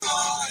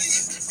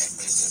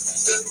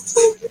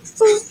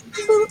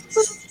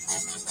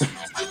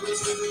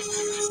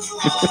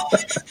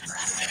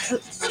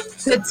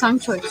Good song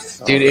choice.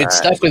 Dude, it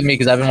stuck with me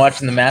because I've been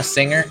watching The Masked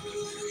Singer,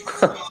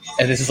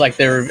 and this is like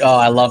their. Oh,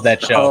 I love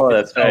that show. Oh,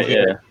 that's so right.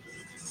 good.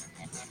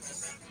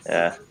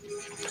 Yeah.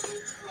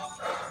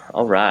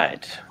 All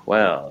right.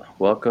 Well,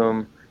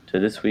 welcome to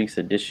this week's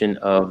edition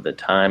of The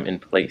Time and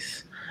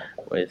Place.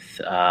 With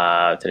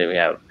today we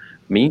have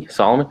me,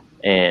 Solomon,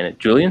 and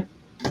Julian,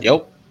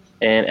 Yep.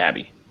 and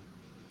Abby.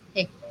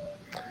 Hey.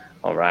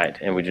 All right,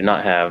 and we do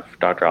not have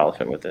Dr.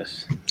 Oliphant with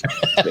us.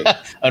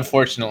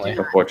 Unfortunately,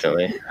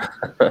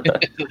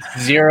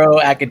 zero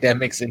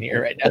academics in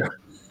here right now.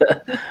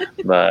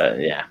 But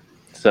yeah,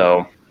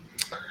 so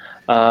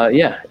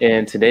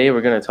and today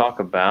we're going to talk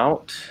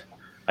about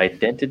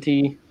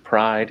identity,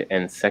 pride,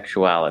 and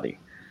sexuality,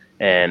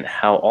 and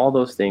how all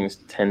those things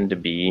tend to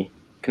be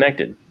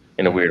connected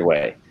in a weird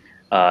way,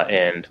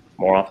 and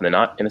more often than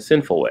not in a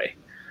sinful way.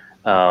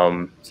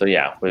 So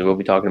yeah, we will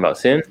be talking about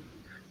sin,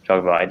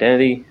 talking about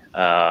identity,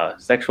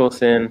 sexual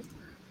sin.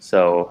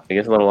 So if it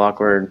gets a little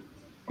awkward,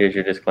 here's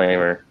your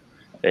disclaimer.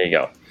 There you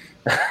go.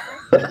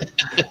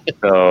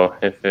 So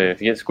if you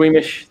get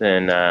squeamish,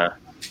 then you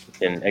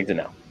can exit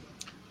now.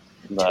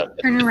 But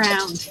Turn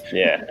around.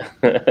 yeah.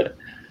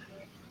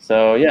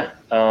 So yeah,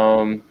 I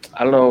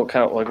don't know,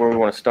 kind of like where we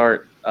want to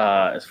start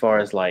as far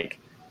as like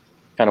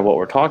kind of what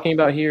we're talking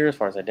about here, as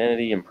far as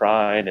identity and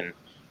pride and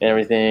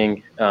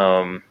everything.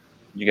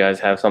 You guys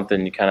have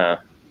something you kind of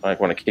like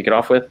want to kick it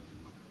off with?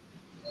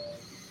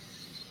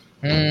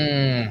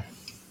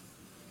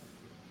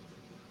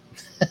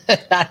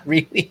 Not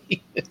really.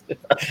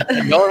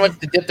 No one wants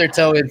to dip their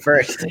toe in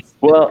first.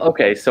 Well,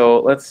 okay, so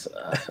let's.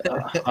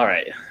 All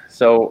right,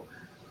 so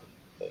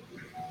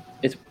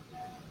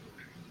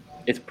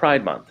it's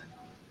Pride Month,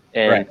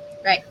 and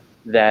Right.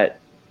 that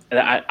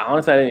I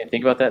honestly I didn't even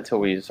think about that until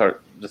we decided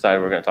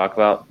we're going to talk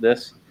about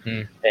this,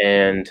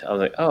 and I was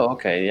like, oh,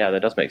 okay, yeah,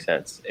 that does make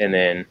sense. And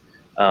then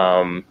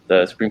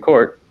the Supreme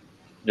Court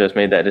just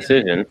made that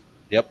decision.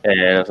 Yep.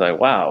 And I was like,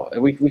 wow,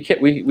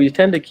 we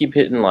tend to keep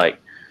hitting like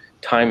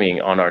timing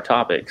on our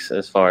topics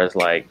as far as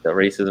like the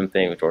racism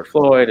thing with George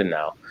Floyd, and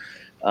now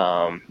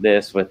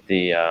this with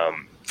the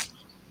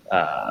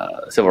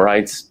civil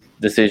rights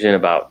decision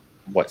about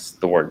what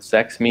the word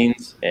sex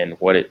means and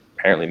what it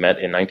apparently meant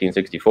in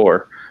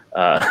 1964,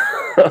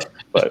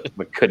 but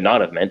could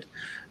not have meant.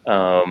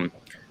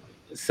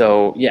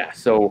 So yeah,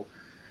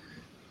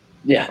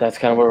 that's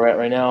kind of where we're at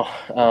right now.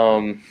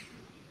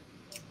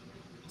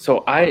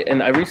 So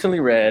I recently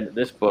read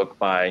this book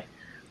by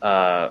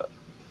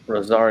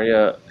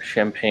Rosaria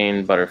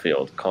Champagne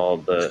Butterfield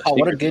called the. Oh,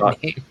 what a good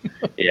name!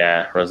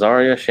 Yeah,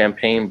 Rosaria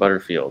Champagne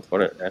Butterfield.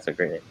 That's a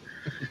great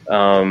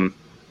name.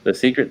 The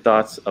Secret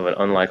Thoughts of an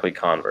Unlikely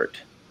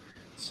Convert.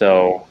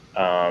 So,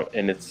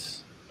 and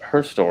it's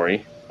her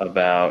story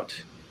about.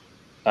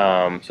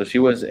 So she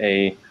was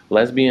a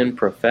lesbian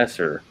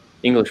professor,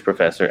 English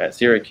professor at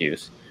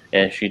Syracuse,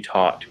 and she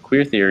taught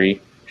queer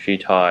theory. She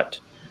taught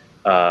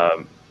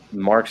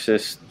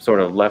Marxist sort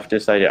of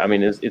leftist idea. I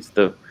mean, it's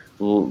the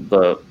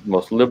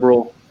most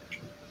liberal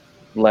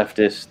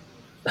leftist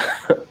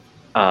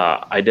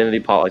identity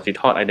politics. She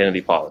taught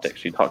identity politics.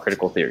 She taught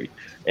critical theory,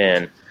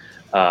 and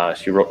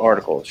she wrote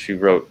articles. She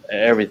wrote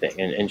everything,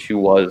 and she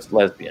was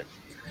lesbian.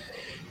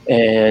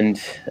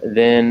 And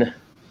then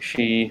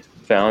she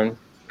found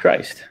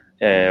Christ,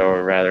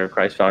 or rather,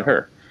 Christ found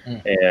her,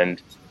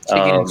 and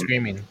kicking and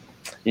screaming.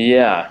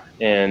 Yeah,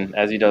 and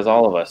as he does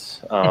all of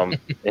us,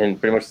 in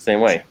pretty much the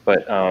same way.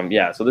 But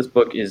yeah, so this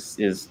book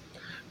is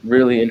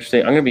really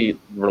interesting. I'm going to be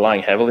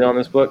relying heavily on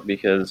this book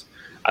because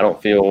I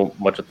don't feel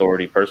much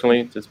authority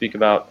personally to speak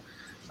about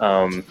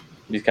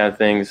these kind of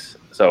things.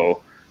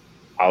 So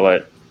I'll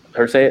let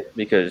her say it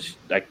because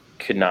I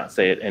could not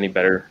say it any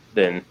better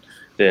than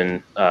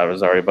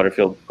Rosaria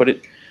Butterfield put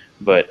it.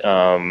 But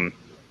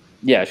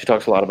yeah, she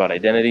talks a lot about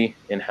identity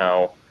and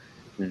how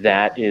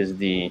that is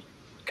the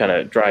kind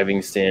of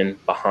driving sin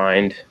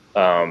behind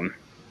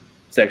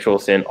sexual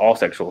sin, all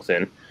sexual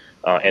sin,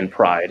 and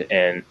pride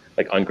and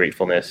like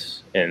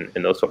ungratefulness and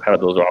those, how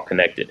those are all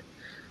connected.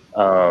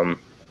 But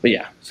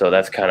yeah, so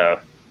that's kind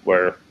of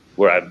where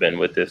I've been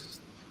with this,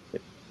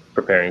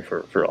 preparing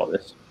for all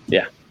this.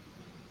 Yeah.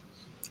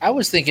 I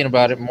was thinking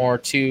about it more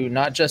too,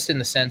 not just in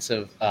the sense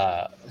of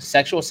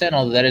sexual sin,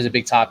 although that is a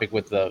big topic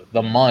with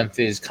the month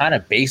is kind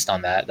of based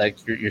on that, like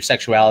your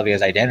sexuality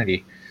as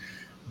identity.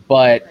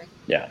 But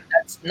yeah,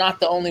 that's not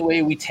the only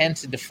way we tend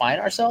to define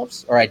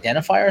ourselves or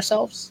identify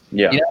ourselves.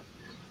 Yeah. You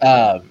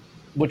know?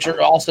 Which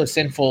are also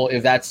sinful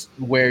if that's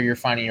where you're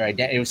finding your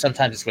identity.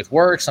 Sometimes it's with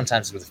work,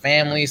 sometimes it's with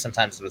family,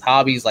 sometimes it's with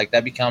hobbies. Like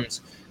that becomes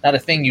not a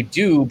thing you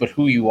do, but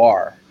who you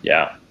are.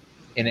 Yeah.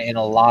 In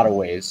a lot of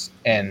ways.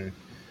 And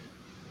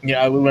you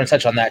know, we want to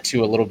touch on that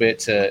too a little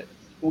bit.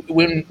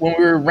 When we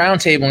were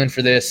roundtabling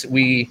for this,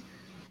 we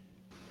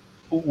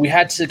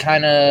had to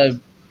kind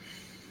of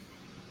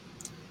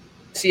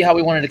see how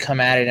we wanted to come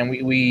at it, and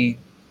we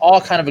all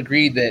kind of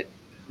agreed that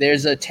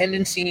there's a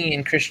tendency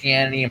in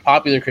Christianity and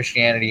popular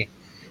Christianity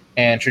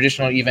and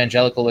traditional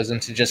evangelicalism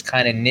to just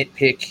kind of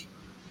nitpick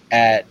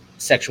at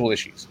sexual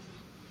issues.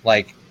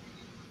 Like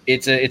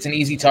it's an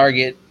easy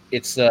target.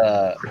 It's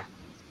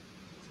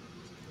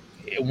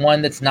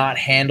one that's not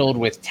handled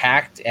with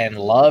tact and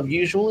love.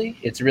 Usually,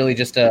 it's really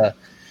just a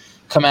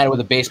come at it with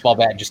a baseball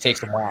bat and just take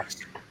some whacks.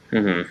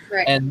 Mm-hmm.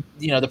 Right. And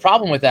the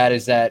problem with that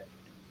is that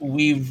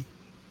we've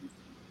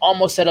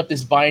almost set up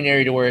this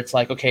binary to where it's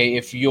like, okay,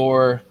 if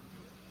you're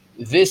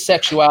this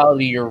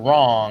sexuality, you're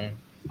wrong.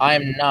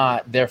 I'm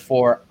not,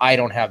 therefore I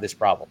don't have this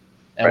problem.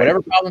 And Right.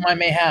 whatever problem I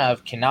may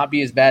have cannot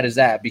be as bad as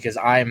that because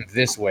I'm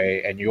this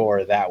way and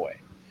you're that way.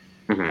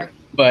 Mm-hmm.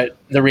 But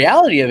the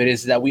reality of it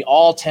is that we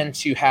all tend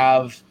to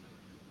have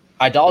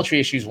idolatry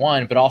issues,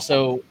 one, but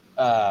also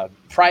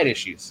pride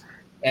issues.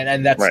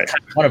 And that's Right.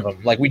 kind of one of them.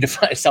 Like we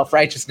define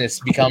self-righteousness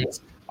becomes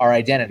our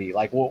identity.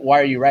 Like,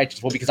 why are you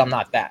righteous? Well, because I'm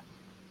not that.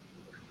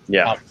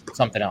 Yeah.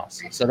 Something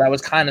else. So that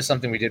was kind of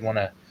something we did want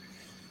to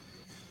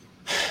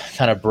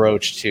kind of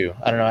broach too.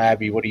 I don't know,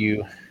 Abby, what do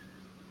you?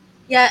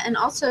 Yeah, and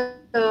also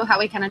how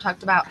we kind of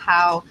talked about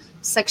how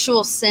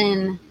sexual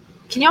sin.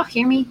 Can y'all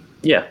hear me?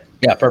 Yeah.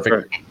 Yeah,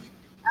 perfect.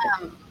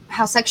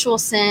 How sexual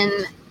sin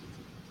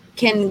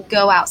can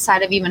go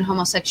outside of even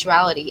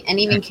homosexuality and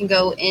even can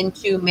go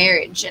into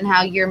marriage, and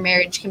how your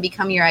marriage can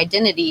become your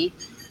identity,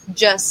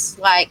 just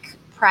like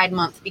Pride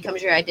Month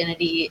becomes your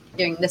identity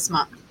during this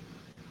month.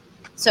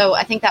 So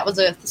I think that was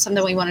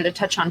something we wanted to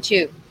touch on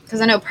too,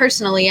 because I know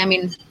personally, I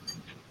mean,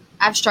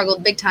 I've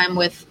struggled big time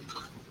with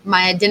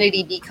my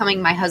identity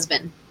becoming my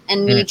husband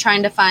and me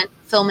trying to find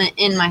fulfillment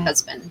in my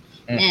husband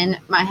and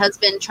my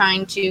husband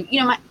trying to,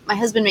 my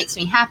husband makes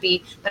me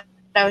happy, but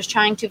I was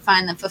trying to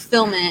find the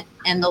fulfillment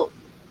and the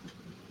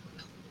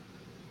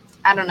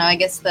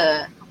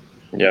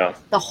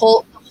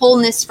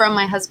wholeness from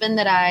my husband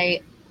that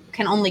I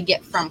can only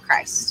get from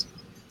Christ.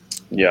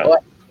 Yeah.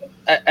 Well,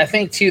 I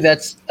think too,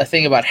 that's a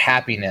thing about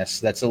happiness.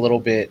 That's a little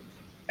bit,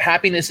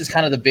 happiness is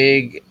kind of the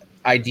big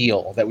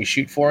ideal that we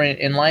shoot for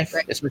in life,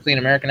 right. Especially in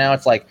America now.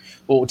 It's like,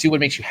 well, do what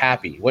makes you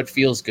happy, what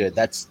feels good.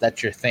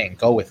 That's your thing.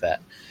 Go with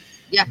that.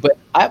 Yeah. But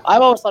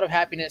I've always thought of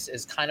happiness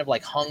as kind of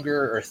like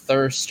hunger or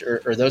thirst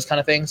or those kind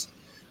of things.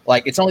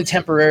 Like it's only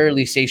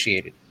temporarily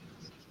satiated.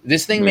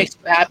 This thing makes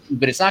you happy,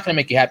 but it's not going to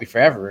make you happy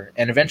forever.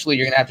 And eventually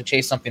you're going to have to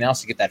chase something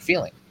else to get that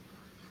feeling.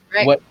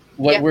 Right. What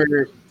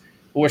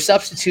we're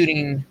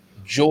substituting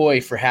joy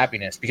for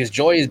happiness, because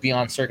joy is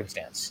beyond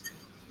circumstance.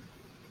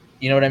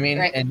 You know what I mean?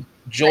 Right. And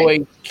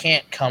joy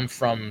can't come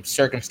from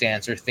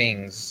circumstance or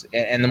things.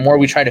 And the more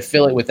we try to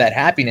fill it with that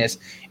happiness,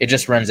 it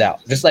just runs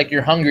out. Just like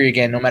you're hungry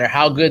again, no matter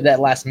how good that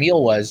last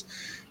meal was,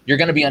 you're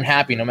going to be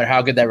unhappy no matter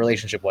how good that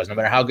relationship was, no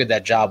matter how good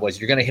that job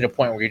was. You're going to hit a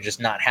point where you're just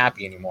not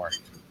happy anymore.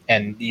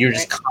 And you're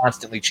just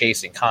constantly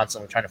chasing,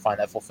 constantly trying to find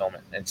that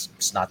fulfillment. And it's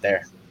just not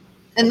there.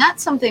 And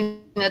that's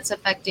something that's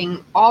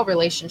affecting all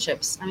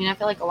relationships. I mean, I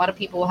feel like a lot of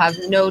people will have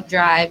no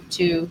drive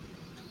to,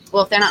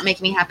 well, if they're not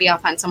making me happy, I'll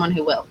find someone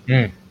who will.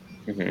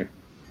 Mm-hmm.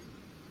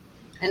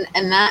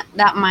 And that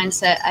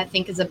mindset, I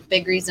think, is a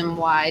big reason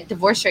why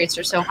divorce rates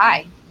are so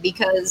high,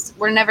 because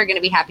we're never going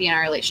to be happy in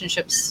our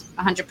relationships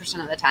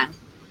 100% of the time.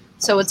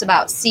 So it's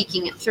about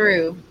seeking it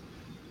through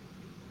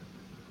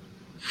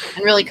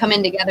and really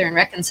coming together and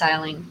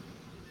reconciling,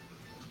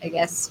 I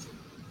guess.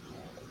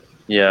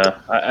 Yeah,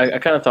 I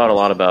kind of thought a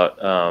lot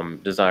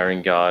about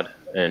desiring God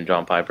and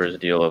John Piper's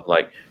deal of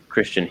like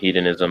Christian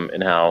hedonism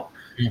and how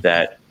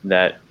that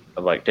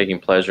of like taking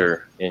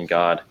pleasure in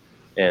God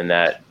and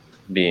that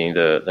being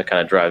the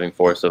kind of driving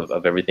force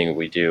of everything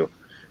we do.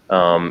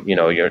 I'm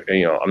not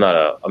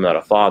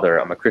a father.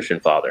 I'm a Christian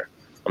father.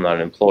 I'm not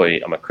an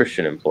employee. I'm a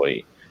Christian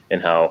employee.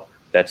 And how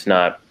that's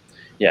not.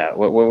 Yeah,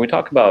 when we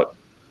talk about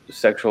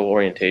sexual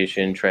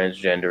orientation,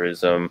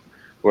 transgenderism,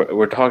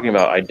 we're talking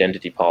about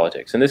identity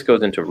politics, and this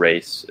goes into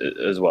race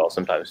as well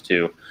sometimes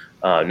too,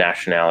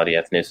 nationality,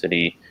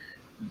 ethnicity,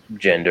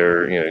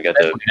 gender. You got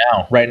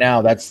right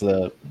now that's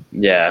the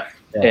yeah.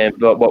 And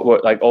but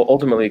what like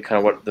ultimately kind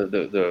of what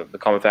the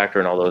common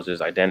factor in all those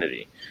is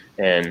identity,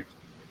 and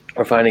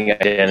we're finding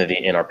identity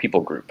in our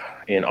people group,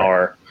 in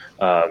our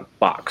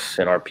box,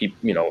 in our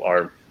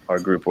our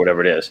group,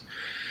 whatever it is,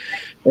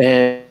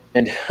 and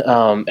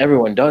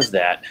everyone does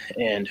that.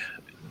 And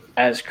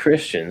as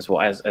Christians,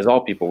 well, as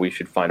all people, we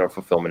should find our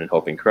fulfillment and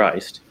hope in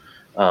Christ,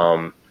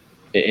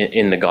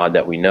 in the God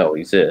that we know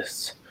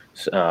exists.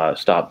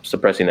 Stop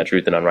suppressing that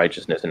truth and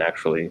unrighteousness and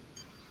actually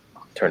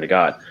turn to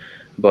God.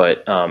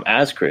 But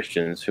as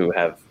Christians who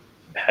have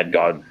had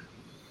God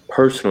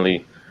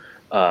personally,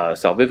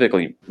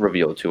 salvifically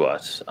revealed to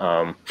us,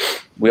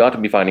 we ought to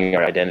be finding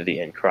our identity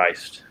in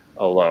Christ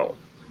alone,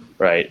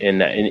 right?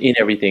 In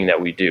everything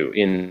that we do.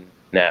 In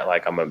that,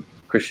 like, I'm a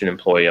Christian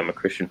employee, I'm a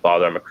Christian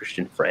father, I'm a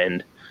Christian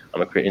friend,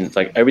 I'm a Christian. It's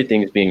like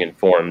everything is being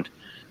informed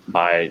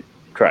by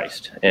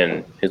Christ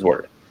and His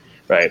Word,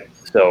 right?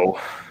 So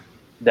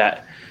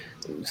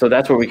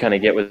that's where we kind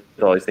of get with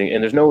all these things.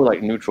 And there's no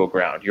like neutral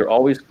ground. You're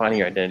always finding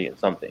your identity in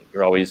something.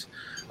 You're always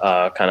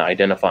kind of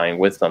identifying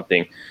with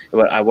something.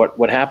 But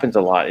what happens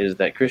a lot is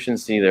that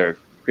Christians see their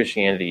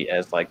Christianity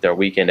as like their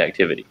weekend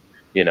activity.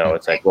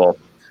 It's like, well,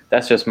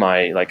 that's just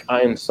I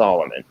am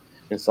Solomon.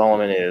 And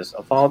Solomon is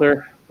a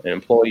father, an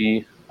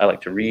employee, I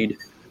like to read,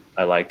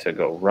 I like to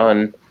go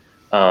run,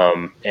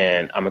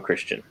 and I'm a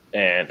Christian,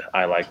 and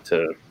I like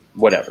to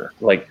whatever.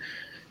 Like,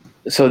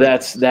 so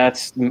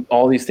that's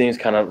all these things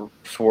kind of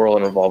swirl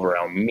and revolve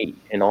around me,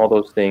 and all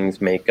those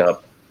things make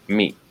up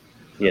me,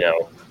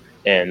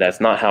 and that's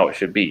not how it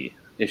should be.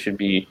 It should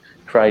be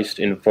Christ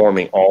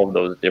informing all of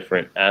those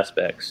different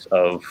aspects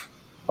of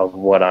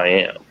what I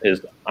am.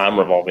 Is I'm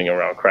revolving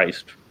around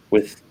Christ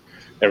with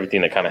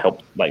everything that kind of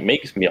helps, like,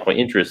 makes me, my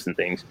interests and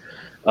things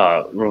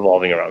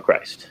revolving around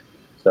Christ.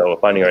 So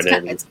finding our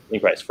identity in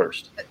Christ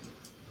first.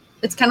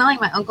 It's kind of like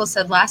my uncle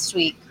said last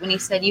week when he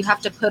said you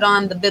have to put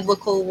on the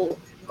biblical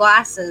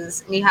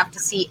glasses and you have to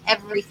see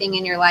everything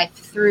in your life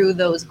through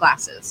those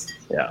glasses.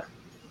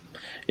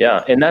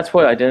 Yeah, and that's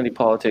what identity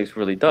politics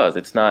really does.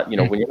 It's not,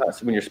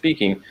 when you're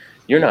speaking,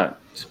 you're not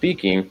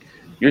speaking.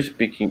 You're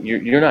speaking.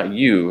 You're not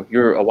you.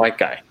 You're a white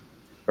guy,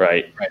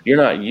 right? You're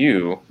not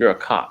you. You're a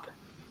cop,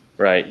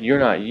 right? You're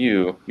not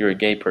you. You're a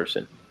gay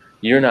person.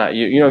 You're not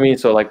you. You know what I mean?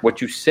 So, like,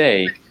 what you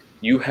say,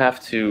 you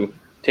have to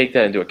take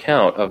that into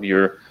account of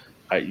your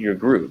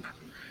group,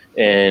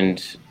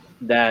 and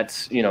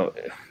that's we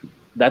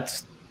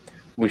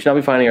should not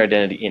be finding our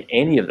identity in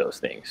any of those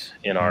things,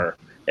 in our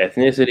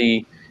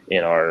ethnicity,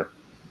 in our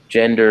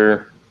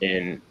gender,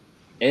 in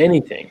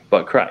anything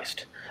but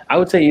Christ. I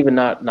would say even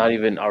not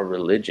even our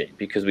religion,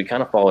 because we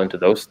kind of fall into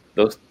those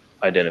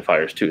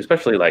identifiers too,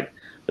 especially like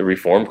the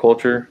Reformed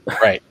culture.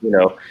 Right.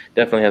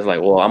 Definitely has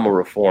like, well, I'm a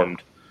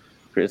Reformed.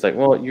 It's like,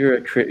 well,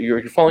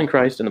 you're following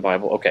Christ in the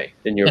Bible. Okay,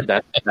 then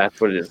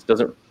that's what it is. It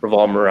doesn't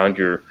revolve around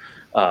your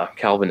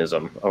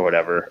Calvinism or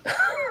whatever,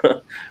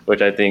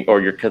 which I think,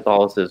 or your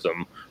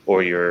Catholicism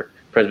or your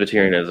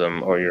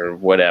Presbyterianism or your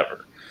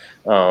whatever.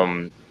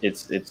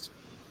 It's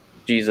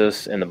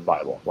Jesus and the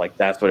Bible. Like,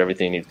 that's what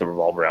everything needs to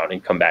revolve around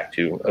and come back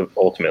to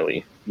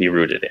ultimately be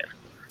rooted in.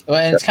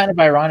 Well, and it's kind of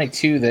ironic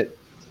too that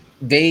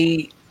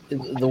the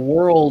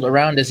world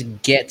around us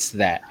gets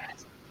that.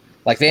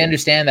 Like, they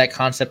understand that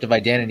concept of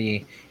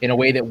identity in a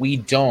way that we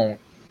don't.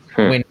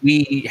 When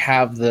we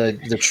have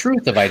the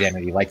truth of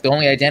identity. Like, the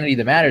only identity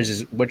that matters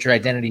is what's your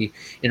identity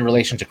in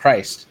relation to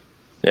Christ.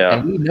 Yeah.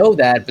 And we know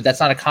that, but that's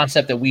not a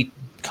concept that we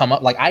come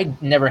up. Like, I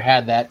never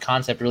had that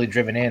concept really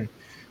driven in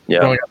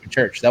growing up in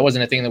church. That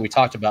wasn't a thing that we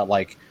talked about,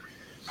 like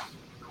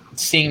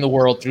seeing the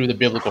world through the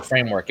biblical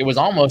framework. It was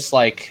almost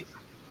like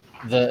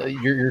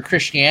your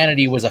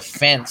Christianity was a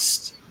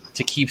fence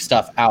to keep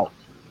stuff out.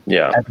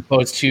 Yeah. As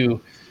opposed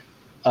to,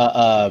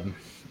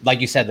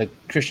 like you said, the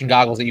Christian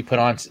goggles that you put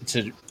on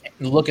to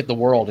look at the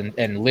world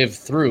and live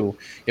through.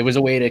 It was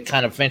a way to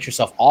kind of fence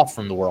yourself off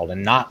from the world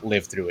and not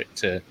live through it,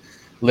 to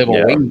live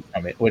away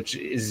from it, which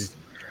is,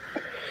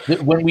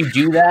 when we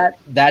do that,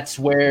 that's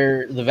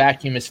where the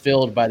vacuum is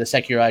filled by the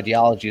secular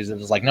ideologies. It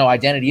was like, no,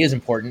 identity is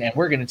important, and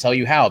we're going to tell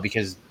you how,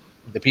 because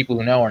the people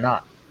who know are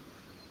not.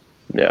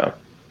 Yeah.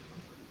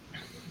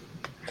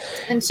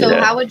 And so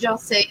how would y'all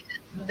say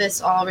that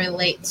this all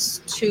relates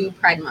to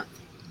Pride Month?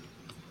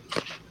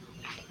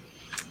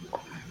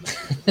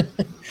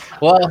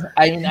 Well,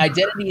 I mean,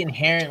 identity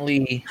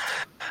inherently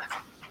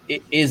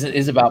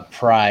is about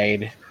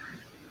pride.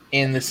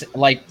 In this,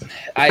 like,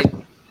 I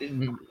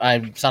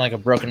sound like a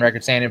broken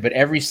record saying it, but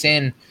every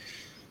sin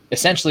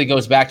essentially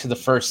goes back to the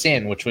first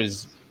sin, which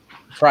was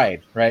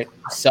pride, right?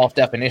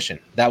 Self-definition.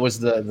 That was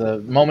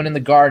the moment in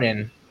the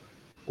garden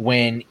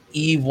when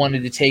Eve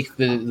wanted to take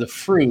the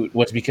fruit,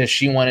 was because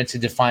she wanted to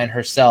define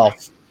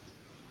herself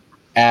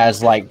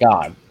as like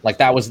God. Like,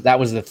 that was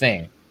the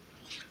thing.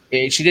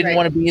 She didn't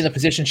want to be in the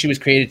position she was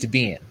created to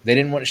be in. She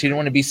didn't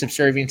want to be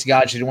subservient to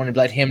God. She didn't want to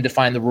let him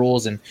define the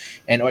rules. And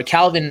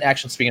Calvin,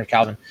 actually, speaking of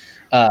Calvin,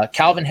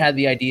 Calvin had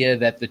the idea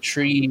that the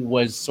tree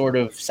was sort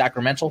of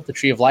sacramental, the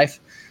tree of life,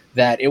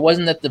 that it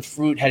wasn't that the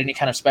fruit had any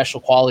kind of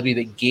special quality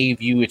that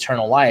gave you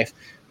eternal life,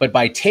 but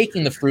by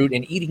taking the fruit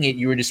and eating it,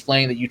 you were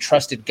displaying that you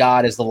trusted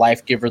God as the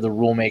life giver, the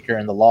rule maker,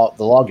 and the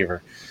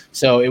lawgiver.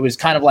 So it was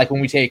kind of like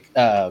when we take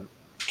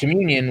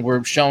communion,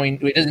 we're showing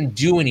it doesn't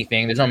do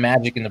anything. There's no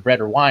magic in the bread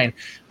or wine,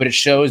 but it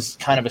shows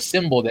kind of a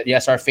symbol that,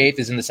 yes, our faith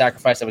is in the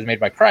sacrifice that was made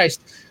by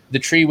Christ. The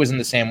tree was in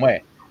the same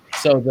way.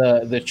 So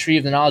the tree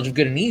of the knowledge of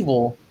good and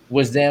evil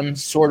was them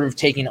sort of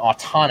taking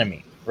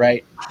autonomy,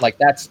 right? Like,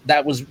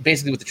 that was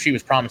basically what the tree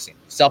was promising.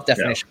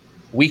 Self-definition.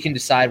 Yeah. We can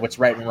decide what's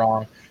right and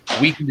wrong.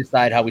 We can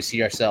decide how we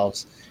see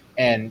ourselves.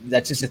 And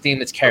that's just a theme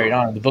that's carried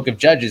on. The book of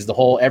Judges,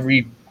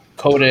 every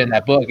coda in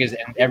that book is,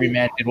 and every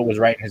man did what was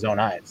right in his own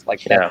eyes.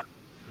 Like, that's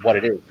what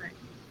it is.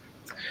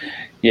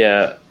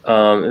 Yeah.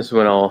 This is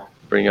when I'll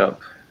bring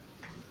up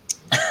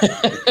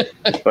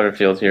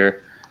Butterfield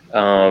here.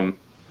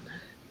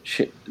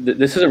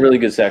 This is a really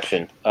good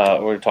section.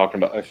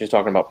 She's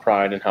talking about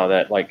pride and how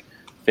that, like,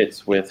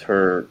 fits with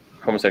her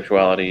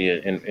homosexuality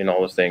and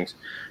all those things.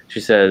 She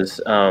says,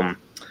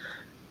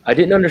 I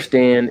didn't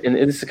understand, and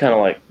this is kind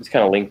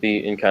of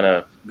lengthy and kind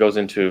of goes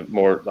into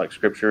more like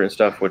scripture and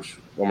stuff, which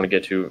I'm going to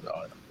get to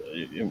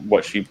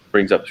what she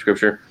brings up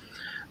scripture.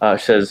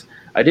 She says,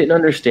 I didn't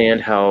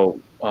understand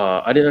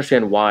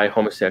why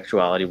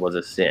homosexuality was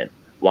a sin.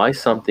 Why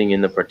something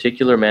in the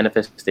particular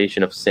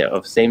manifestation of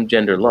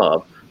same-gender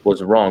love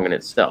was wrong in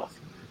itself.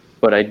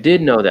 But I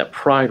did know that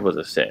pride was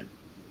a sin,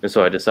 and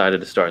so I decided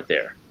to start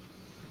there.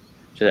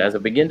 So as I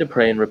began to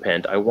pray and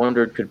repent, I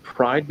wondered, could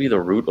pride be the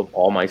root of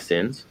all my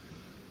sins?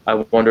 I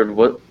wondered,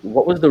 what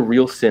was the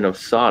real sin of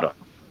Sodom?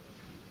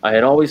 I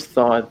had always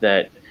thought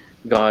that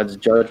God's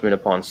judgment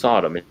upon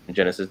Sodom in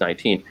Genesis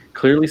 19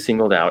 clearly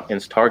singled out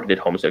and targeted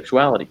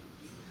homosexuality.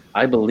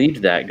 I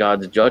believed that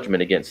God's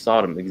judgment against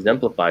Sodom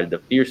exemplified the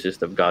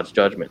fiercest of God's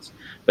judgments.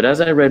 But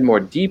as I read more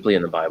deeply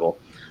in the Bible,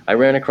 I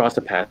ran across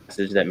a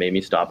passage that made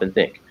me stop and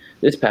think.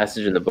 This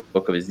passage in the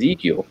book of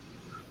Ezekiel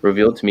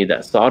revealed to me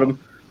that Sodom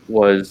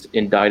was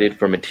indicted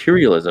for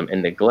materialism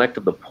and neglect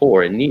of the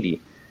poor and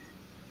needy,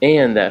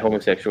 and that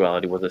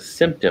homosexuality was a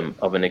symptom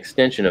of an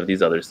extension of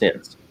these other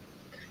sins.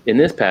 In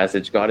this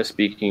passage, God is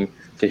speaking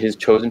to his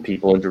chosen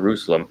people in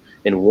Jerusalem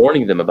and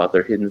warning them about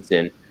their hidden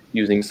sin,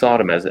 using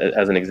Sodom as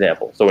an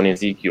example. So in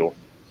Ezekiel,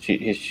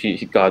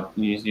 God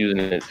is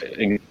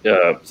using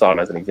Sodom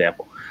as an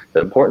example.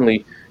 But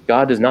importantly,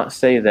 God does not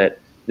say that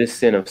this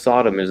sin of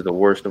Sodom is the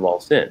worst of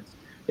all sins.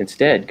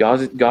 Instead,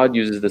 God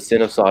uses the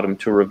sin of Sodom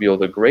to reveal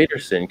the greater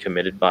sin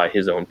committed by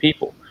his own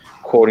people.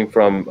 Quoting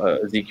from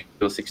Ezekiel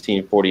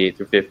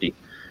 16:48-50,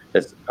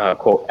 that's,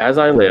 quote, "As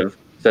I live,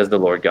 says the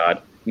Lord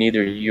God,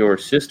 neither your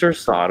sister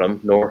Sodom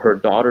nor her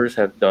daughters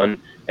have done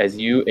as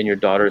you and your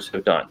daughters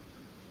have done.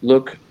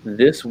 Look,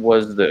 this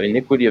was the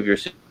iniquity of your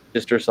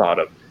sister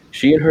Sodom.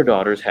 She and her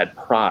daughters had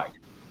pride,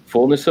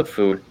 fullness of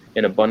food,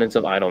 and abundance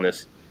of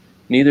idleness.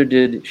 Neither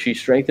did she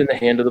strengthen the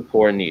hand of the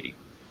poor and needy.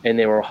 And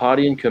they were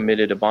haughty and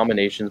committed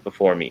abominations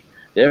before me.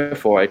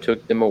 Therefore I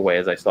took them away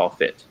as I saw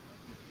fit."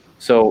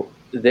 So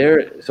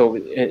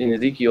in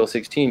Ezekiel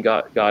 16,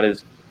 God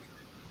is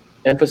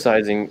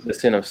emphasizing the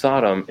sin of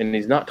Sodom, and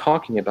he's not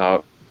talking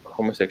about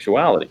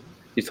homosexuality.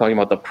 He's talking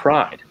about the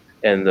pride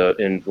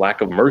and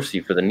lack of mercy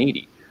for the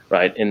needy,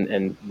 right?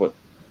 And what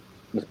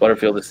Ms.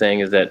 Butterfield is saying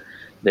is that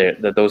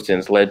those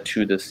sins led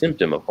to the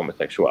symptom of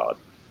homosexuality.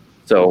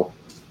 So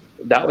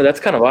that's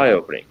kind of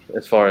eye-opening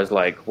as far as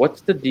like,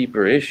 what's the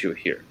deeper issue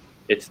here?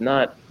 It's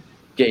not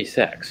gay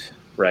sex,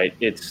 right?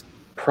 It's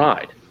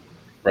pride.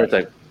 Right. It's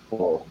like,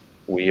 well,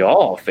 we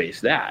all face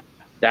that.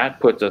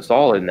 That puts us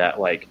all in that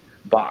like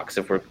box,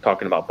 if we're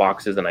talking about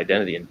boxes and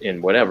identity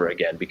and whatever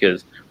again,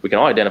 because we can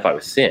all identify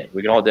with sin.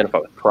 We can all identify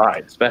with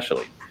pride,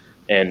 especially,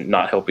 and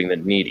not helping the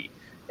needy,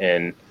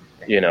 and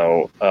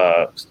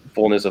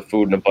fullness of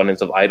food and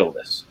abundance of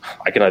idleness.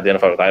 I can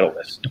identify with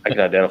idleness. I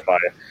can identify,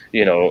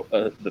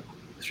 the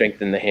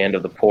strengthen the hand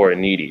of the poor and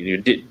needy. You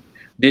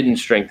didn't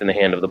strengthen the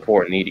hand of the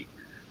poor and needy.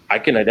 I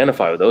can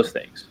identify with those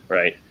things,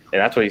 right?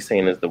 And that's what he's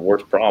saying is the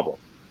worst problem.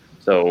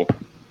 So,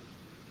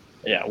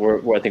 yeah,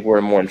 I think we're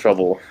more in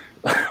trouble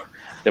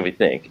than we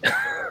think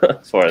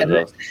as far as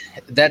those.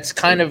 That's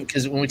kind of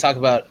because when we talk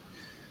about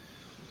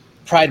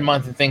Pride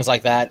Month and things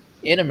like that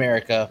in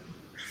America,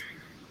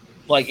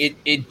 like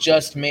it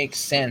just makes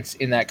sense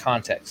in that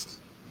context.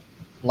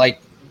 Like,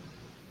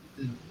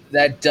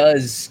 that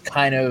does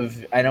kind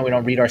of, I know we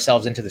don't read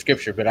ourselves into the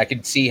scripture, but I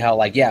could see how,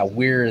 like, yeah,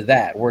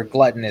 we're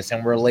gluttonous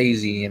and we're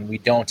lazy and we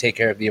don't take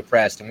care of the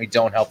oppressed and we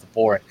don't help the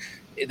poor.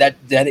 That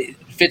it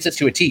fits us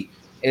to a T.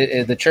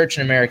 The church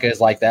in America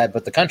is like that,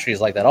 but the country is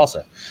like that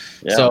also.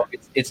 Yeah. So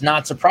it's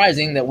not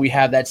surprising that we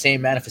have that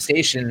same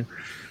manifestation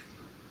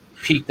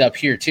peaked up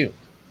here too.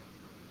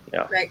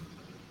 Yeah. Right.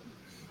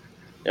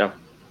 Yeah.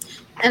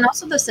 And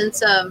also the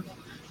sense of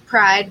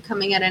pride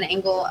coming at an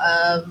angle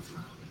of,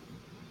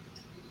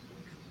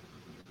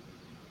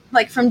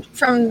 like, from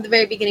the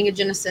very beginning of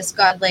Genesis,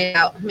 God laid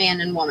out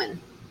man and woman.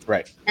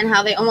 Right. And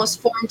how they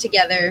almost form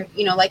together,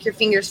 like your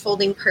fingers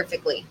folding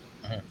perfectly.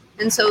 Mm-hmm.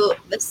 And so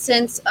the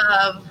sense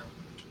of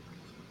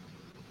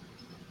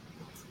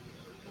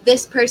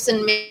this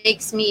person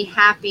makes me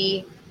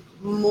happy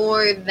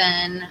more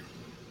than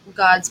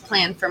God's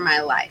plan for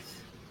my life.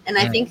 And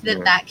I think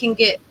that can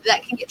get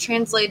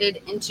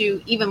translated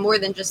into even more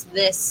than just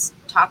this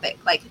topic.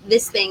 Like,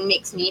 this thing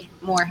makes me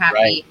more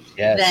happy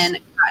than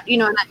God. You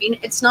know what I mean?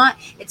 It's not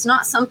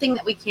something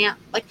that we can't,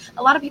 like,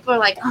 a lot of people are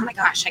like, oh my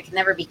gosh, I can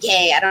never be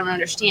gay. I don't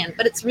understand.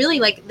 But it's really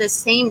like the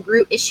same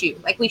root issue.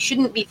 Like, we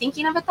shouldn't be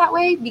thinking of it that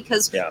way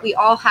because we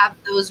all have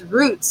those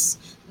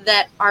roots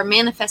that are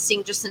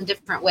manifesting just in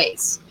different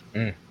ways.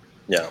 Mm.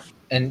 Yeah.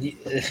 And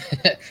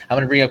I'm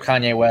going to bring up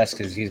Kanye West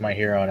because he's my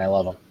hero and I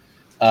love him.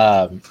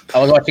 I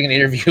was watching an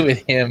interview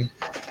with him.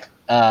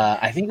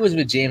 I think it was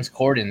with James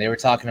Corden. They were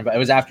talking about, it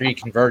was after he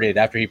converted,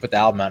 after he put the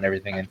album out and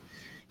everything. And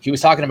he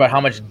was talking about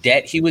how much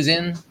debt he was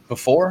in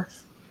before,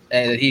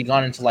 and that he'd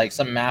gone into like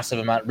some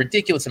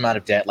ridiculous amount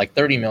of debt, like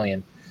 30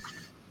 million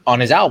on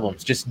his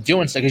albums, just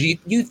doing stuff.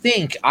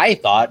 Because I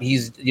thought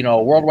he's,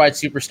 a worldwide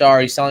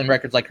superstar. He's selling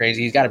records like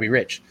crazy. He's got to be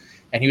rich.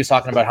 And he was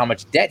talking about how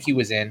much debt he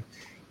was in.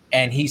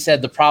 And he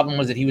said the problem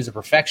was that he was a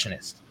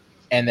perfectionist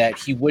and that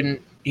he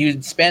would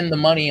spend the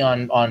money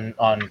on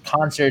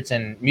concerts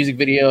and music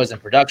videos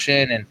and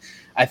production. And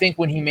I think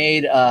when he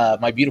made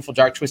My Beautiful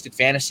Dark Twisted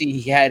Fantasy,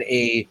 he had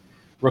a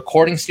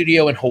recording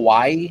studio in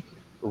Hawaii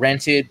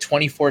rented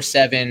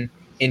 24/7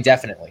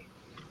 indefinitely.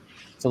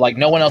 So like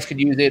no one else could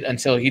use it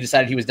until he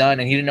decided he was done,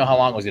 and he didn't know how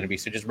long it was going to be.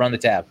 So just run the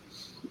tab.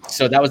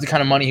 So that was the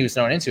kind of money he was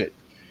throwing into it.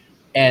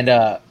 And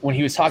when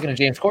he was talking to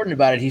James Corden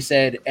about it, he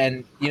said,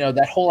 and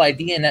that whole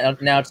idea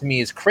now to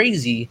me is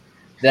crazy,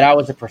 that I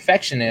was a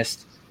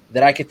perfectionist,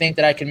 that I could think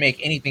that I could make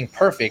anything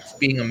perfect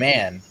being a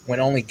man when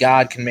only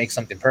God can make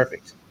something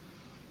perfect.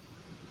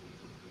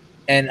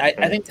 And I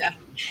think that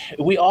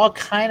we all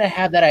kind of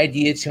have that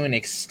idea to an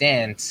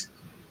extent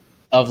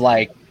of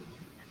like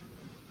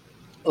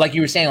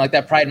you were saying, like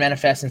that pride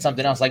manifests in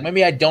something else. Like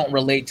maybe I don't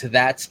relate to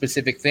that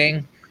specific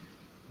thing,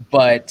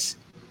 but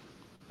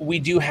we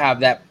do have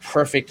that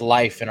perfect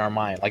life in our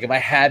mind. Like if I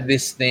had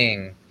this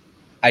thing,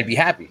 I'd be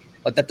happy.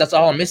 Like that's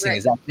all I'm missing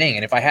is that thing.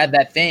 And if I had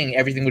that thing,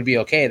 everything would be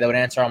okay. That would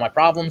answer all my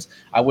problems.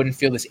 I wouldn't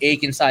feel this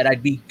ache inside.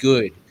 I'd be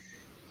good.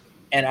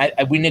 And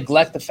we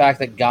neglect the fact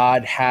that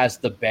God has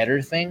the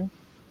better thing.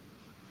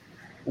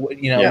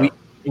 We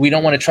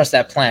don't want to trust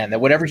that plan, that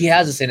whatever he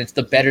has us in, it's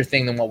the better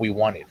thing than what we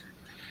wanted.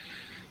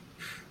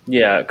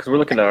 Yeah, because we're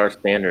looking at our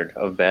standard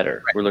of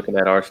better. Right. We're looking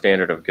at our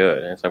standard of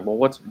good. And it's like, well,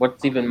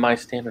 what's even my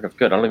standard of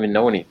good? I don't even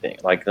know anything.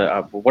 Like,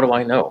 what do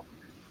I know?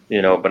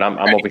 But I'm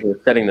over here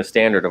setting the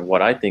standard of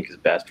what I think is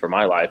best for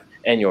my life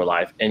and your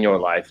life and your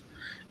life.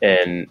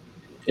 And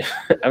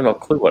I have no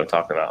clue what I'm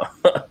talking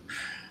about.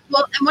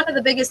 Well, and one of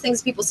the biggest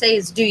things people say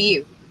is do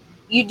you.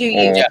 You do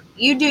you. Yeah.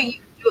 You do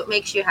what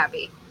makes you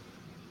happy.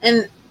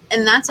 And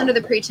that's under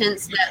the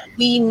pretense that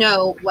we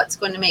know what's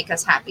going to make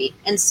us happy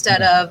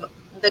instead of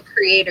the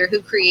creator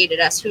who created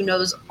us, who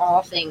knows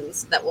all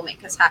things that will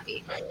make us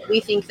happy.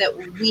 We think that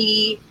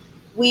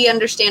we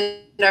understand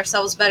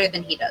ourselves better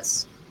than he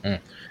does. Mm.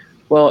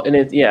 Well, and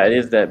it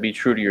is that be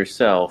true to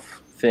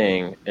yourself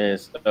thing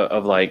is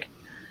of like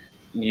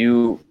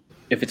you,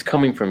 if it's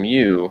coming from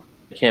you,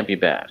 it can't be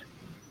bad.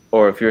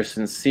 Or if you're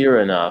sincere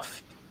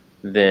enough,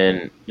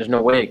 then there's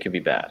no way it could be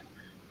bad.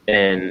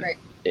 And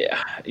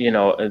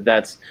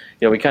that's,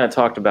 we kind of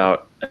talked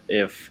about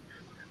if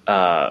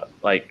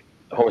like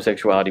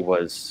homosexuality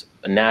was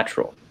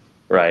natural,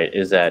 right?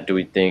 Is that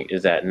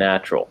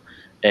natural?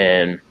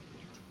 And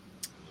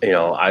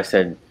I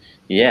said,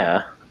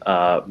 yeah,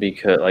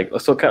 because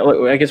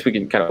I guess we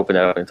can kind of open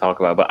that up and talk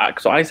about it.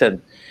 But I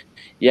said,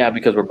 yeah,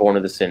 because we're born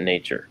with a sin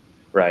nature,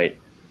 right?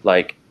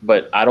 Like,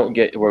 but I don't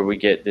get where we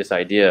get this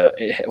idea.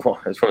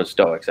 Well, it's from the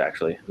Stoics,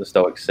 actually. The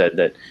Stoics said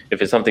that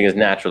if something is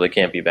natural, it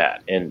can't be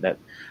bad, and that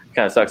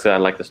kind of sucks. That I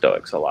like the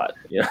Stoics a lot.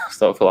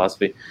 Stoic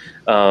philosophy.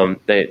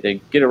 They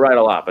get it right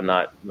a lot, but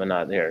not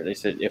there. They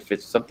said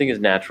if something is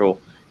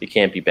natural, it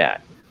can't be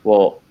bad.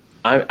 Well,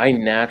 I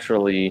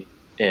naturally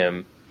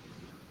am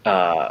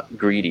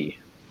greedy,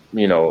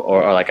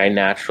 or like I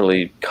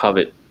naturally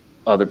covet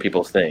other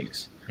people's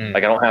things.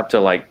 Like I don't have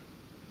to like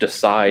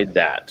decide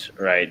that,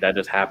 right? That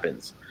just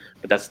happens,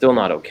 but that's still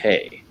not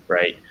okay,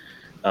 right?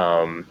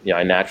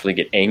 I naturally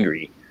get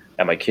angry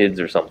at my kids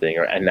or something,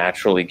 or I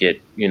naturally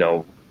get,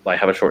 I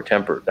have a short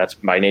temper.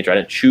 That's my nature. I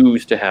didn't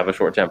choose to have a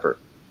short temper,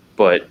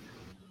 but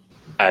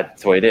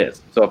that's the way it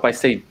is. So if I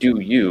say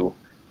do you,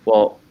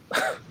 well,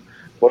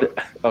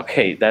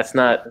 okay, that's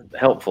not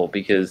helpform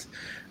because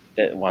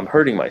I'm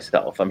hurting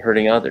myself. I'm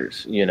hurting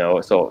others,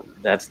 so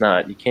that's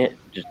not, you can't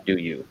just do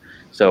you.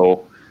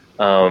 So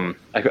I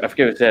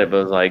forget what I said, but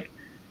it was like,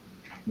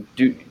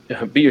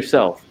 be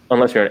yourself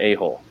unless you're an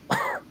a-hole.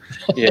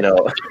 And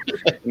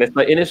it's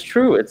like, and it's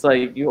true. It's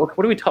like,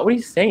 what are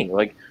you saying?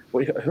 Like,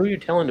 who are you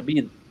telling to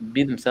be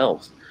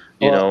themselves?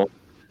 I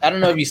don't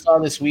know if you saw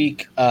this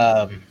week.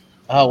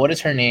 What is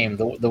her name?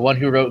 The one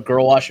who wrote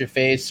 "Girl, Wash Your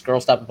Face," "Girl,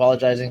 Stop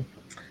Apologizing."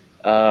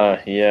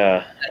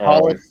 Yeah.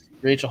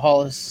 Rachel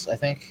Hollis, I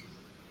think.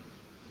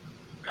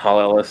 Hall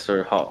Ellis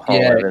or Hall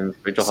Evans.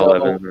 Rachel Hall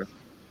Evans.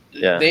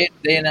 Yeah.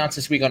 They announced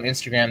this week on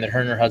Instagram that her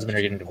and her husband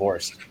are getting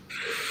divorced.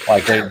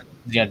 Like they,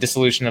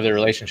 dissolution of their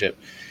relationship.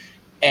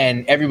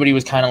 And everybody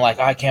was kind of like,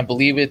 oh, I can't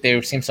believe it.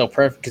 They seem so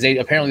perfect because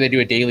they do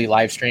a daily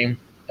live stream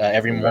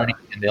every morning,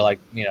 and they're like,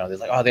 they're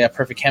like, oh, they have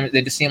perfect chemistry.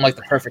 They just seem like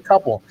the perfect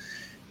couple.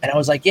 And I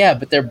was like, yeah,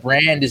 but their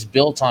brand is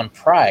built on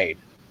pride.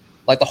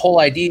 Like the whole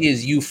idea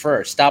is you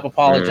first. Stop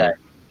apologizing.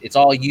 It's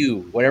all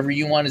you. Whatever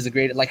you want is the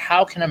greatest. Like,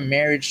 how can a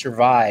marriage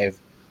survive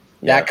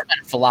that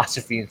kind of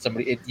philosophy in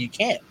somebody? You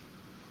can't.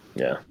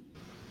 Yeah.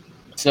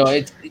 So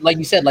it's like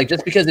you said, like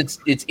just because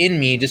it's in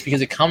me, just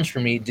because it comes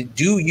from me,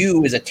 do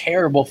you is a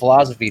terrible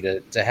philosophy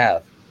to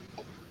have.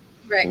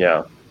 Right.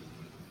 Yeah.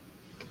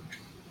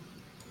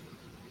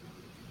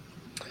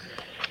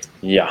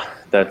 Yeah,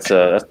 that's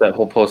that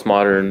whole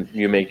postmodern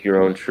you make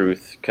your own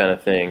truth kind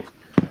of thing,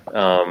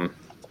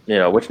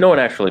 which no one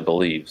actually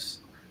believes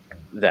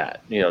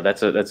that.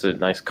 That's a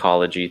nice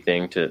college-y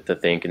thing to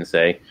think and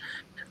say.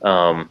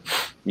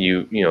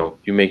 You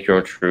make your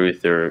own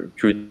truth, or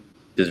truth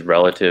is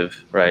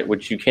relative, right?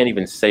 Which you can't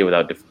even say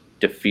without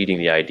defeating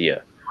the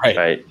idea,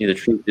 right? Either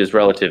truth is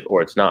relative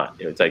or it's not.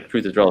 It's like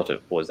truth is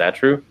relative. Well, is that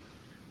true?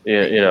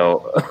 There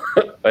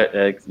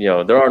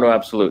are no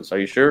absolutes. Are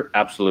you sure?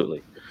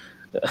 Absolutely.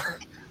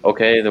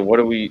 Okay, then what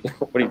are you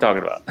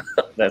talking about?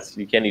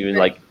 You can't even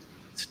like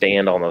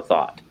stand on the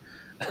thought.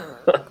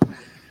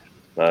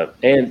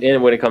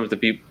 And when it comes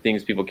to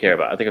things people care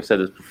about, I think I've said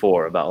this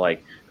before about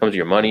like comes to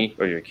your money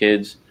or your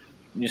kids,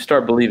 you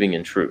start believing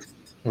in truth,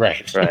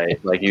 Right.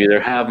 right? Like you either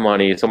have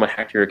money, someone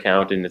hacked your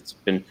account and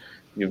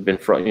you've been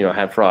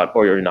had fraud,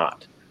 or you're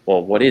not.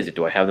 Well, what is it?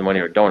 Do I have the money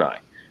or don't I?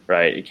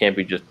 Right? It can't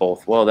be just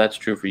both. Well, that's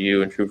true for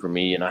you and true for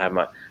me, and I have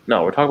my.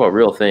 No, we're talking about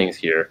real things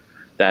here.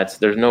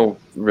 There's no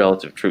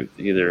relative truth.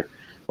 Either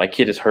my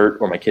kid is hurt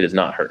or my kid is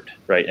not hurt,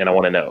 right? And I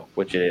want to know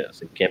which it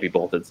is. It can't be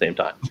both at the same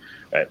time,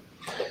 right?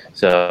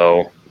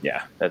 So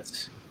yeah,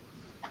 that's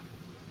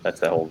that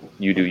whole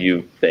you do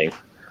you thing.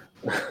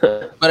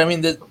 But I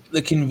mean,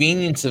 the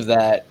convenience of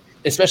that,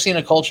 especially in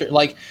a culture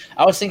like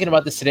I was thinking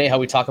about this today, how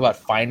we talk about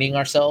finding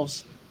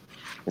ourselves.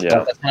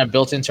 Yeah, That's kind of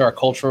built into our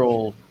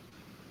cultural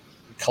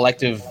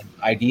collective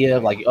idea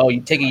of like, oh, you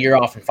take a year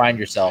off and find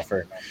yourself,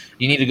 or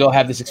you need to go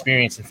have this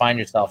experience and find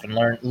yourself and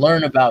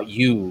learn about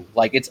you.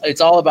 Like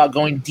it's all about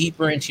going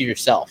deeper into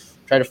yourself.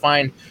 Try to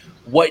find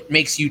what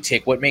makes you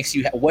tick, what makes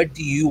you what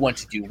do you want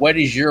to do, what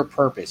is your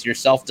purpose, your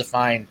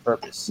self-defined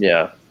purpose.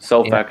 yeah,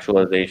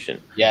 self-actualization.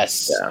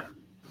 Yes.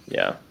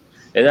 Yeah,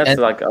 and that's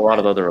like a lot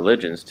of other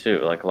religions too.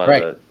 Like a lot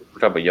of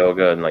we talk about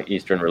yoga and like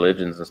Eastern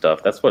religions and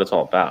stuff. That's what it's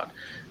all about.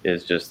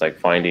 Is just like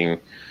finding,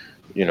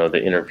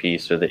 the inner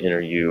peace or the inner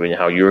you and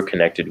how you're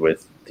connected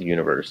with the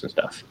universe and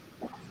stuff.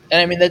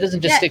 And I mean, that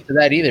doesn't just stick to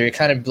that either. It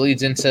kind of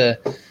bleeds into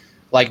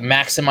like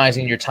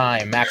maximizing your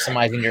time,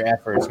 maximizing your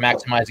efforts,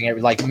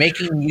 maximizing like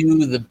making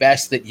you the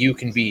best that you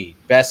can be,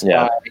 best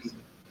by,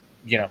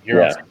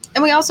 your own.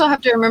 And we also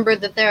have to remember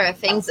that there are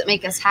things that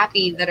make us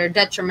happy that are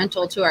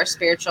detrimental to our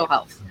spiritual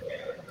health.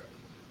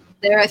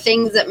 There are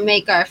things that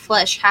make our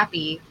flesh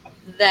happy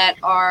that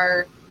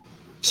are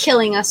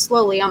killing us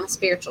slowly on the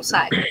spiritual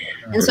side.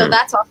 And so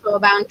that's also a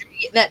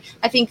boundary that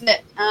I think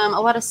that a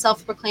lot of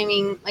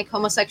self-proclaiming like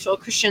homosexual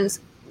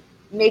Christians,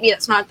 maybe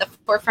it's not at the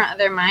forefront of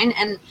their mind,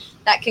 and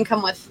that can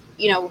come with,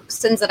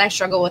 sins that I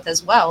struggle with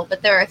as well.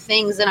 But there are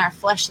things in our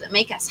flesh that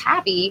make us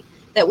happy,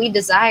 that we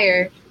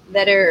desire,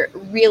 that are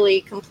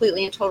really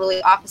completely and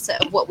totally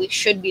opposite of what we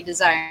should be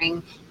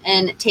desiring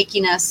and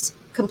taking us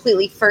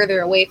completely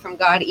further away from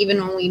God,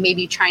 even when we may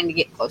be trying to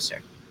get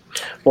closer.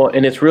 Well,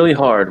 and it's really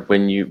hard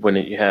when you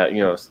have,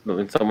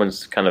 when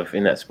someone's kind of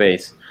in that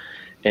space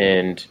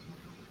and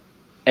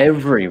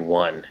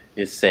everyone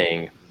is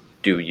saying,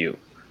 do you,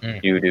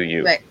 you do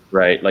you,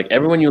 right? Like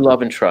everyone you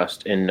love and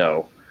trust and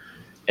know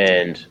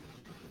and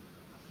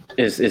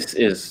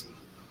is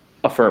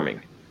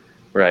affirming,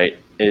 right?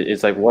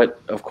 It's like,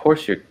 what, of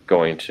course you're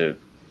going to,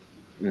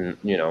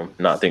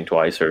 not think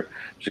twice or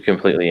just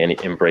completely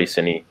embrace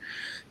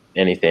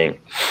anything.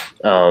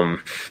 But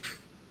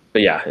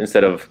yeah,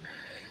 instead of,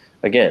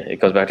 again, it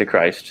goes back to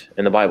Christ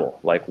and the Bible.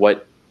 Like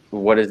what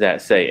does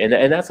that say? And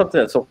that's something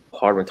that's so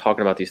hard when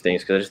talking about these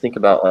things, because I just think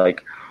about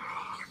like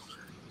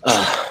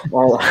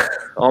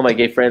all my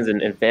gay friends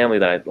and family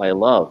that I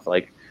love,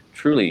 like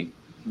truly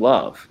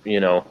love,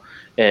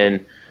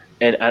 and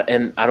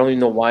I don't even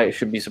know why it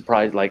should be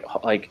surprised,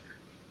 like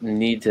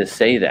need to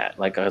say that,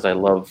 like, because I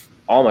love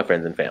all my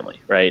friends and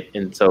family, right?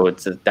 And so it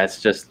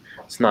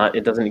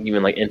doesn't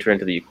even like enter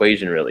into the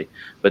equation really.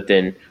 But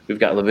then we've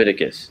got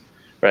Leviticus,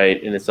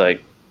 right? And it's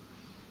like,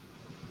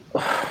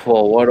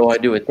 well, what do I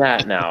do with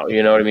that now?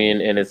 You know what I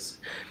mean? And if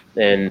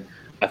I'm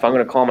going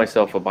to call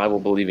myself a Bible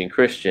believing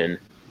Christian,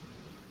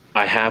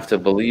 I have to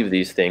believe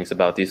these things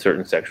about these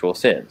certain sexual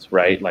sins,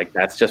 right? Like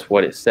that's just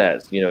what it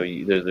says.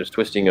 There's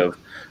twisting of,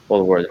 well,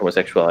 the word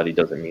homosexuality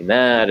doesn't mean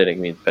that, and it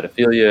means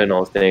pedophilia and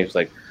all those things.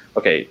 Like,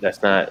 okay,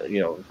 that's not,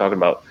 talking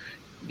about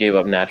gave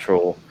up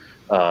natural,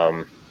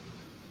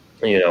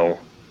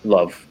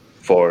 love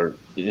for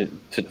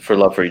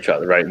love for each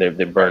other, right? And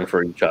they burn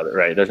for each other,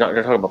 right? You're talking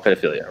about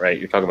pedophilia, right?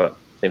 You're talking about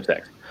same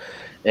sex,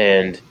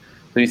 and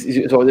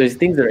so there's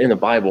things that are in the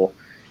Bible,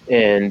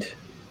 and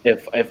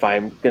if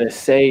I'm gonna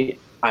say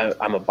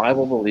I'm a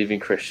Bible believing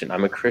Christian,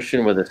 I'm a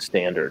Christian with a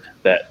standard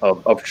that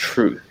of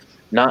truth,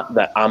 not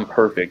that I'm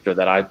perfect or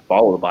that I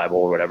follow the Bible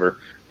or whatever,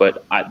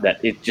 but that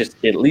it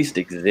just at least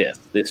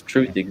exists. This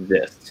truth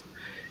exists,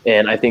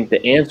 and I think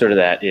the answer to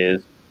that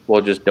is,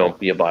 well, just don't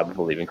be a Bible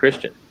believing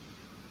Christian.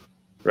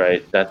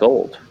 Right, that's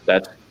old.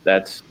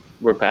 That's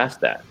we're past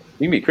that.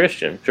 You can be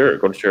Christian, sure,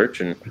 go to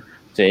church and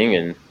sing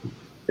and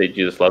say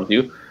Jesus loves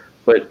you,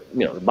 but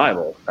the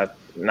Bible.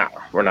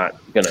 We're not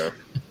gonna.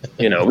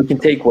 We can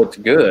take what's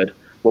good,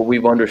 what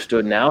we've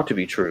understood now to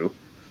be true,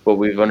 what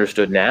we've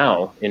understood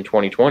now in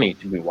 2020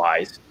 to be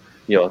wise,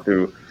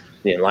 through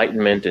the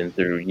Enlightenment and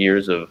through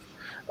years of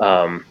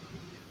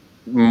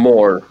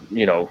more.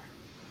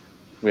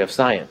 We have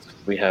science,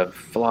 we have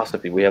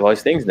philosophy, we have all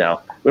these things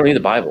now. We don't need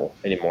the Bible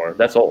anymore.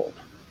 That's old.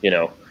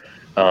 The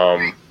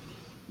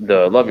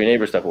love your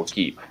neighbor stuff will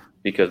keep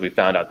because we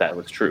found out that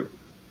was true.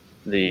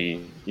 The,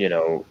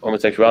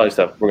 homosexuality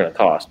stuff we're going to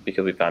toss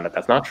because we found out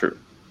that's not true.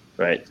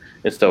 Right.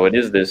 And so it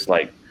is this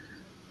like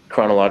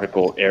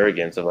chronological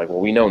arrogance of like, well,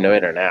 we know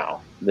better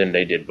now than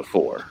they did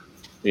before,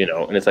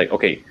 and it's like,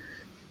 okay,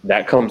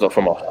 that comes up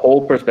from a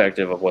whole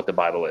perspective of what the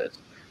Bible is.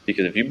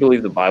 Because if you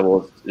believe the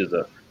Bible is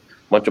a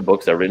bunch of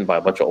books that are written by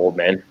a bunch of old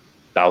men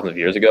thousands of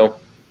years ago,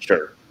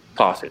 sure.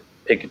 toss it.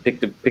 Pick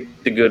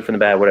the good from the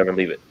bad, whatever, and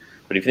leave it.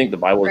 But if you think the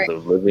Bible is the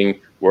living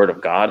Word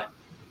of God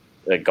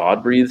that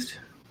God breathed,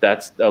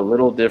 that's a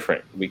little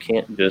different. We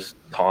can't just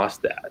toss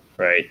that,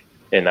 right?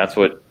 And that's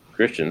what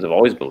Christians have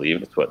always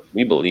believed. It's what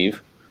we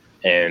believe,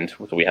 and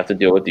so we have to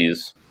deal with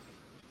these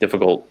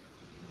difficult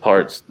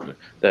parts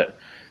that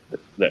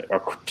our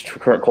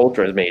current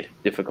culture has made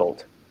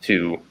difficult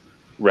to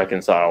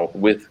reconcile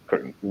with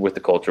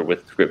the culture,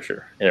 with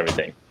Scripture, and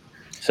everything.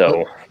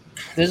 So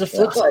there's a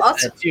flip side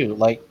to that too.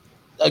 Like,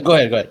 go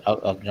ahead.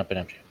 I'll jump in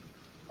after you.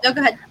 No,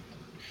 go ahead.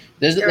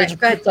 There's a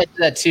flip side to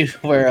that too,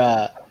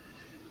 where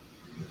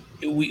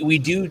we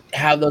do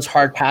have those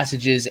hard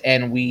passages,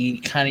 and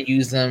we kind of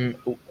use them.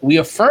 We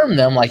affirm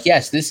them, like,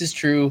 yes, this is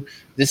true.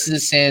 This is a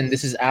sin.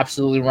 This is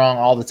absolutely wrong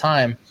all the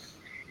time.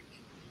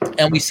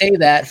 And we say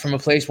that from a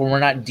place where we're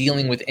not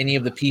dealing with any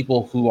of the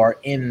people who are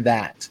in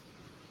that,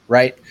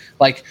 right?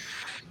 Like,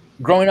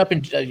 growing up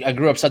I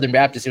grew up Southern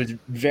Baptist. It was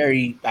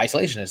very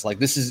isolationist. Like,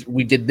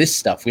 we did this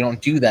stuff. We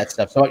don't do that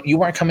stuff. So you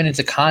weren't coming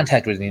into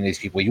contact with any of these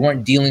people. You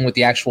weren't dealing with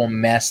the actual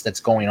mess that's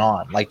going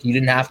on. Like, you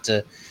didn't have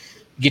to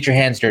get your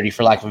hands dirty,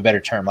 for lack of a better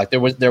term. Like,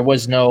 there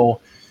was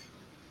no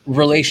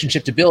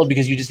relationship to build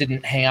because you just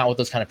didn't hang out with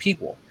those kind of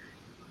people.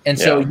 And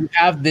so you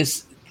have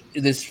this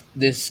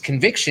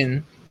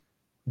conviction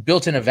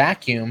built in a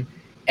vacuum,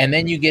 and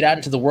then you get out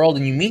into the world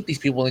and you meet these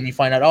people and you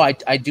find out, oh,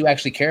 I do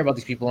actually care about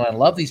these people and I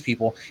love these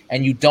people,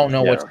 and you don't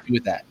know what to do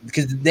with that,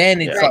 because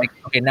then it's like,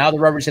 okay, now the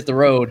rubber's hit the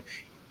road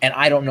and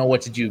I don't know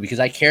what to do because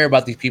I care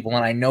about these people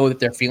and I know that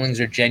their feelings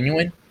are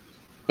genuine,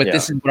 but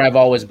this is what I've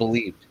always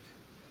believed.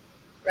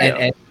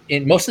 And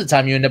most of the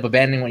time you end up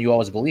abandoning what you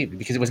always believed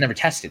because it was never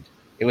tested.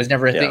 It was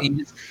never a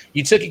thing.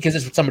 You took it because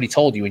it's what somebody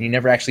told you and you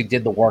never actually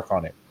did the work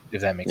on it,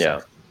 if that makes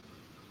sense.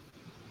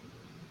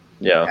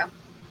 Yeah.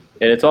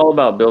 And it's all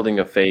about building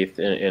a faith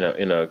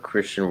in a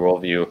Christian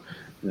worldview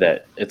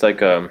that it's like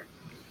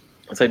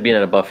being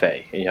at a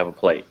buffet and you have a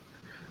plate.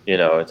 You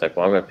know, it's like,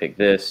 well, I'm going to pick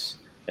this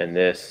and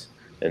this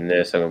and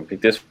this. I'm going to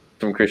pick this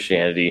from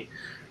Christianity.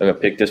 I'm going to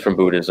pick this from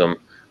Buddhism.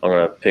 I'm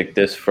going to pick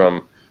this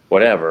from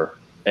whatever.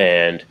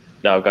 And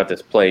now I've got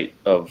this plate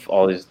of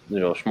all these,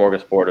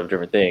 smorgasbord of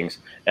different things,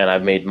 and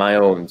I've made my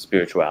own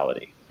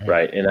spirituality,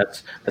 right? And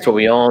that's what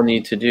we all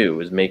need to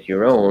do, is make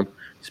your own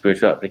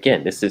spirituality.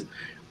 Again, the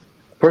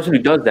person who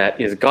does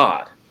that is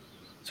God.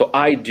 So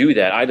I do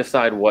that. I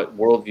decide what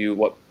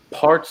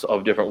parts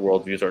of different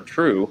worldviews are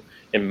true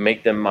and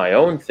make them my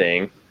own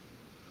thing.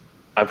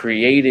 I've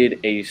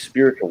created a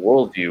spiritual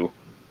worldview.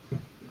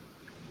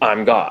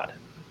 I'm God.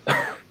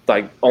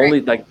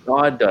 like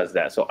God does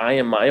that. So I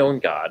am my own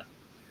God,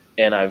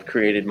 and I've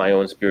created my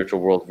own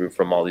spiritual worldview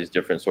from all these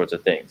different sorts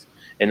of things.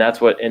 And that's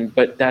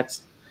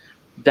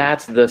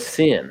the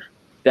sin.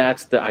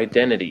 That's the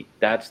identity.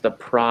 That's the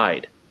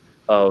pride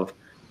of,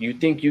 you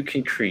think you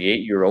can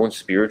create your own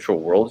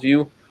spiritual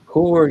worldview?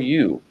 Who are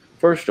you?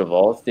 First of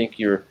all, think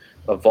you're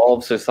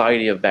evolved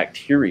society of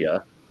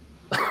bacteria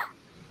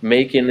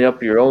making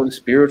up your own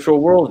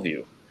spiritual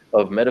worldview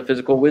of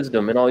metaphysical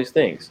wisdom and all these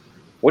things.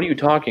 What are you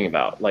talking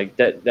about? Like,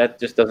 that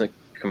just doesn't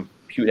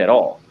compute at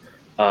all.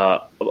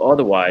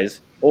 Otherwise,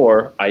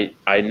 or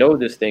I know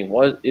this thing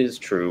is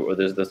true, or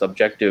there's this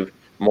objective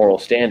moral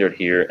standard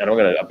here, and I'm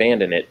going to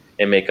abandon it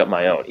and make up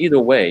my own. Either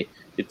way,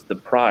 it's the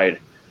pride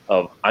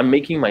of, I'm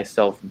making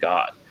myself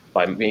God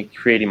by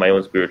creating my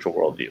own spiritual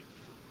worldview,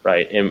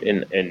 right?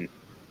 And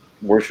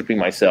worshiping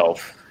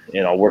myself,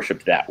 and I'll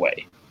worship that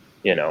way.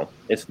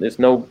 It's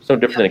no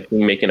different than a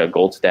king making a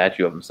gold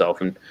statue of himself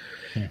and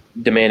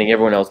demanding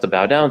everyone else to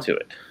bow down to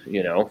it.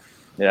 And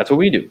that's what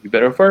we do. You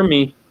better affirm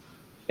me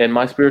and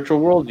my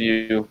spiritual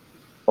worldview,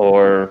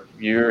 or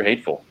you're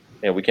hateful,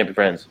 and we can't be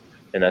friends.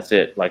 And that's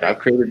it. Like, I've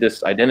created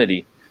this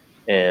identity,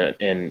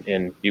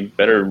 and you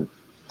better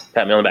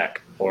pat me on the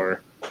back,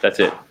 or that's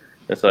it.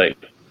 It's like,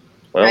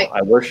 well,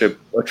 I worship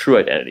a true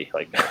identity,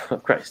 like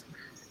Christ.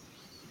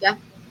 Yeah.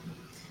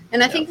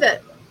 And I think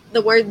that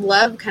the word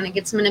love kind of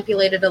gets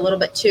manipulated a little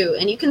bit too.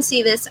 And you can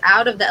see this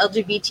out of the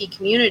LGBT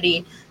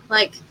community.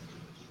 Like,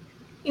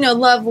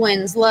 love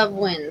wins.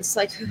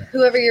 Like,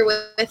 whoever you're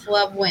with,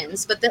 love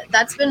wins. But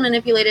that's been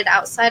manipulated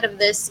outside of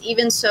this.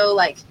 Even so,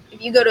 like,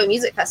 if you go to a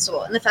music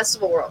festival, in the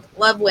festival world,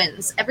 love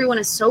wins. Everyone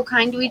is so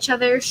kind to each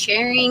other,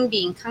 sharing,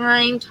 being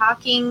kind,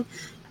 talking,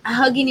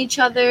 hugging each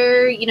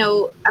other.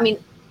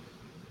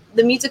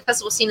 The music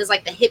festival scene is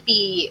like the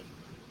hippies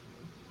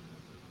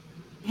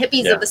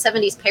of the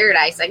 70s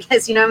paradise, I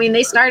guess.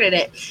 They started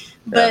it.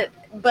 But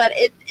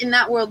in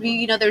that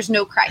worldview, there's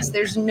no Christ.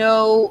 There's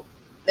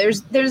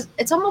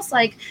it's almost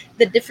like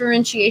the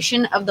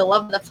differentiation of the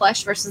love of the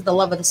flesh versus the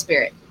love of the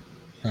spirit.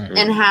 Mm-hmm.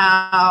 And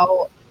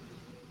how,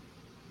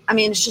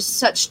 it's just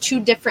such two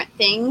different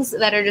things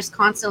that are just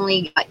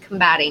constantly like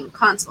combating,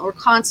 we're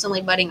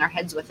constantly butting our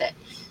heads with it.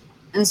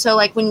 And so,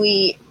 like, when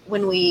we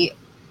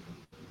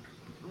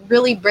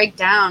really break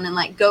down and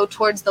like go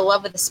towards the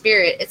love of the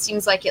spirit, it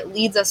seems like it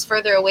leads us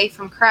further away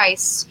from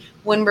Christ,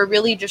 when we're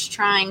really just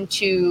trying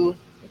to,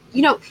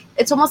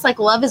 it's almost like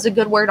love is a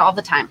good word all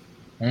the time.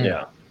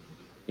 Yeah.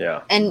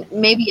 And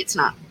maybe it's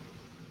not.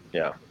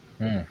 Yeah.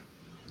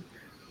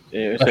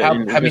 But how, I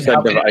mean, just how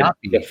like can it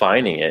not be?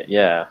 defining it.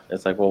 Yeah,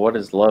 it's like, well, what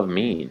does love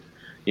mean?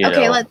 You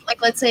Okay, know?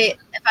 let's say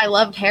if I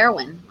loved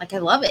heroin, like I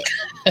love it.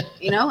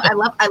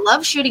 I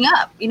love shooting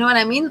up. You know what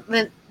I mean?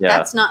 Then Yeah.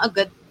 that's not a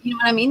good. You know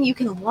what I mean? You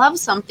can love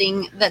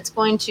something that's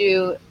going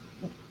to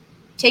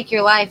take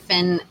your life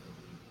and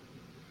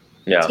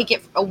Yeah. take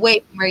it away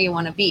from where you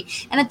want to be.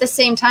 And at the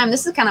same time,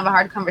 this is kind of a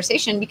hard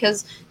conversation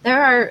because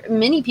there are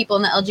many people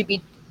in the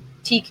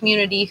LGBT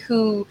community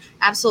who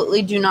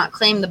absolutely do not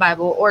claim the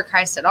Bible or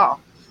Christ at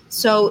all.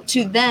 So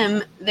to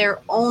them, their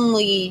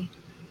only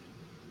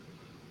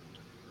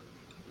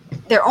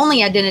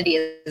identity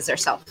is their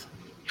self.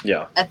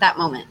 Yeah. At that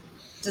moment.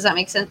 Does that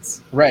make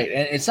sense? Right.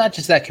 And it's not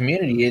just that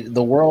community,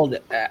 the world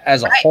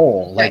as a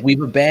whole. Like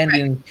we've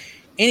abandoned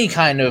any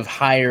kind of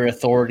higher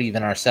authority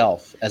than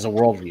ourselves as a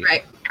worldview.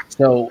 Right.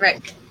 So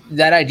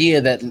that idea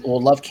that, well,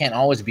 love can't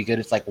always be good,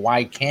 it's like,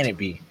 why can't it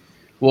be?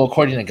 Well,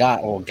 according to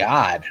God, well,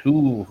 God,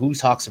 who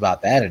talks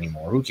about that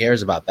anymore? Who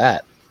cares about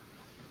that?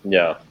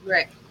 Yeah.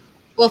 Right.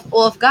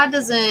 Well, if God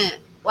doesn't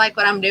like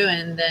what I'm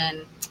doing,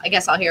 then I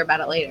guess I'll hear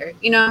about it later.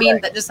 You know what I mean?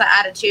 That just the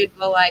attitude,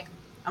 well, like,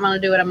 I'm going to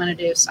do what I'm going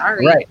to do.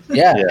 Sorry. Right.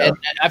 Yeah. And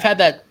I've had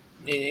that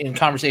in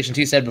conversations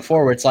you said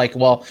before where it's like,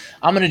 well,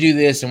 I'm going to do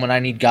this, and when I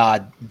need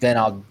God, then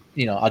I'll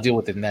deal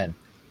with it then.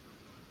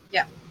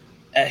 Yeah.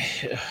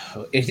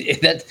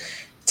 That,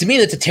 to me,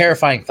 that's a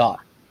terrifying thought.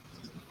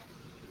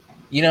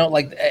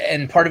 Like,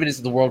 and part of it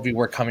is the worldview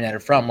we're coming at it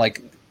from.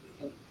 Like,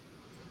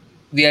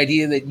 the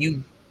idea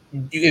that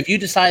if you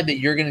decide that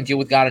you're going to deal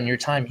with God on your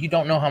time, you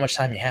don't know how much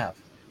time you have.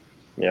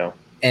 Yeah.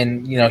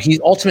 And, he's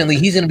going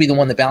to be the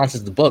one that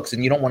balances the books,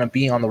 and you don't want to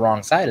be on the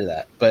wrong side of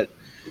that. But,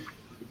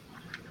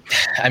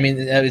 I mean,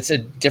 it's a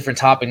different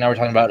topic. Now we're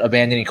talking about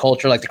abandoning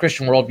culture. Like, the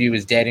Christian worldview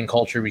is dead in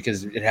culture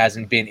because it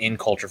hasn't been in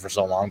culture for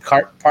so long,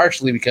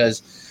 partially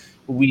because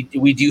we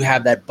do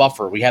have that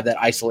buffer. We have that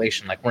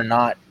isolation. Like, we're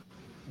not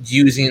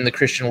using the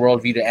Christian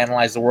worldview to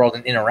analyze the world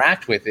and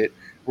interact with it.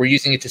 We're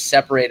using it to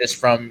separate us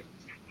from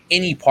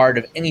any part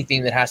of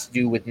anything that has to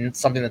do with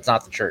something that's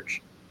not the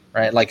church,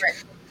 right? Like,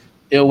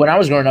 when I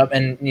was growing up,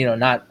 and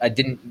I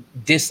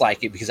didn't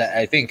dislike it because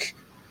I think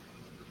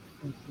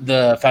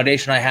the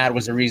foundation I had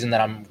was the reason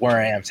that I'm where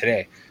I am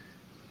today.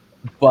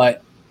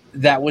 But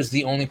that was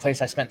the only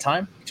place I spent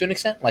time to an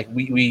extent. Like,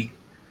 we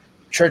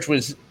church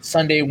was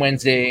Sunday,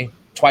 Wednesday,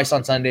 twice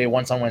on Sunday,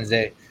 once on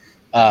Wednesday.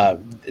 Your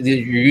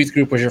youth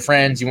group was your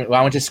friends. I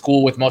went to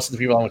school with most of the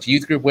people I went to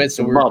youth group with.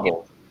 So we're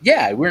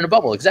in a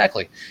bubble,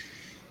 exactly.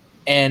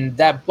 And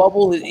that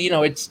bubble,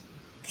 it's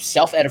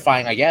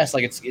self-edifying, I guess.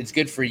 Like, it's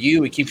good for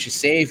you, it keeps you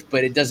safe,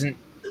 but it doesn't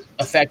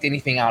affect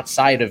anything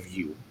outside of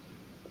you.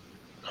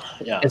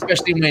 Yeah.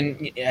 Especially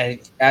when,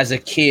 as a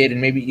kid, and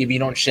maybe if you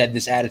don't shed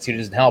this attitude, it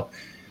doesn't help.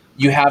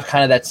 You have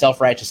kind of that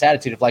self-righteous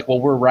attitude of like, well,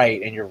 we're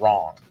right and you're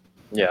wrong.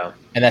 Yeah.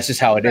 And that's just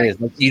how it is.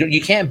 Like,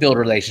 you can't build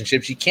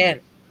relationships. You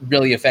can't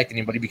really affect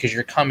anybody because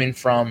you're coming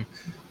from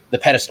the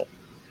pedestal.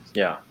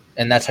 Yeah.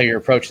 And that's how you're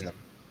approaching them.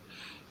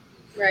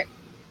 Right.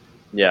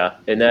 Yeah.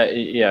 And that,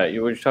 what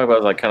you're talking about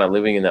is like kind of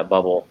living in that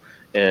bubble,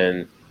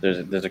 and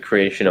there's a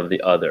creation of the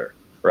other,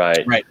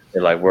 right? Right.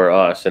 And like, we're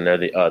us and they're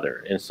the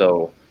other. And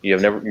so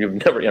you've never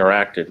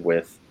interacted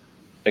with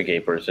a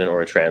gay person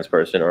or a trans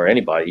person or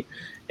anybody,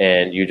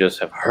 and you just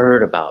have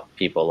heard about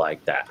people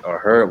like that or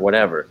heard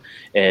whatever,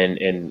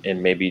 and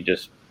maybe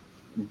just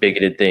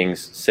bigoted things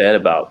said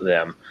about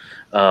them.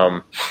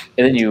 And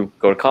then you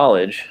go to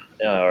college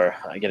or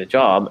I get a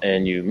job,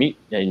 and you meet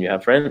and you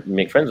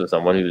make friends with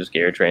someone who's gay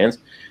or trans,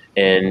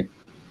 and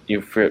you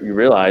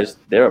realize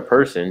they're a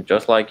person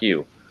just like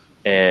you,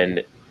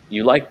 and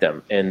you like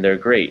them, and they're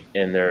great,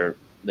 and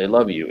they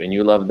love you, and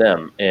you love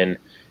them, and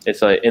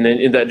it's like, and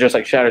then that just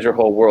like shatters your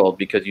whole world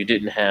because you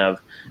didn't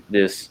have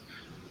this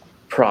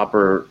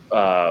proper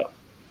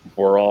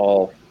we're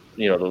all,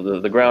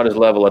 the ground is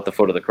level at the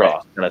foot of the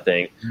cross kind of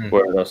thing,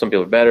 where some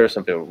people are better,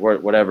 some people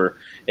whatever.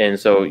 And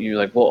so you're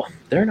like, well,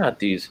 they're not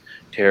these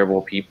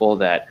terrible people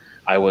that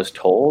I was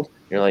told.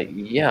 You're like,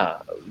 yeah,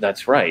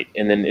 that's right.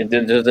 And then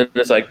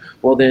it's like,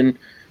 well, then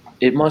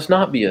it must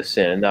not be a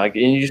sin. Like,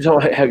 and you just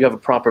don't have a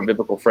proper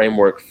biblical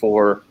framework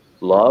for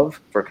love,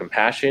 for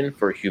compassion,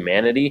 for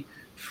humanity,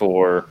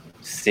 for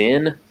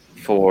sin,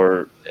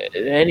 for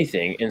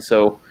anything. And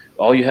so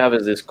all you have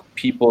is this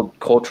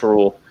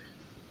cultural,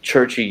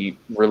 churchy,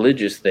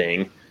 religious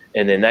thing,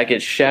 and then that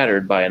gets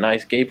shattered by a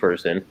nice gay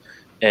person,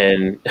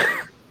 and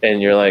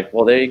you're like,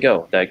 well, there you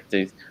go.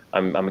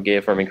 I'm a gay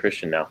affirming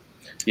Christian now,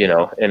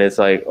 and it's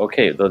like,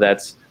 okay, so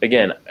that's,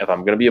 again, if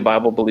I'm going to be a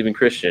Bible believing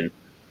Christian,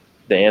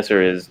 the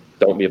answer is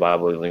don't be a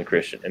Bible believing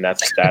Christian, and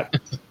that's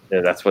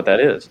that's what that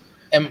is.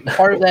 And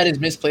part of that is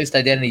misplaced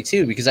identity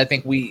too, because I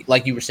think we,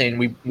 like you were saying,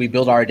 we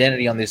build our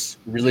identity on this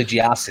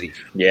religiosity.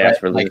 Yeah, right?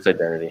 It's religious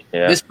identity.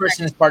 Yeah, this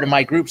person is part of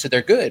my group, so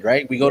they're good,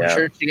 right? We go to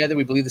church together.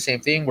 We believe the same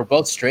thing. We're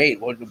both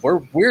straight.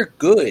 We're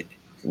good.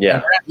 Yeah,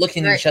 and we're not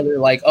looking at each other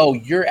like, oh,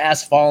 you're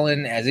as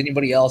fallen as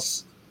anybody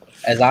else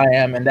as I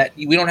am, and that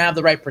we don't have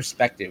the right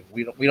perspective.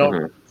 We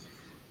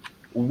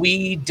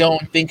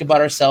don't think about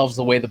ourselves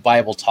the way the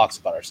Bible talks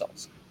about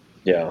ourselves.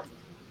 Yeah.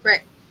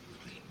 Right.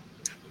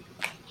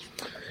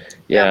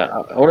 Yeah,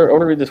 I want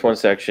to read this one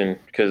section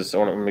because I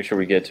want to make sure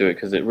we get to it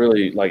because it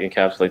really like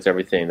encapsulates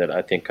everything that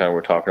I think kind of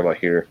we're talking about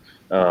here,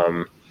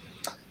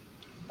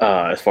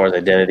 as far as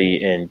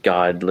identity and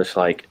God, just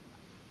like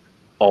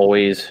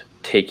always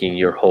taking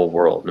your whole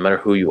world, no matter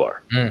who you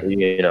are,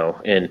 you know.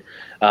 And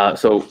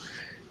so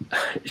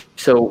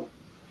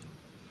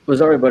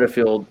Rosaria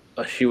Butterfield,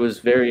 she was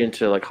very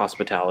into like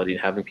hospitality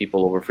and having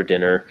people over for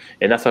dinner,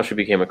 and that's how she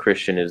became a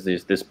Christian. Is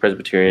this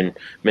Presbyterian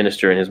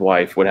minister and his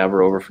wife would have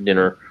her over for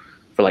dinner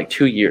for like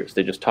 2 years.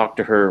 They just talked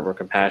to her, were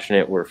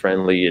compassionate, were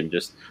friendly, and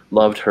just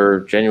loved her,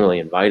 genuinely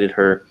invited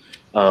her.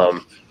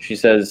 She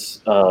says,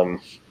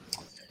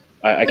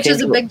 which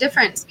is a big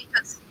difference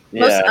because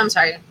I'm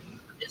sorry.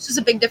 It's just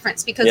a big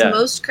difference because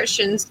most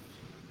Christians,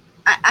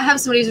 I have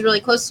somebody who's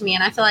really close to me,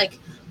 and I feel like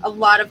a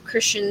lot of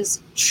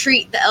Christians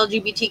treat the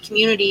LGBT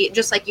community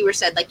just like you were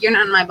said, like, you're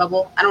not in my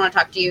bubble. I don't want to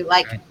talk to you.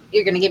 Like,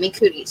 you're going to give me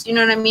cooties. You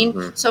know what I mean?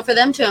 Mm-hmm. So for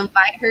them to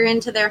invite her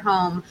into their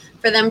home,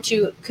 for them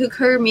to cook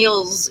her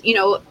meals, you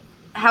know,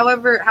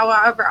 however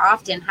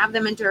often, have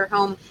them into her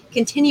home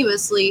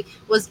continuously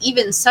was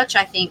even such,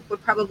 I think,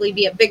 would probably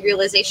be a big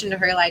realization to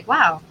her. Like,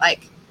 wow,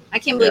 like, I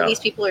can't believe these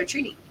people are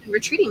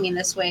treating me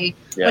this way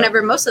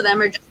whenever most of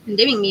them are just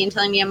condemning me and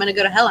telling me I'm going to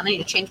go to hell and I need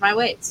to change my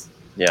ways.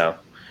 Yeah.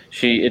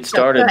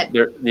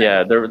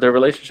 Their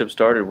relationship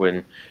started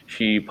when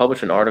she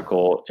published an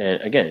article,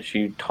 and again,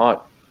 she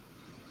taught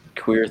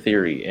queer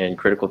theory and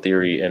critical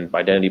theory and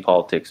identity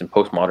politics and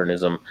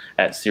postmodernism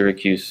at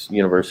Syracuse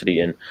University,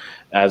 and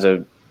as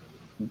a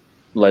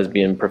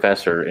lesbian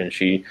professor, and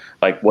she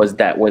was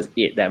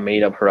it that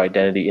made up her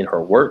identity in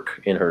her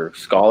work, in her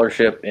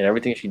scholarship, and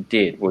everything she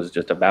did was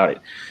just about it.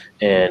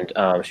 And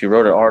she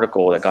wrote an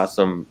article that got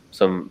some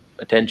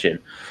attention,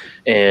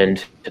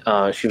 and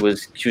she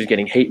was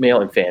getting hate mail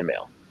and fan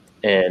mail,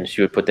 and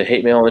she would put the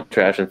hate mail in the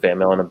trash and fan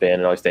mail in a bin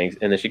and all these things.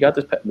 And then she got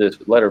this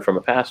letter from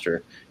a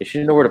pastor, and she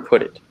didn't know where to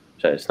put it.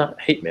 She said, it's not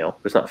hate mail,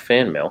 it's not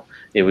fan mail.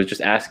 It was just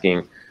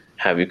asking,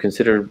 have you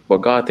considered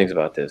what God thinks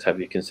about this?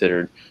 Have you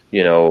considered,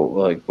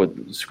 like what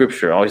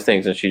Scripture, all these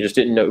things? And she just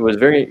didn't know. It was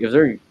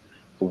very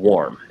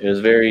warm. It was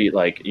very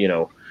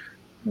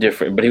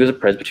different, but he was a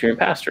Presbyterian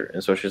pastor,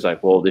 and so she's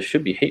like, well, this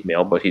should be hate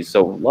mail, but he's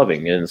so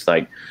loving, and it's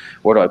like,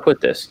 where do I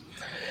put this?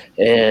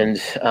 And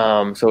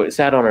so it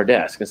sat on her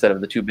desk instead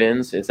of the 2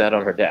 bins. It sat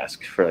on her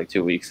desk for like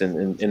 2 weeks,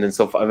 and then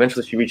so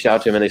eventually she reached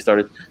out to him, and they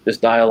started this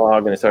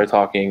dialogue, and they started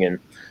talking,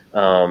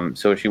 and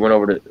so she went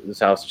over to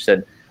his house. She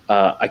said,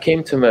 I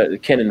came to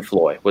Ken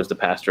Floy was the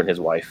pastor and his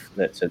wife.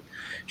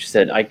 She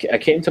said, I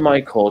came to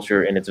my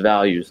culture and its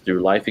values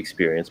through life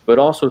experience, but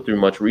also through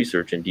much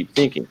research and deep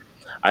thinking.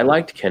 I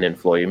liked Ken and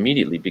Floy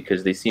immediately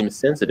because they seemed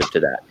sensitive to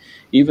that.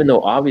 Even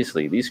though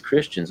obviously these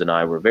Christians and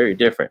I were very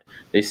different,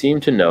 they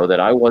seemed to know that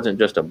I wasn't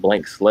just a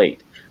blank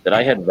slate, that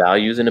I had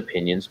values and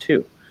opinions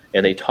too.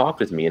 And they talked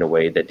with me in a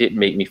way that didn't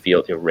make me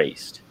feel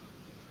erased.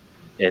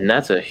 And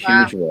that's a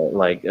huge one.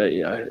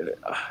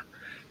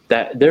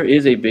 That there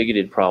is a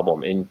bigoted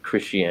problem in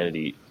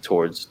Christianity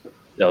towards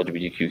the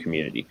LGBTQ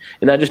community.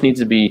 And that just needs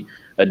to be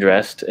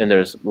addressed. And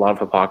there's a lot of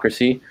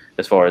hypocrisy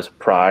as far as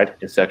pride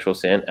and sexual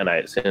sin and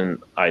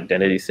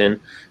identity sin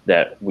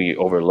that we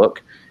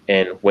overlook.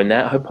 And when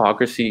that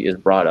hypocrisy is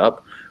brought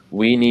up,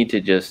 we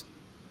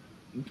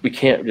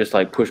can't just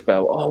push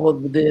back,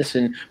 this,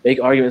 and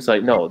make arguments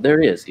like, no, there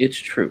is, it's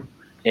true.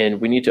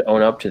 And we need to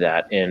own up to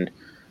that and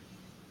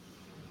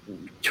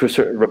to a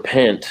certain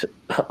repent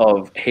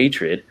of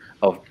hatred,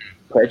 of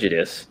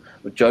prejudice,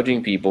 of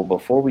judging people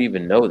before we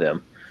even know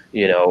them,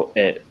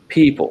 and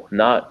people,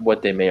 not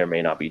what they may or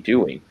may not be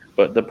doing,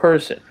 but the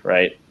person,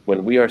 right?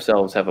 When we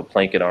ourselves have a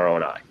plank in our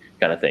own eye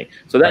kind of thing.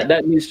 So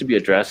that needs to be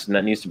addressed, and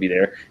that needs to be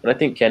there. And I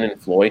think Ken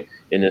and Floy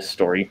in this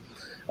story,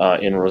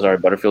 in Rosaria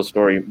Butterfield's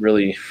story,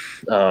 really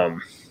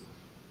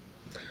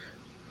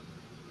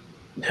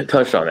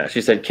touched on that.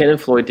 She said, Ken and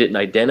Floy didn't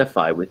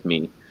identify with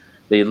me.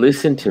 They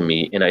listened to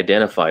me and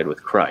identified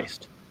with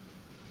Christ.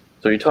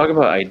 So you talk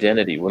about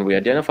identity. When we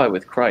identify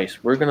with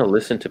Christ, we're going to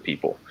listen to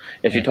people.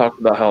 And she talked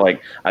about how,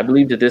 I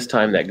believed at this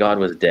time that God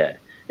was dead,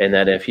 and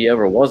that if he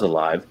ever was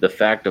alive, the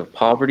fact of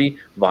poverty,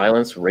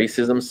 violence,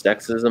 racism,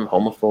 sexism,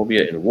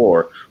 homophobia, and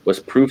war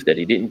was proof that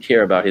he didn't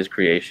care about his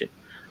creation.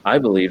 I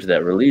believed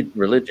that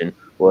religion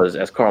was,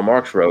 as Karl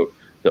Marx wrote,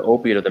 the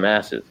opiate of the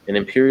masses, an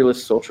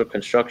imperialist social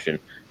construction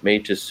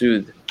made to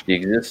soothe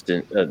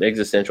the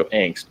existential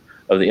angst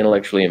of the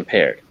intellectually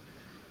impaired.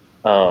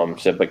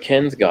 But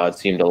Ken's God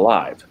seemed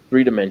alive,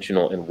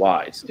 three-dimensional, and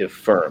wise, if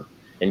firm.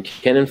 And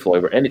Ken and Floy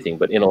were anything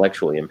but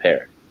intellectually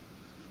impaired.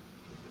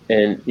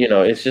 And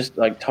it's just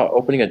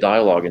opening a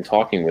dialogue and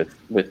talking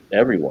with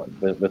everyone,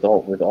 with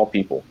all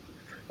people.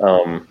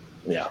 That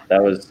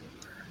was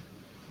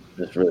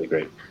just really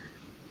great.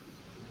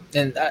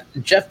 And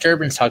Jeff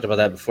Durbin's talked about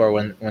that before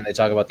when they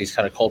talk about these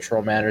kind of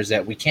cultural matters,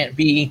 that we can't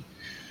be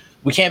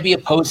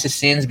opposed to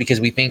sins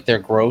because we think they're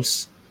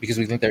gross, because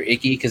we think they're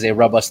icky, because they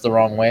rub us the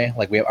wrong way,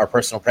 like we have our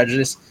personal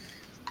prejudice.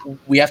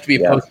 We have to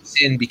be opposed to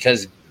sin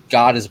because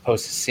God is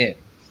opposed to sin.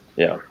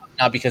 Yeah.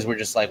 Not because we're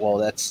just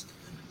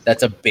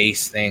that's a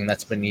base thing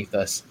that's beneath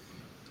us.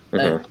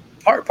 Mm-hmm.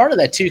 part of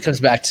that too comes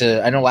back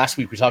to, I know last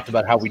week we talked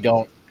about how we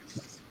don't.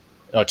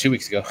 No, 2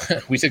 weeks ago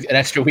we took an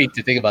extra week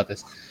to think about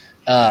this.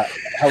 How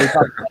we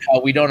talked about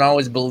how we don't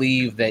always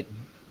believe that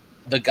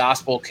the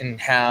gospel can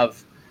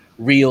have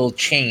real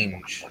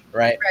change,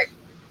 right? Right.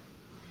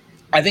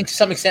 I think to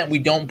some extent we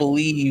don't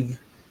believe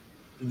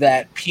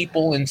that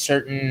people in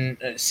certain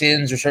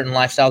sins or certain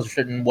lifestyles or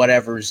certain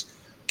whatevers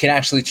can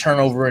actually turn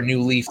over a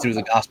new leaf through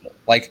the gospel.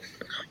 Like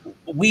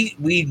we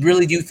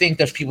really do think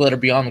there's people that are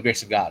beyond the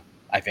grace of God.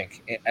 I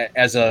think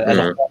as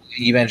a whole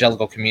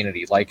evangelical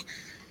community, like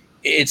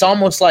it's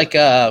almost like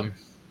the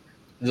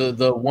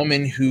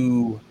woman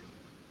who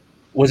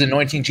was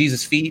anointing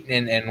Jesus' feet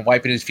and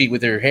wiping his feet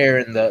with her hair,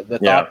 and the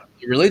thought of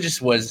the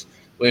religious was,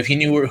 well, if he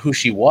knew who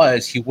she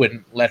was, he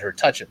wouldn't let her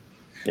touch him.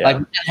 Yeah. Like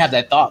we can't have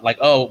that thought, like,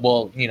 oh,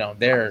 well, you know,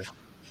 they're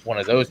one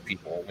of those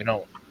people. We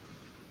don't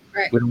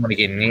want to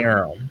get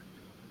near them.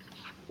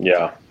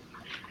 Yeah.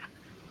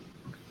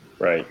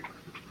 Right.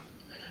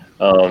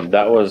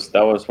 That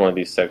was one of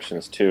these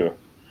sections too,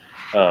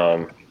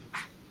 that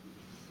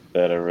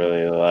I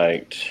really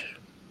liked.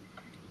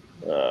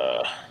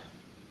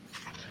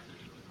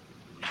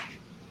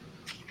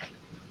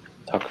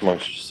 Talk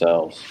amongst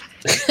yourselves.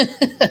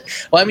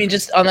 Well, I mean,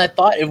 just on that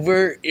thought, if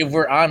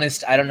we're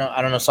honest, I don't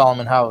know,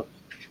 Solomon, how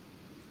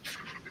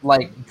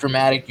like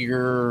dramatic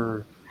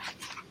your,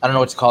 I don't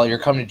know what to call it, your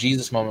come to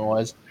Jesus moment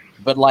was,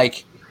 but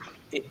like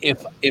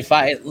if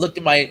I looked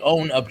at my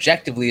own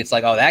objectively, it's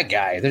like, oh, that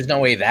guy, there's no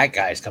way that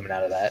guy's coming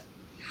out of that.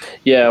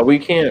 Yeah, we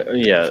can't.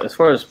 Yeah, as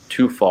far as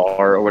too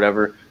far or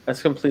whatever,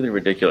 that's completely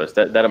ridiculous.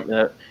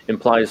 That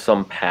implies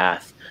some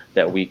path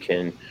that we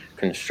can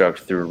construct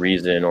through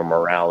reason or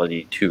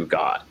morality to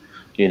God.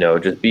 You know,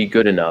 just be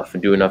good enough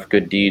and do enough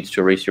good deeds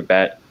to erase your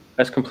bad.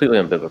 That's completely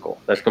unbiblical.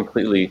 That's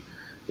completely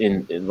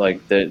in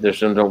like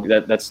there's no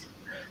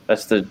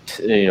that's the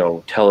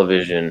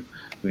television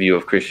view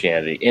of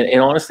Christianity.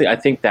 And honestly, I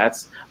think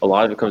that's a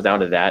lot of it comes down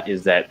to that,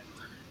 is that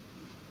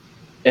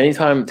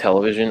anytime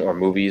television or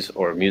movies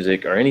or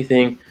music or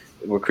anything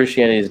where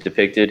Christianity is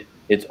depicted,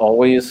 it's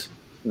always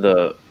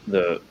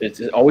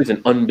it's always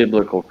an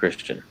unbiblical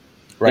Christian.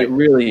 Right. It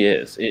really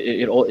is.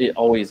 It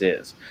always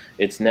is.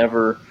 It's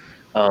never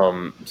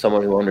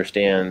someone who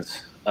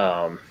understands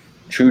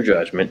true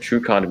judgment, true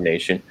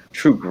condemnation,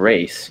 true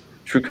grace,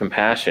 true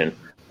compassion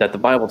that the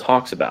Bible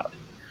talks about.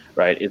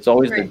 Right? It's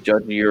always the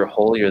judgier,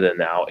 holier than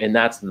thou, and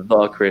that's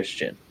the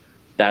Christian.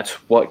 That's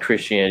what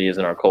Christianity is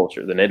in our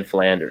culture. The Ned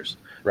Flanders,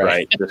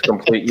 right? This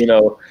complete,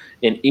 an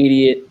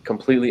idiot,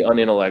 completely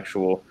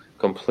unintellectual,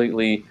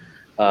 completely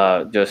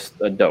just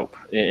a dope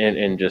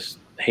and just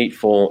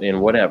hateful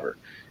and whatever.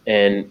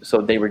 And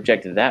so they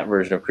rejected that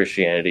version of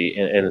Christianity,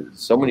 and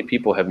so many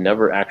people have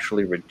never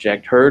actually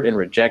heard and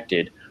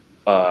rejected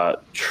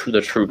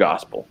the true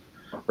gospel,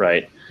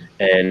 right?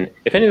 And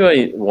if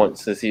anybody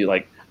wants to see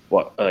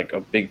what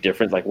a big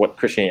difference, like what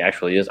Christianity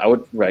actually is, I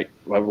would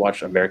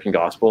watch American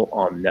Gospel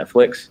on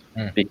Netflix,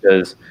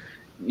 because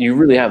you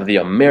really have the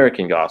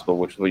American gospel,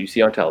 which is what you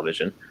see on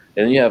television,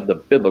 and then you have the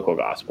biblical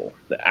gospel,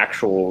 the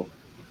actual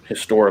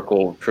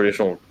historical,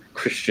 traditional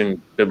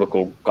Christian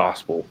biblical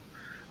gospel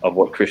of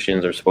what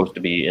Christians are supposed to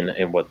be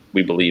and what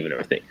we believe in,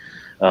 everything.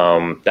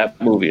 That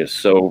movie is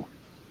so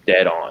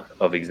dead on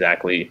of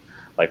exactly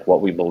like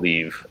what we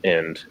believe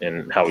and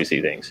how we see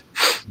things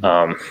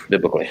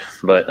biblically.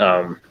 But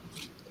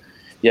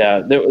yeah,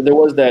 there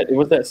was that. It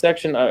was that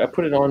section. I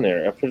put it on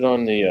there. I put it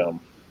on the.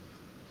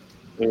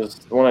 It was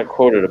the one I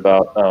quoted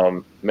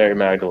about Mary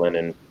Magdalene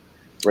and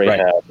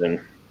Rahab and.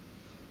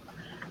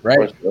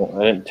 Right.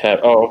 I didn't tab.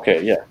 Oh,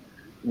 okay, yeah.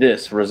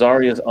 This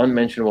Rosaria's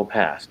unmentionable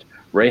past.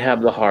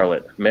 Rahab the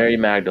harlot, Mary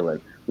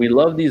Magdalene. We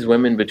love these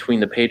women between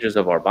the pages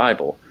of our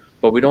Bible,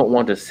 but we don't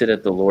want to sit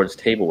at the Lord's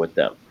table with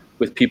them,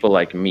 with people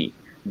like me,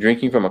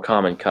 drinking from a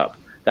common cup.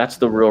 That's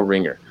the real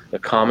ringer. The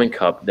common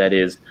cup that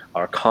is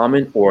our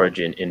common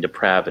origin in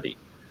depravity.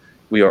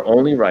 We are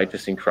only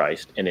righteous in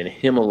Christ and in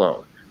Him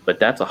alone, but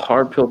that's a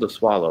hard pill to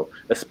swallow,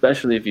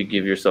 especially if you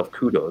give yourself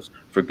kudos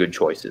for good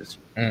choices.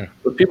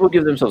 When people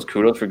give themselves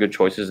kudos for good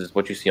choices is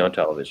what you see on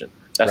television.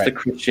 That's the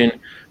Christian,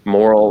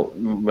 moral,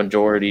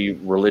 majority,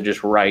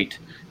 religious right,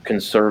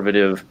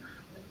 conservative,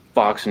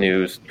 Fox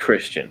News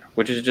Christian,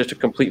 which is just a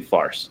complete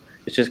farce.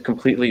 It's just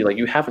completely like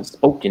you haven't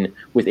spoken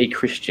with a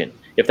Christian.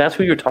 If that's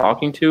who you're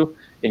talking to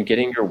and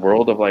getting your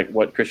world of like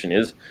what Christian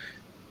is,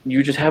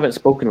 you just haven't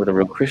spoken with a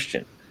real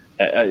Christian.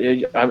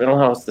 I don't know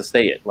how else to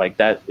say it. Like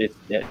that, it's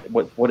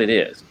what it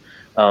is.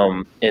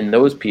 And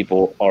those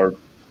people are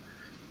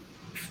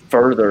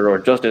further or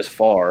just as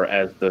far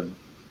as the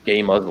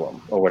gay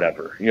Muslim or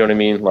whatever. You know what I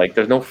mean? Like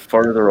there's no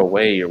further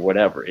away or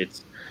whatever.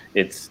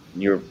 It's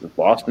you're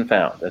lost and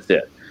found. That's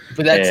it.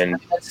 But that's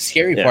the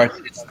scary part.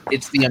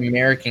 It's the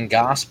American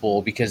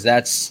gospel, because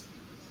that's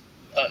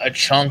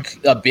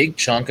a big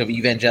chunk of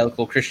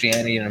evangelical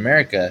Christianity in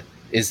America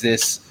is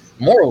this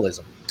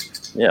moralism.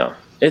 Yeah,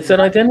 it's an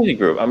identity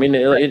group. I mean,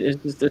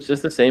 it's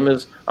just the same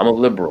as I'm a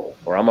liberal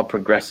or I'm a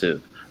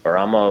progressive or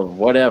I'm a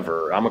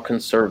whatever. I'm a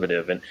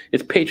conservative, and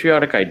it's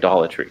patriotic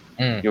idolatry.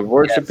 You're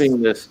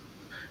worshiping this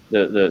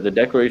the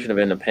Declaration of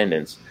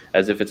Independence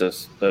as if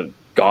it's a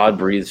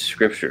God-breathed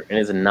scripture, and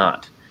it's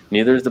not.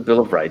 Neither is the Bill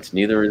of Rights.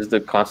 Neither is the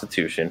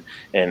Constitution.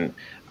 And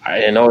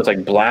I know it's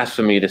like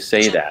blasphemy to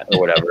say that or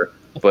whatever,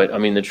 but I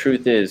mean the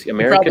truth is,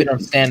 America probably don't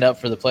stand up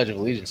for the Pledge of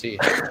Allegiance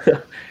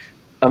either.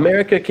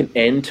 America can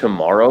end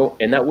tomorrow,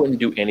 and that wouldn't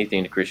do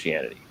anything to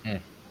Christianity.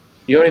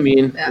 You know what I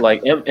mean? Yeah.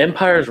 Like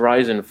empires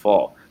rise and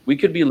fall. We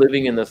could be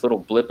living in this little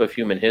blip of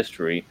human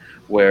history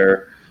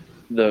where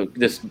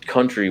this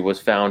country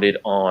was founded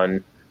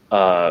on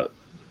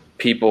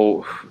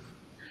people,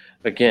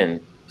 again,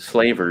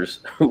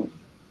 slavers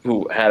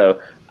who had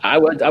I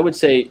would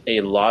say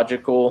a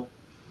logical,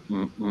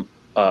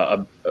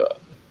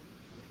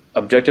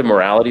 objective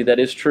morality that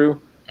is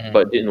true,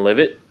 but didn't live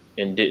it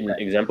and didn't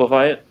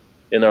exemplify it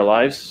in their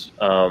lives,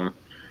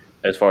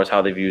 as far as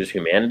how they view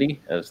humanity,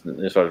 as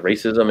far as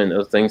racism and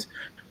those things.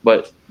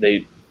 But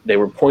they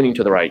were pointing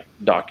to the right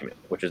document,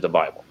 which is the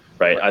Bible,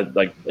 right?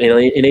 Like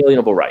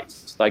inalienable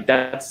rights. Like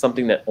that's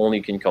something that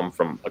only can come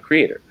from a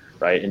creator,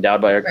 right? Endowed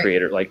by a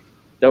creator. Like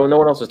no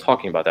one else is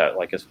talking about that.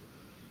 Like as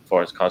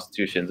far as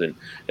constitutions and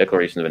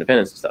declarations of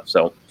independence and stuff.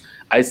 So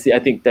I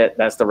think that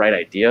that's the right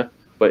idea,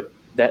 but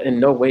that in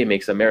no way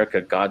makes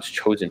America God's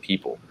chosen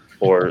people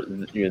or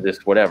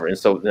this whatever. And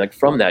so like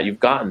from that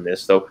you've gotten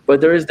this. So but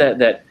there is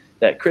that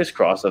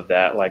crisscross of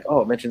that, like,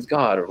 oh, it mentions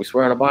God, or we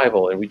swear on a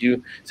Bible, and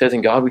it says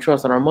in God we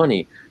trust on our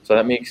money. So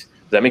does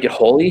that make it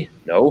holy?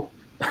 No.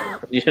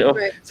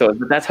 Right. So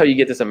that's how you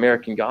get this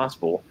American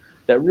gospel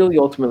that really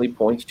ultimately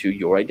points to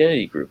your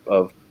identity group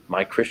of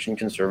my Christian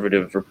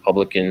conservative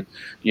Republican,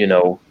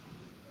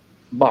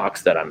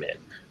 box that I'm in,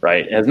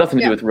 right? It has nothing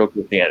to do with real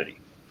Christianity.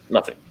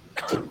 Nothing.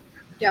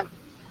 Yeah.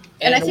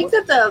 And I think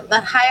that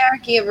the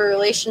hierarchy of a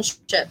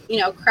relationship,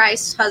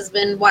 Christ,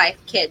 husband, wife,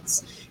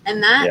 kids,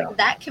 and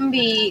that can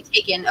be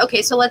taken.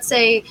 Okay, so let's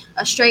say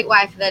a straight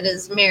wife that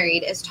is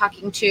married is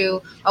talking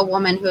to a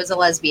woman who is a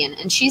lesbian,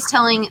 and she's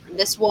telling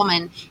this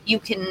woman,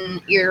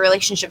 your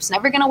relationship's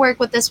never going to work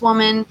with this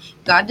woman.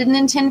 God didn't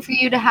intend for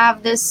you to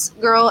have this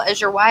girl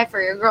as your wife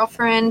or your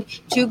girlfriend.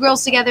 Two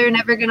girls together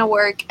never going to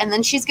work. And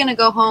then she's going to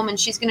go home and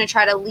she's going to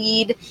try to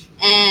lead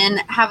and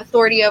have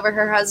authority over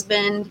her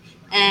husband.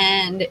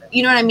 And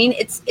you know what I mean?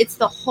 It's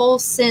the whole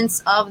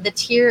sense of the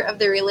tier of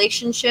the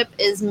relationship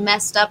is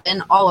messed up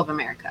in all of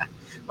America.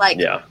 Like,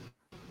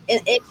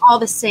 it's all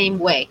the same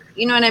way.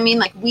 You know what I mean?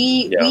 Like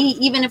we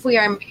even if we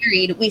are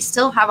married, we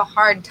still have a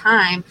hard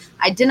time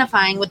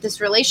identifying with this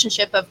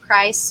relationship of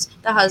Christ,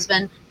 the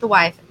husband, the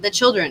wife, the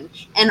children.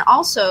 And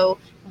also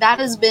that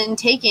has been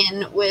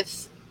taken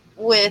with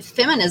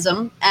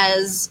feminism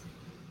as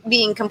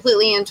being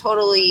completely and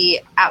totally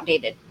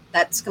outdated.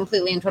 That's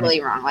completely and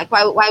totally wrong. Like,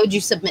 why would you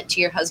submit to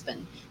your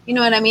husband? You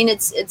know what I mean?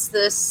 It's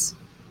this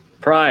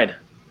pride.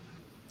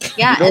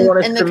 Yeah, you don't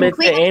want to submit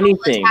to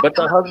anything, but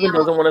the husband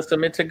doesn't want to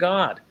submit to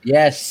God.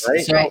 Yes,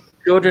 right. So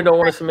children don't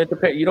want to submit to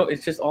parents.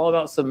 It's just all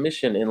about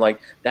submission, and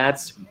like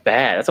that's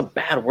bad. That's a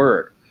bad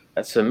word.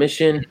 That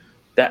submission.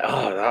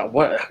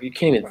 What you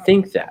can't even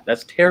think that.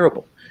 That's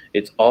terrible.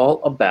 It's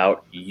all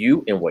about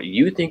you and what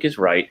you think is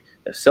right.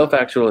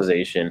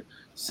 Self-actualization,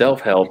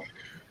 self-help.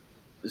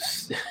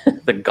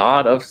 The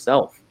God of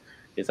self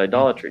is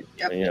idolatry.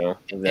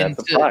 That's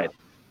the pride.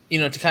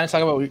 To kind of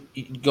talk about,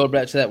 go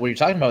back to that, what you're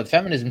talking about with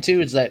feminism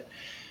too, is that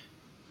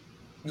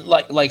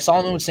like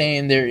Solomon was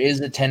saying, there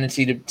is a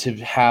tendency to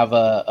have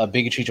a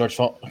bigotry towards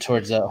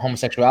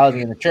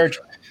homosexuality in the church.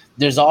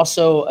 There's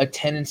also a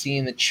tendency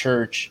in the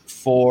church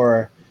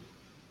for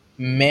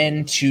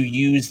men to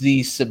use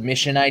the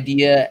submission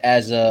idea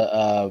as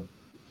a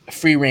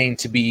free reign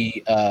to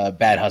be a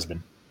bad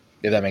husband,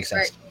 if that makes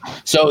sense.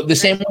 Right. So the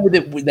same way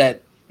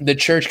that the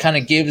church kind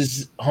of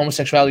gives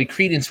homosexuality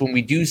credence when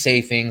we do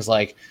say things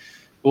like,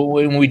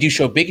 when we do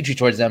show bigotry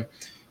towards them,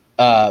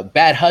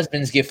 bad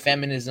husbands give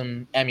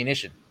feminism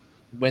ammunition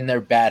when they're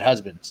bad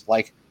husbands.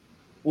 Like,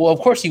 well, of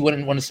course you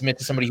wouldn't want to submit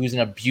to somebody who's an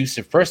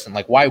abusive person.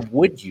 Like, why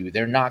would you?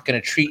 They're not going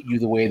to treat you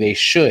the way they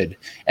should.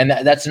 And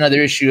that's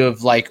another issue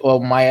of like, well,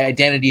 my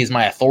identity is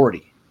my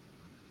authority.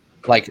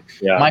 Like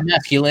my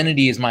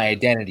masculinity is my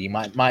identity.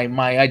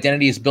 My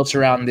identity is built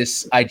around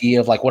this idea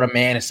of like what a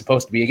man is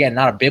supposed to be. Again,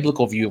 not a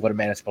biblical view of what a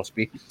man is supposed to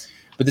be,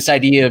 but this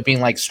idea of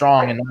being like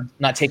strong and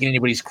not taking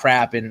anybody's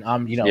crap. And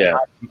I'm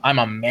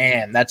a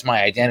man. That's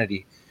my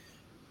identity.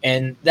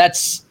 And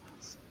that's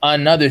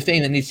another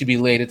thing that needs to be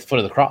laid at the foot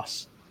of the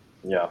cross.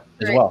 Yeah.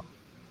 As well.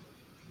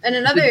 And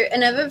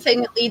another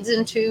thing that leads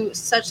into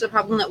such the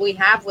problem that we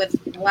have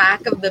with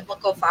lack of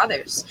biblical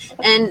fathers,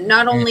 and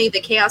not only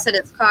the chaos that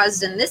it's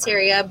caused in this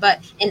area,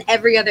 but in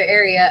every other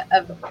area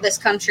of this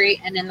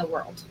country and in the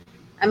world.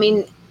 I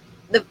mean,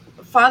 the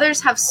fathers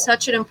have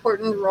such an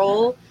important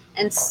role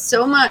and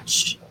so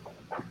much.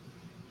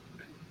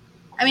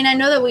 I mean, I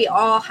know that we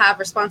all have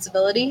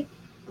responsibility,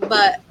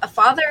 but a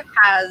father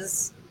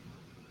has,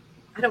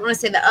 I don't want to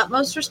say the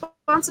utmost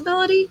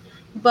responsibility,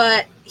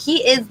 but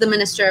he is the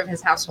minister of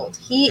his household.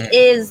 He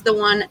is the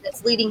one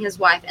that's leading his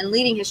wife and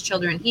leading his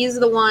children. He's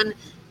the one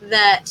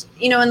that,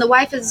 and the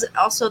wife is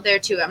also there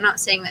too. I'm not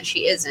saying that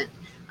she isn't.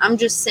 I'm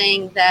just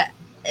saying that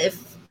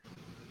if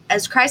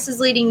as Christ is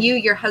leading you,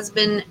 your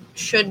husband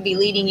should be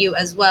leading you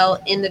as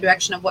well in the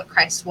direction of what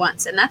Christ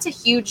wants. And that's a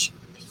huge,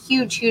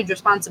 huge, huge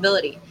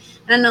responsibility.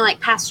 And I know like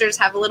pastors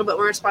have a little bit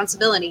more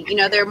responsibility. You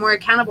know, they're more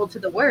accountable to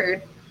the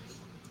word.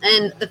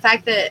 And the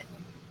fact that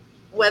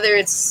whether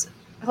it's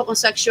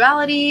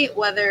homosexuality,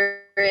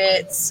 whether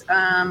it's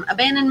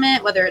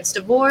abandonment, whether it's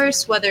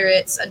divorce, whether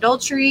it's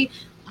adultery,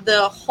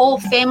 the whole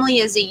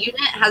family as a unit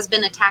has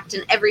been attacked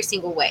in every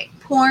single way.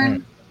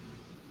 Porn.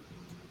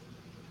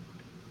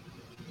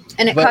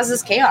 And it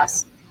causes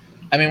chaos.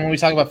 I mean, when we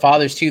talk about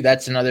fathers too,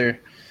 that's another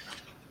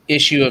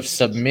issue of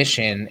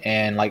submission.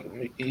 And like,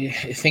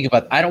 think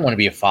about, I don't want to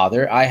be a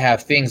father. I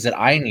have things that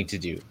I need to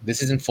do.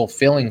 This isn't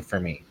fulfilling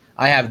for me.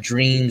 I have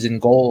dreams and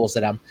goals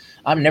that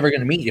I'm never going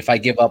to meet if I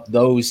give up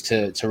those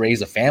to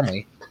raise a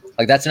family.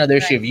 Like, that's another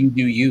issue of you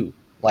do you.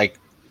 Like,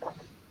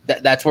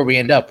 that's where we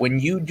end up. When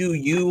you do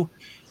you,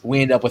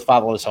 we end up with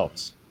fatherless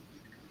homes.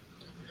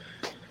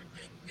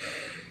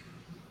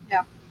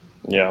 Yeah.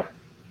 Yeah.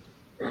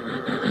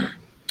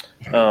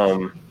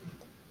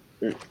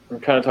 We're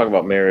kind of talking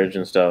about marriage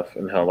and stuff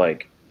and how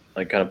like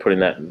kind of putting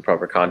that in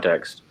proper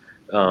context.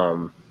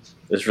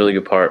 This really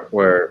good part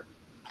where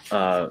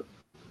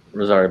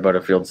Rosario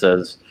Butterfield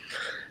says,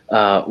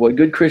 what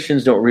good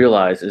Christians don't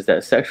realize is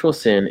that sexual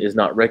sin is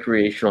not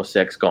recreational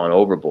sex gone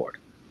overboard.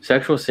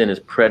 Sexual sin is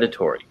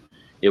predatory.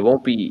 It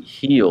won't be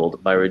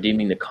healed by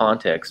redeeming the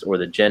context or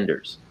the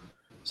genders.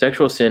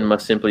 Sexual sin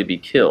must simply be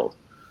killed.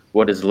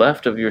 What is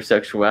left of your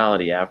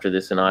sexuality after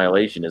this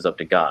annihilation is up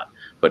to God.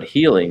 But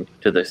healing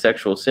to the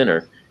sexual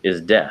sinner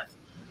is death.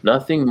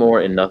 Nothing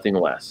more and nothing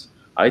less.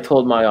 I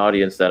told my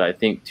audience that I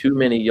think too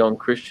many young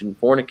Christian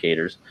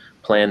fornicators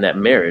plan that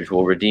marriage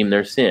will redeem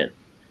their sin.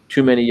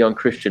 Too many young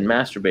Christian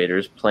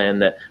masturbators plan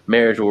that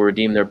marriage will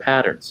redeem their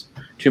patterns.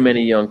 Too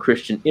many young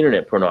Christian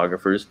internet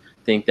pornographers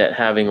think that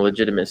having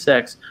legitimate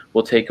sex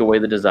will take away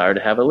the desire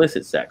to have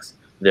illicit sex.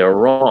 They're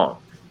wrong.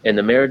 And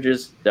the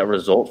marriages that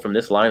result from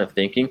this line of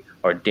thinking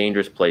are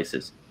dangerous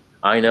places.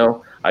 I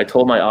know. I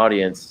told my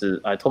audience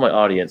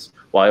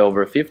why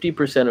over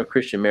 50% of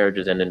Christian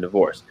marriages end in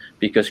divorce,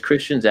 because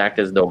Christians act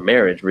as though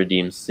marriage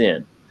redeems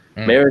sin.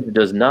 Marriage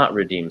does not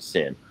redeem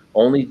sin.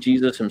 Only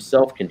Jesus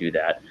himself can do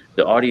that.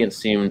 The audience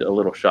seemed a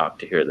little shocked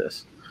to hear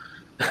this.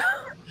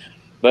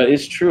 But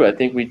it's true. I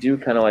think we do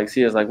kind of like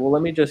see it as like, well,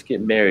 let me just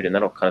get married and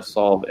that'll kind of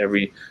solve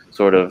every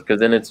sort of, because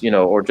then it's,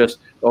 or just,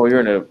 oh, you're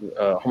in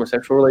a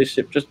homosexual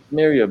relationship, just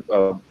marry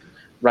the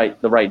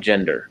right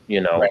gender,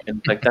 Right.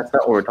 And like, that's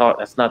not what we're talking.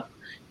 That's not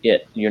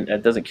it.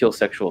 That doesn't kill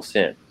sexual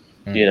sin.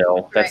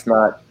 That's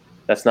not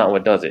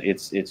what does it.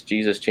 It's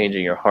Jesus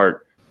changing your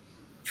heart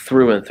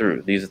through and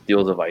through. These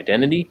deals of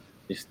identity,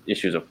 these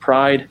issues of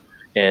pride,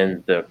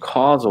 and the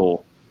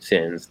causal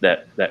sins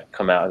that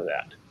come out of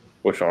that,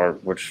 which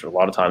a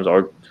lot of times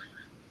are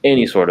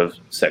any sort of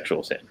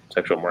sexual sin,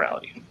 sexual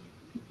morality.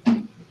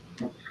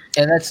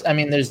 And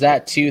there's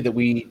that too that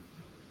we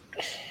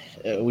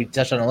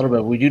touched on a little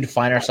bit. We do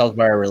define ourselves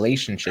by our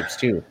relationships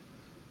too.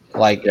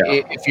 Like,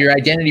 if your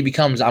identity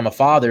becomes I'm a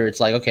father, it's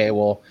like, okay,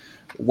 well,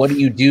 what do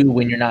you do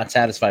when you're not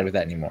satisfied with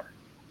that anymore?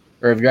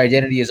 Or if your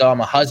identity is, oh,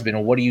 I'm a husband,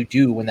 well, what do you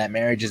do when that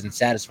marriage isn't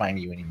satisfying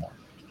you anymore?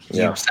 Do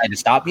you decide to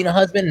stop being a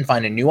husband and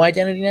find a new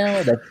identity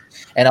now?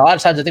 And a lot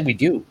of times I think we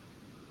do.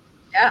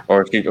 Yeah.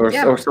 Or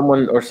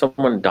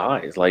someone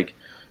dies. Like,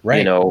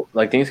 right.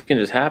 Like things can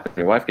just happen.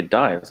 Your wife could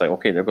die. And it's like,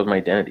 okay, there goes my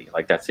identity.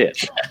 Like, that's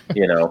it.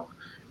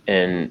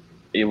 And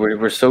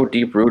we're so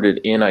deep rooted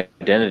in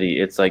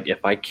identity. It's like,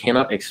 if I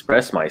cannot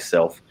express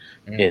myself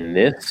in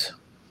this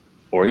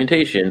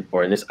orientation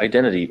or in this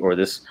identity or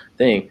this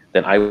thing,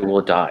 then I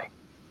will die.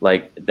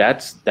 Like,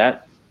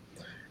 that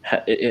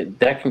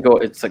can go.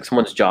 It's like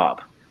someone's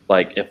job.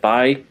 Like, if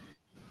I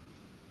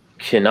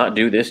cannot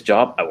do this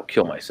job, I will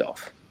kill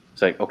myself.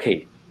 It's like,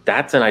 okay,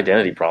 that's an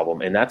identity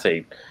problem, and that's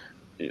you're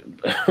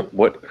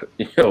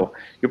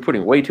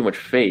putting way too much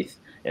faith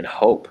and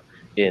hope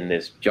in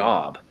this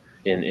job,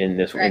 in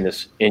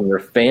your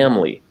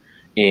family,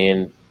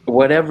 in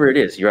whatever it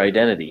is, your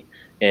identity,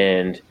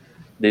 and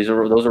those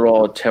are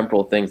all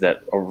temporal things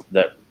that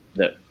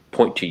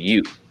point to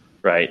you,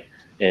 right?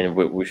 And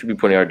we should be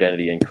putting our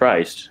identity in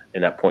Christ,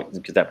 and that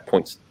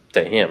points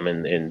to Him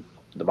in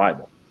the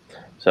Bible.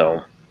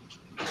 So,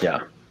 yeah.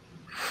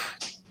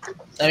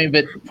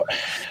 But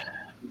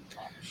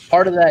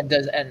part of that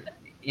does, and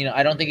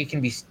I don't think it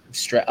can be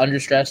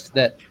understressed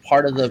that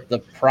part of the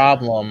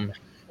problem,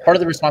 part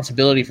of the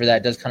responsibility for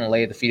that does kind of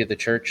lay at the feet of the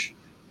church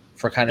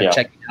for kind of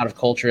checking out of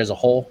culture as a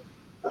whole.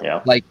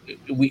 Yeah. Like,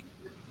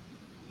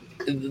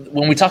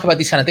 when we talk about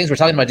these kind of things, we're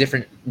talking about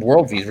different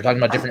worldviews. We're talking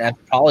about different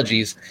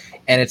anthropologies,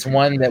 and it's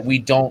one that we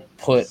don't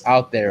put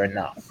out there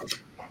enough.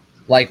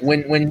 Like,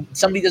 when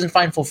somebody doesn't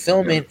find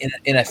fulfillment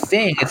in a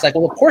thing, it's like,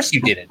 well, of course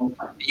you didn't.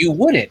 You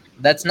wouldn't.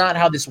 That's not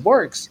how this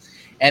works.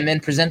 And then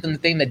present them the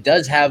thing that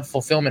does have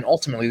fulfillment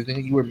ultimately, the thing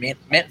that you were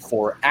meant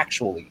for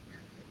actually.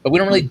 But we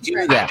don't really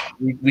do that.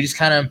 We just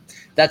kind of,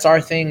 that's our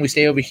thing. We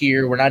stay over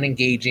here. We're not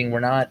engaging. We're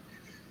not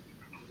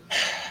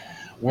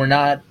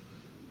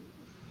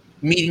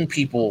meeting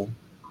people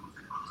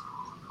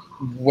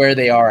where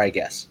they are, I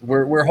guess.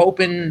 We're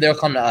hoping they'll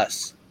come to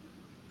us.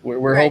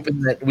 We're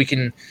hoping that we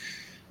can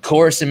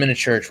coerce them into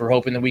church. We're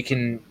hoping that we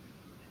can,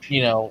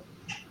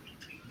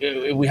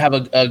 if we have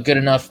a good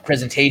enough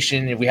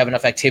presentation, if we have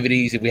enough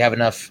activities, if we have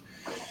enough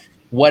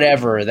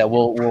whatever, that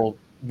we'll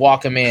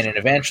walk them in. And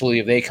eventually,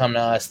 if they come to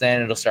us,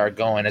 then it'll start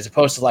going, as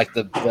opposed to like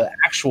the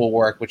actual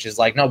work, which is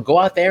like, no, go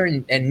out there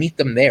and meet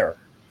them there.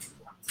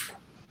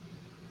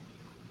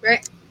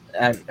 Right.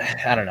 I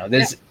don't know.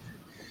 There's,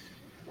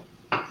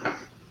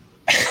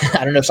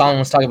 I don't know if Solomon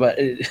wants to talk about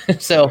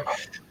it. So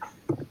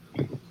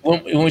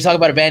when we talk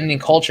about abandoning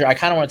culture, I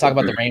kind of want to talk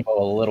about the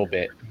rainbow a little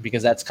bit,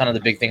 because that's kind of the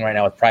big thing right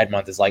now with Pride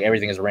Month, is like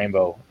everything is a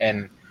rainbow.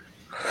 And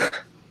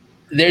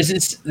there's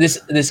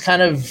this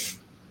kind of,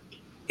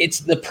 it's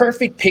the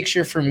perfect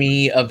picture for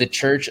me of the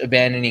church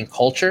abandoning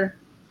culture,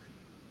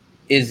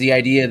 is the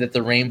idea that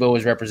the rainbow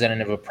is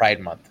representative of Pride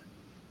Month,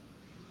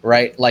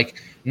 right?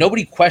 Like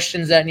nobody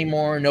questions that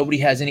anymore. Nobody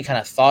has any kind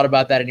of thought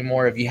about that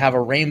anymore. If you have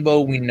a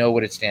rainbow, we know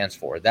what it stands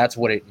for. That's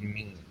what it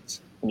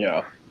means.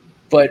 Yeah.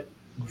 But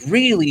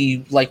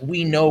really, like,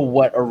 we know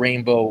what a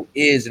rainbow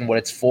is and what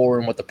it's for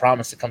and what the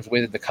promise that comes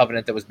with it, the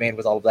covenant that was made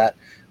with all of that.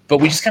 But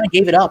we just kind of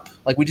gave it up.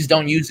 Like, we just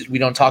don't use it. We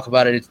don't talk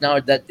about it. It's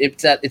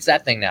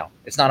that thing now.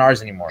 It's not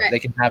ours anymore. Right. They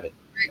can have it.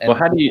 And, well,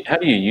 how do you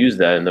use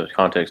that in the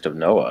context of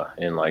Noah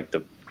and like the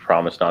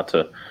promise not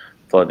to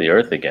flood the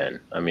earth again?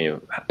 I mean,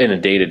 in a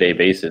day-to-day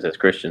basis as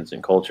Christians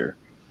in culture.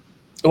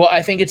 Well,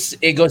 I think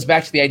it goes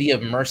back to the idea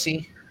of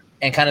mercy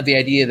and kind of the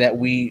idea that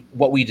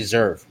what we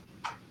deserve,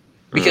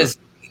 because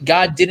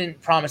God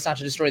didn't promise not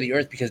to destroy the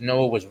earth because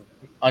Noah was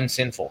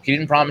unsinful. He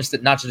didn't promise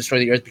that not to destroy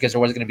the earth because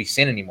there wasn't going to be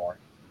sin anymore.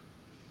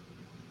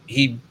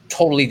 He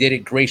totally did it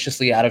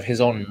graciously out of his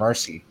own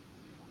mercy.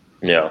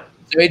 Yeah.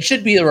 So it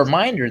should be a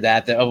reminder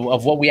that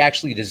of what we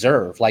actually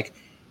deserve. Like,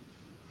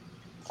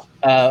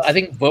 I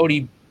think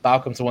Voddie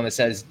Baucham's the one that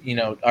says,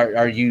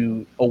 are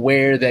you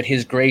aware that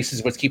his grace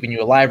is what's keeping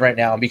you alive right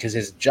now, because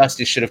his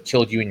justice should have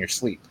killed you in your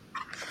sleep?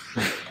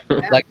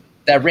 Like,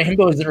 that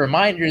rainbow is a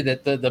reminder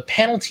that the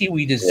penalty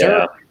we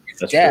deserve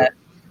is death,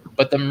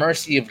 but the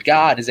mercy of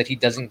God is that he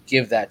doesn't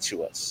give that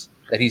to us,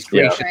 that he's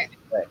gracious. Yeah.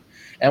 Right.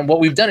 And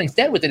what we've done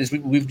instead with it is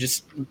we've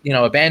just,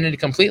 abandoned it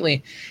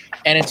completely,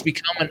 and it's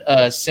become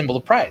a symbol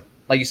of pride.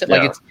 Like you said,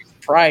 like it's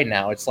pride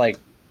now. It's like,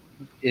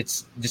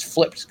 it's just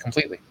flipped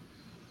completely.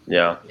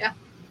 Yeah. Yeah.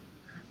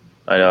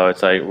 I know.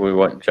 It's like, we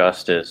want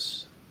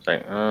justice. It's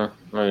like, no,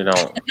 you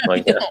don't.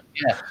 Like, you don't.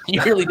 Yeah,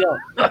 you really don't.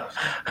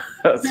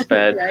 That's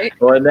bad. Right?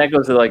 Well, and that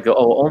goes to like,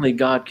 only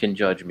God can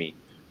judge me.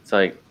 It's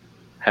like,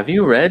 have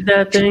you read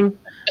that thing?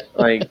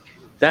 Like,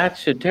 that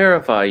should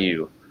terrify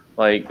you.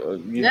 Like,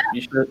 you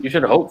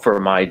should hope for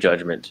my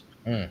judgment,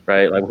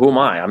 right? Like, who am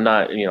I? I'm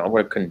not, I'm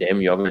going to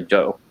condemn you. I'm going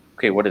to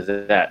okay, what is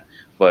that?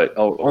 But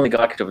only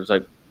God can judge. It's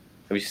like,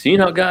 have you seen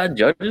how God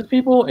judges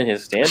people in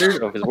His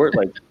standard of His word?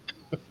 Like,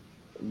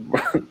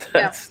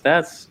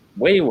 that's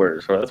way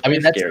worse. Or that's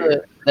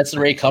scarier. That's the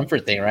Ray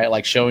Comfort thing, right?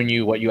 Like, showing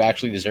you what you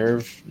actually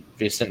deserve.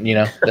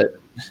 That.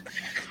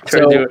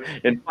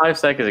 In 5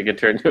 seconds, it could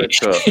turn you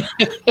into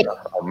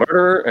a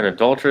murderer, an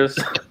adulteress,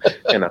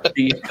 and a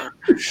thief.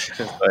 It's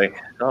like,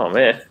 oh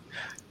man,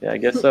 yeah, I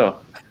guess so.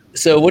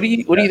 So, what do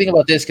you think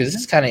about this? Because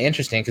this is kind of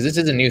interesting. Because this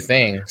is a new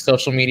thing: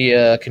 social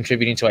media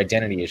contributing to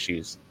identity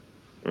issues.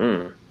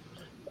 Well,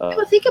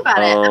 think about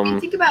it. I mean,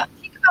 think about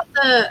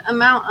the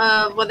amount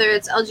of, whether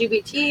it's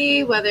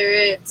LGBT, whether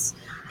it's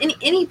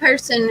any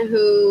person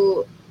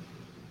who,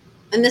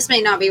 and this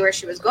may not be where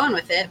she was going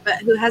with it, but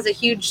who has a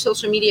huge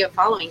social media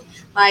following.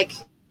 Like,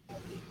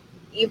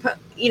 you put,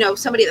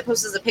 somebody that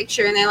posts a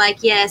picture and they're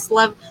like, yes,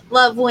 love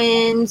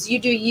wins, you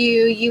do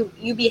you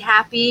be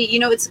happy.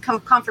 It's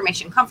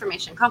confirmation.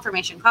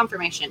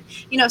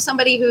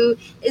 Somebody who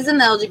is in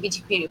the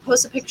LGBT community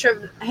posts a picture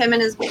of him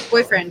and his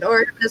boyfriend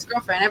or his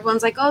girlfriend.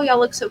 Everyone's like, oh, y'all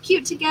look so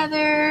cute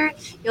together.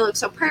 You look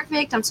so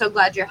perfect. I'm so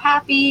glad you're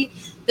happy.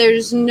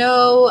 There's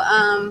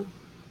no,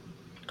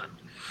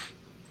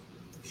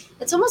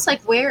 it's almost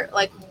like where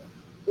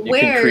you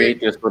can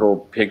create this little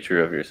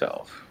picture of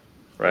yourself,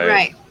 right?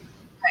 Right.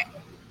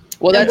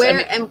 Well, and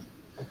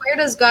where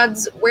does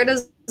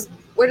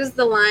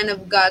the line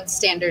of God's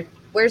standard,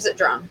 where's it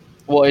drawn?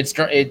 Well,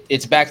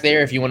 it's back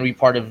there if you want to be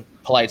part of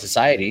polite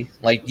society.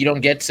 Like, you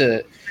don't get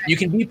to, you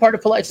can be part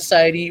of polite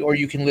society or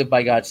you can live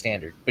by God's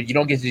standard, but you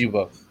don't get to do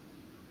both,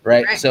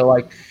 right? So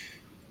like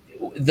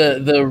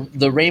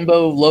the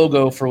rainbow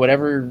logo for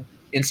whatever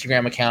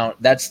Instagram account,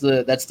 that's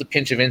the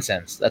pinch of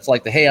incense. That's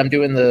like hey, I'm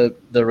doing the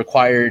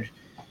required,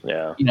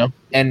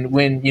 and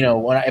when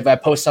if I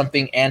post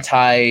something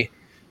anti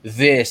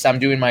this, I'm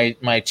doing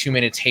my 2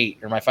 minutes hate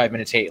or my 5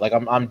 minutes hate. Like,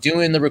 I'm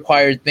doing the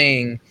required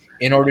thing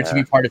in order to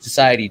be part of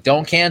society.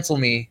 Don't cancel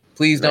me,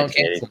 please. Don't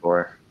cancel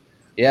me.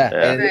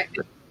 Yeah.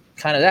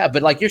 Kind of that.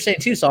 But like you're saying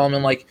too,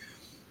 Solomon, like,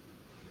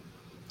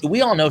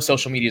 we all know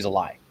social media is a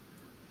lie.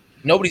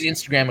 Nobody's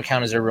Instagram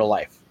account is their real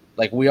life.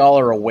 Like, we all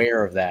are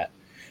aware of that.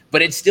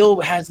 But it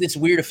still has this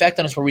weird effect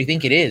on us where we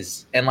think it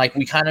is. And like,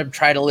 we kind of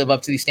try to live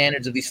up to these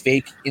standards of these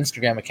fake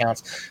Instagram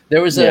accounts.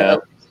 There was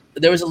a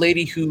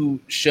lady who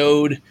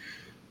showed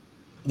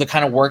the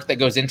kind of work that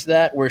goes into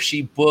that, where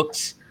she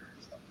booked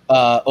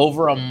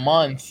over a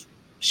month.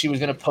 She was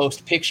going to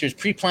post pictures,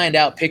 pre-planned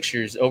out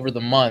pictures over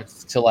the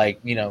month to like,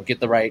 you know,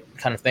 get the right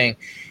kind of thing.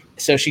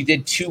 So she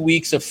did 2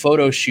 weeks of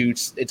photo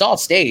shoots. It's all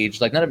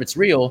staged, like none of it's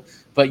real,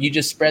 but you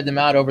just spread them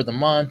out over the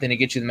month and it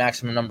gets you the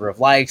maximum number of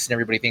likes and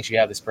everybody thinks you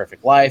have this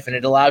perfect life. And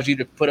it allows you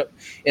to put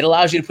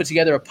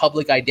together a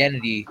public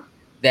identity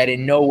that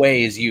in no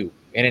way is you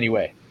in any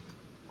way.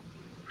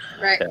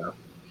 Right. Yeah.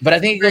 But I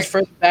think it goes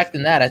further back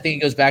than that. I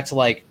think it goes back to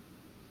like,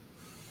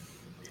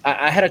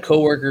 I had a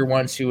coworker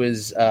once who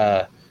was,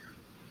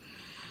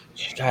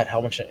 God, how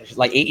much?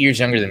 Like 8 years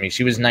younger than me.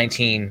 She was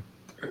 19,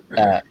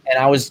 and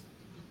I was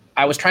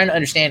trying to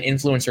understand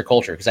influencer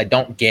culture because I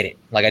don't get it.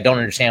 Like I don't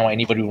understand why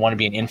anybody would want to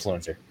be an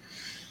influencer.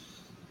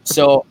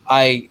 So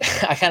I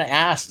kind of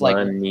asked, like,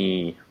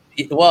 money.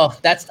 Well,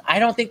 I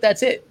don't think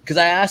that's it, because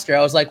I asked her.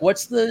 I was like,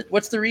 what's the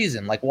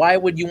reason? Like, why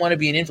would you want to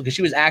be an influencer? Because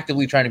she was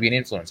actively trying to be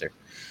an influencer,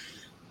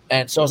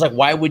 and so I was like,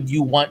 why would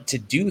you want to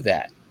do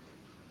that?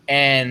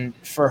 And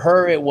for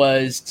her, it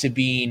was to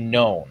be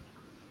known.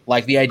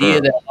 Like the idea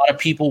that a lot of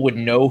people would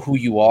know who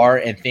you are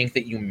and think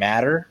that you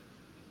matter.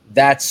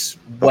 That's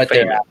what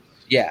they're at.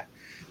 Yeah.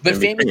 But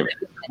famous in a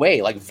different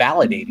way, like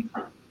validating.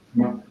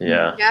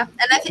 Yeah. Yeah.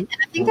 And I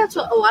think that's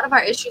what a lot of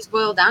our issues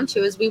boil down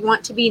to, is we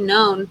want to be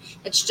known.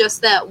 It's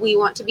just that we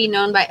want to be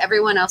known by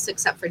everyone else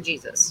except for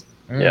Jesus.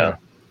 Yeah.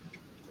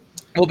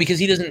 Well, because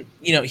he doesn't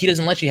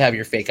let you have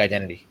your fake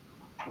identity.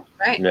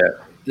 Right. Yeah.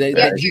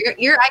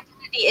 Your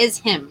identity is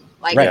him,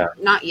 like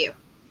not you.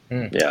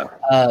 Yeah.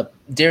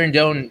 Darren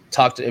Doan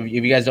talked. If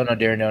you guys don't know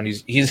Darren Doan,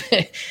 he's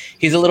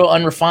he's a little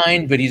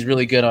unrefined, but he's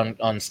really good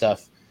on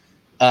stuff.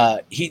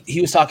 He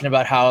was talking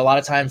about how a lot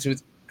of times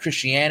with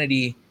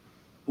Christianity,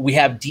 we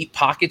have deep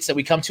pockets that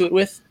we come to it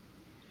with,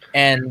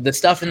 and the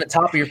stuff in the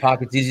top of your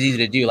pockets is easy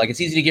to do. Like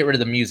it's easy to get rid of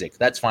the music.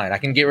 That's fine. I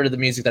can get rid of the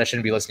music that I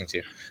shouldn't be listening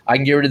to. I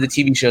can get rid of the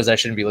TV shows that I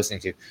shouldn't be listening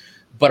to.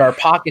 But our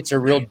pockets are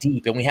real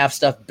deep, and we have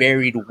stuff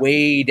buried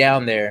way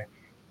down there,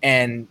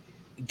 and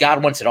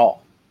God wants it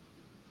all.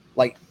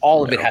 Like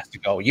all of it has to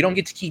go. You don't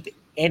get to keep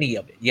any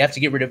of it. You have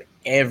to get rid of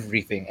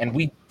everything, and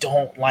we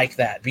don't like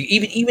that.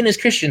 Even as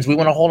Christians, we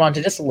want to hold on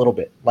to just a little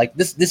bit, like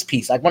this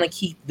piece. I want to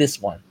keep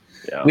this one.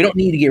 Yeah. We don't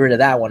need to get rid of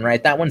that one,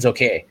 right? That one's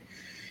okay.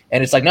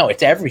 And it's like, no,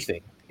 it's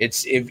everything.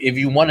 It's if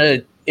you want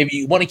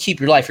to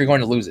keep your life, you're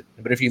going to lose it.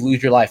 But if you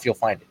lose your life, you'll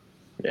find it.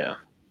 Yeah.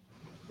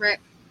 Right.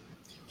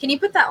 Can you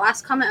put that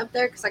last comment up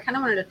there? Because I kind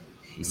of wanted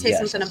to say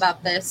something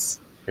about this.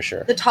 For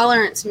sure. The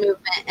tolerance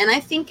movement, and I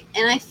think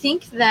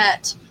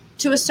that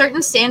to a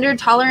certain standard,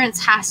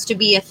 tolerance has to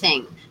be a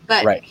thing.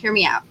 But hear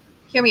me out.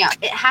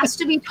 It has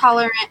to be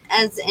tolerant,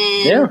 as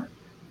in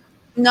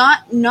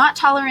not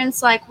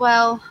tolerance like,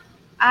 well,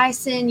 I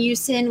sin, you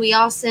sin, we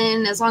all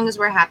sin, as long as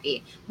we're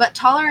happy. But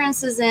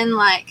tolerance is in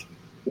like,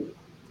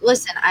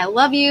 listen, I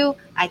love you,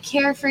 I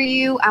care for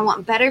you, I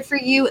want better for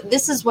you.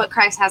 This is what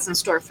Christ has in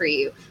store for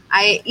you.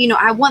 I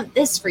want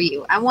this for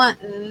you. I want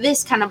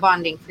this kind of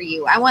bonding for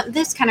you. I want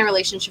this kind of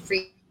relationship for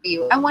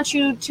you. I want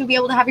you to be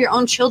able to have your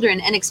own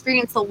children and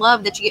experience the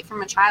love that you get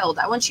from a child.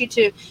 I want you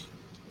to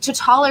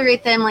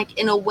tolerate them like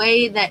in a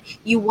way that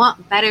you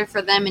want better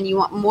for them and you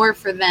want more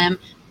for them,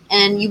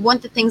 and you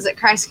want the things that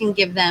Christ can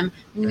give them,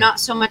 not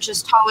so much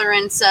as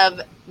tolerance of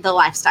the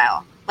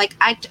lifestyle. Like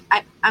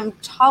I'm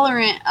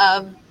tolerant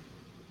of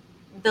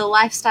the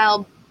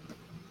lifestyle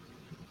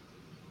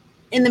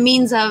in the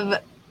means of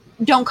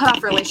don't cut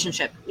off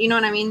relationship. You know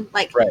what I mean?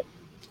 Like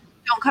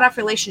don't cut off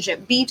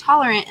relationship. Be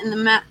tolerant in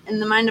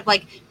the mind of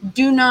like,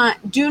 do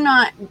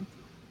not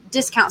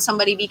discount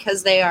somebody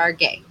because they are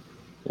gay.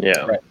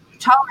 Yeah. Right.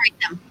 Tolerate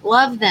them,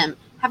 love them,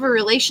 have a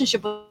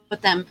relationship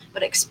with them,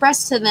 but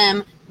express to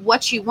them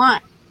what you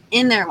want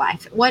in their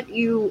life, what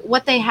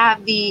they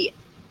have the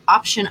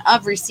option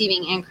of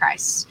receiving in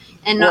Christ,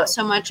 and not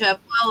so much of,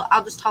 well,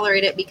 I'll just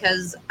tolerate it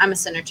because I'm a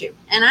sinner too.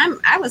 And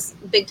I was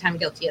big time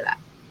guilty of that.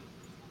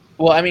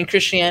 Well, I mean,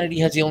 Christianity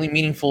has the only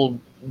meaningful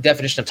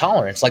definition of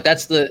tolerance. Like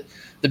that's the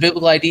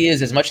biblical idea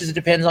is, as much as it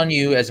depends on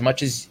you, as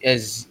much as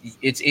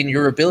it's in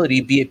your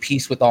ability, be at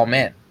peace with all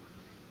men.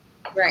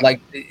 Right. Like,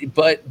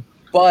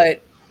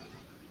 but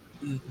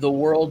the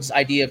world's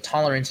idea of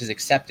tolerance is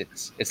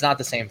acceptance. It's not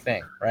the same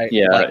thing, right?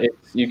 Yeah, like,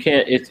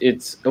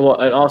 it's well,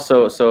 and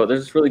also, so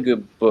there's this really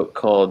good book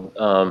called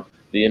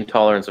The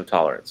Intolerance of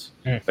Tolerance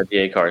by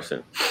D.A.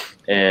 Carson.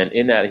 And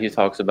in that, he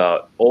talks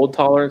about old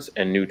tolerance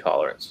and new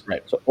tolerance.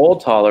 Right. So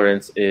old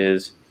tolerance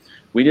is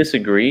we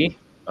disagree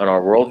on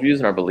our worldviews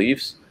and our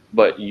beliefs,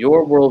 but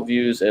your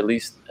worldviews at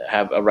least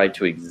have a right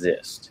to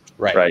exist.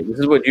 Right. This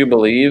is what you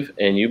believe,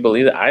 and you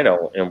believe that I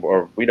don't,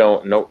 or we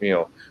don't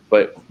know,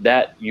 but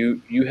that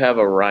you have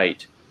a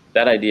right,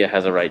 that idea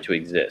has a right to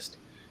exist.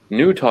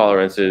 New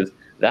tolerance is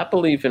that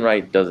belief in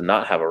right does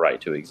not have a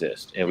right to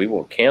exist, and we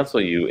will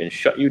cancel you and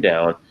shut you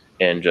down,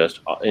 and so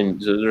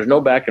there's no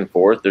back and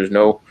forth. There's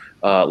no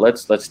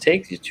let's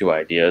take these two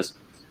ideas,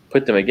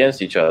 put them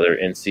against each other,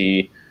 and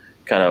see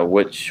kind of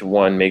which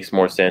one makes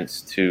more sense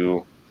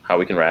to how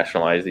we can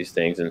rationalize these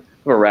things and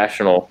have a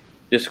rational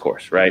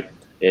discourse. Right?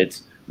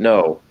 It's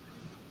no,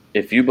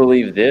 if you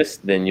believe this,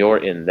 then you're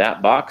in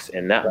that box,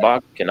 and that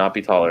box cannot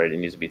be tolerated.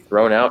 It needs to be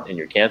thrown out, and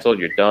you're canceled.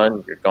 You're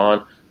done. You're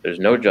gone. There's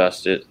no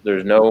justice.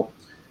 There's no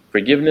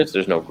forgiveness.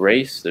 There's no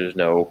grace. There's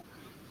no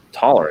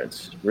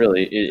tolerance.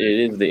 Really,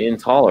 it is the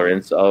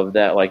intolerance of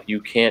that. Like,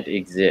 you can't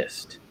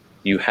exist.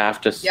 You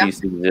have to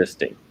cease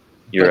existing.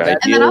 Your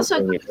ideas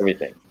and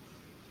everything.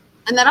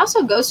 And that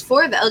also goes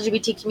for the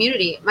LGBT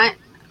community.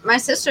 My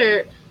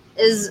sister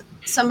is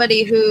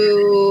somebody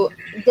who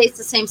dates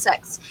the same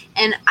sex,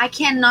 and I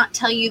cannot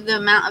tell you the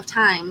amount of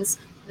times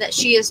that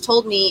she has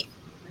told me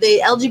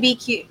the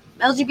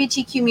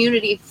LGBT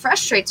community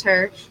frustrates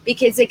her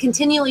because they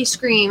continually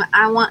scream,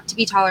 I want to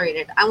be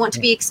tolerated, I want to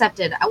be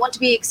accepted, I want to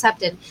be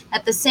accepted,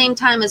 at the same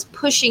time as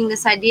pushing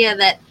this idea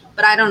that,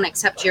 but I don't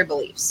accept your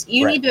beliefs.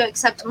 You need to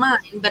accept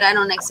mine, but I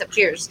don't accept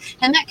yours.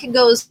 And that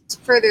goes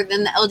further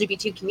than the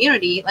LGBT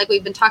community, like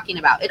we've been talking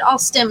about. It all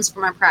stems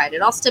from our pride.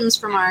 It all stems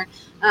from our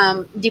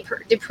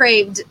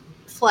depraved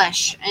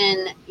flesh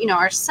and,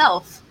 our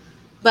self.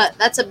 But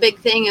that's a big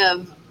thing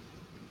of,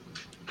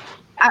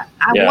 I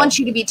want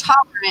you to be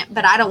tolerant,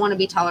 but I don't want to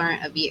be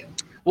tolerant of you.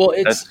 Well,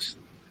 there's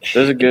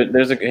a good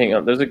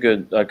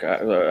like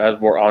as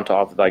we're on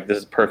top, like, this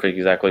is perfect,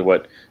 exactly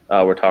what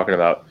we're talking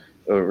about.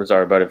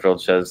 Rosario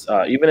Butterfield says,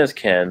 even as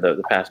Ken,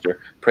 the pastor,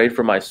 prayed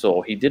for my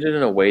soul, he did it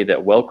in a way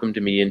that welcomed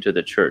me into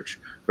the church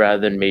rather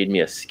than made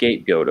me a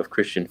scapegoat of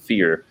Christian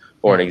fear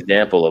or an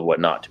example of what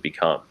not to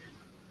become.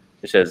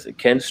 It says,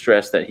 Ken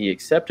stressed that he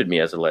accepted me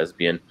as a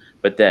lesbian,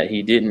 but that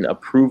he didn't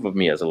approve of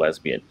me as a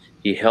lesbian.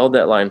 He held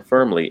that line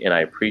firmly, and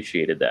I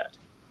appreciated that.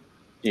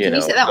 Can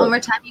you say that one more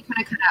time? You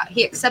kind of cut out.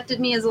 He accepted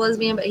me as a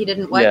lesbian, but he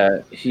didn't what?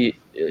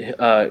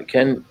 Yeah,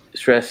 Ken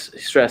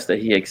stressed that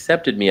he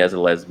accepted me as a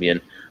lesbian,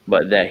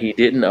 but that he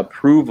didn't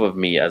approve of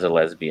me as a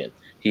lesbian.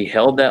 He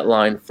held that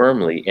line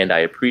firmly, and I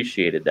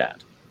appreciated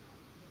that.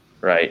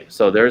 Right?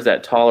 So there's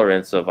that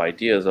tolerance of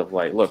ideas of,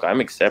 like, look,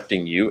 I'm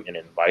accepting you and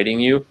inviting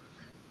you,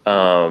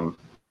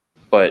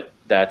 but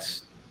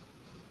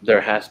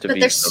there has to be. But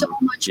there's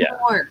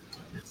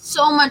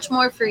so much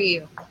more for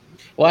you.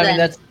 Well, I mean,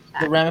 that's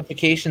the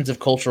ramifications of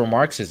cultural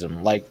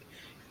Marxism. Like,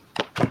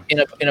 in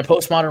a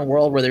postmodern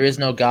world where there is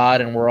no God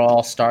and we're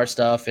all star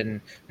stuff and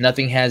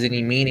nothing has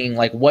any meaning,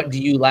 like, what do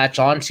you latch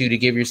onto to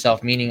give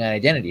yourself meaning and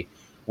identity?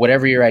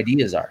 Whatever your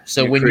ideas are.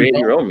 So when create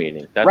your own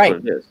meaning, that's what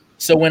it is.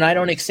 So when I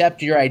don't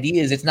accept your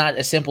ideas, it's not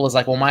as simple as,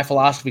 like, well, my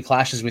philosophy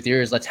clashes with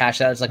yours, let's hash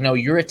that. It's like, no,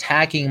 you're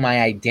attacking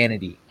my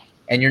identity,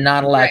 and you're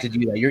not allowed to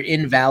do that. You're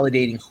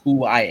invalidating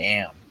who I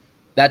am.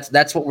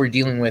 That's what we're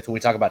dealing with when we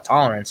talk about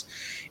tolerance.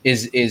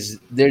 Is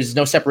there's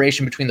no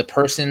separation between the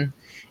person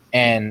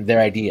and their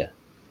idea.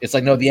 It's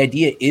like, no, the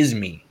idea is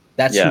me.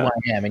 That's who I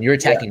am, and you're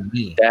attacking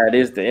me. That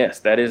is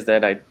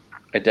that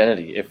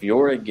identity. If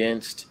you're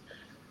against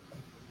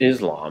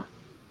Islam,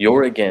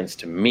 you're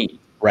against me.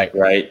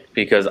 Right,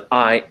 because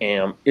I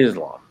am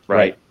Islam,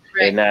 right?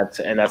 And that's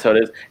how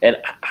it is. And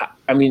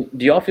I mean,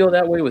 do y'all feel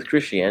that way with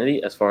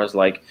Christianity, as far as,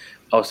 like,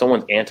 oh,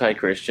 someone's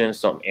anti-Christian,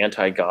 something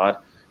anti-God?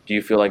 Do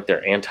you feel like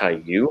they're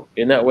anti-you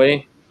in that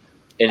way?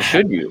 And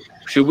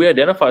should we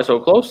identify so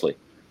closely?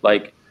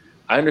 Like,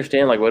 I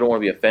understand, like, we don't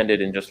want to be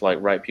offended and just, like,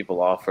 write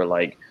people off or,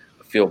 like,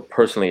 feel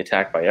personally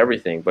attacked by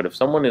everything. But if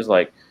someone is,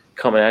 like,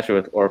 coming at you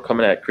with, or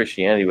coming at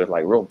Christianity with,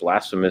 like, real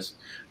blasphemous,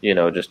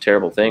 just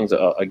terrible things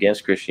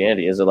against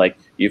Christianity, is it, like,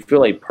 you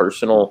feel a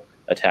personal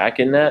attack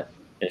in that?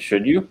 And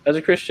should you, as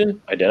a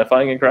Christian,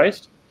 identifying in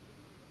Christ?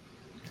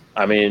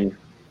 I mean,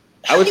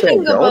 I would say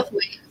I don't.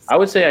 I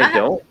would say I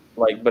don't.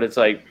 Like, but it's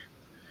like,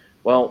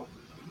 well,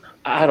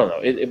 I don't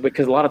know,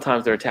 because a lot of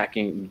times they're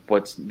attacking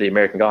what's the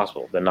American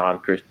gospel, the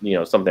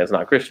non-Christian, something that's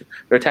not Christian.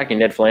 They're attacking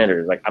Ned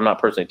Flanders. Like, I'm not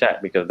personally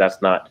attacked because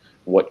that's not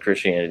what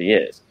Christianity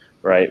is,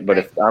 right? But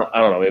if I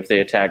don't know, if they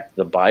attack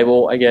the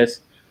Bible, I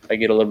guess I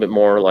get a little bit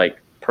more, like,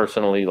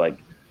 personally, like,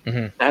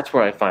 that's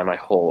where I find my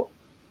whole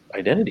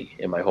identity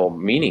and my whole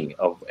meaning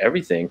of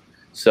everything.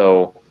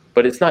 So,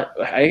 but it's not.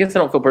 I guess I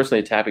don't feel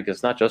personally attacked because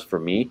it's not just for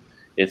me.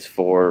 It's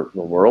for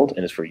the world,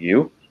 and it's for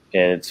you,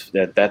 and it's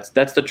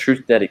that's the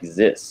truth that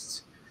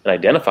exists. And I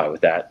identify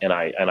with that, and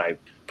I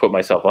put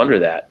myself under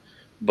that,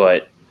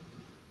 but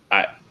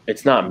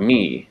it's not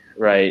me,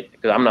 right?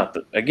 Because I'm not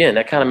again,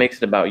 that kind of makes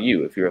it about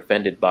you. If you're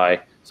offended by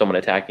someone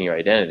attacking your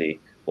identity,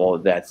 well,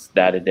 that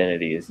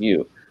identity is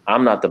you.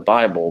 I'm not the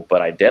Bible,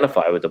 but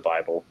identify with the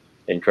Bible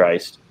in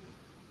Christ.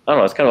 I don't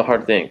know. It's kind of a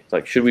hard thing. It's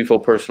like, should we feel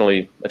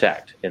personally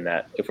attacked in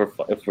that if we're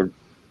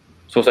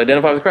supposed to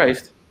identify with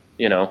Christ,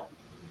 and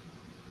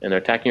they're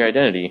attacking your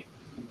identity?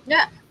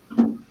 Yeah.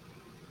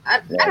 I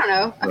don't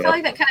know. I feel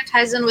like that kind of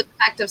ties in with the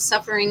fact of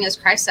suffering as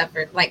Christ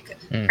suffered. Like,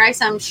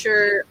 Christ, I'm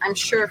sure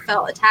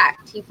felt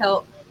attacked. He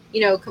felt,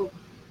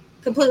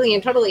 completely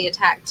and totally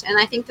attacked. And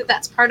I think that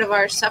that's part of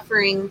our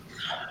suffering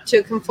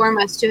to conform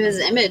us to his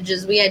image,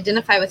 is we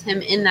identify with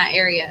him in that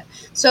area.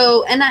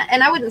 So, and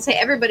I wouldn't say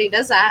everybody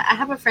does that. I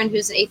have a friend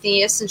who's an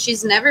atheist, and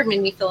she's never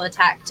made me feel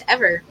attacked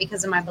ever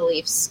because of my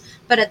beliefs.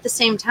 But at the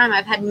same time,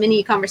 I've had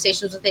many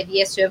conversations with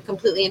atheists who have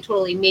completely and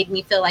totally made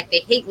me feel like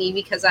they hate me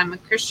because I'm a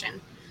Christian.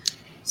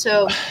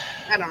 So,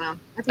 I don't know.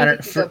 I think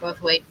it could go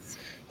both ways.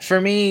 for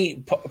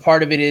me,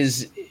 part of it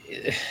is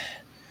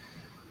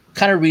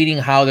kind of reading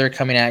how they're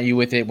coming at you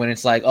with it when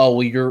it's like, oh,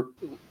 well,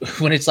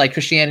 when it's like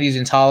Christianity is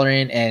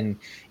intolerant and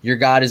your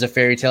God is a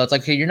fairy tale. It's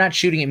like, okay, you're not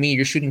shooting at me.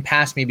 You're shooting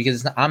past me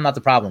because I'm not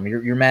the problem.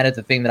 You're mad at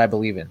the thing that I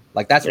believe in.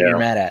 Like, that's what you're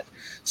mad at.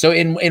 So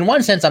in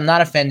one sense, I'm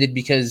not offended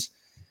because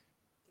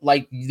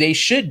like they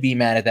should be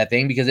mad at that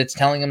thing because it's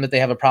telling them that they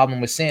have a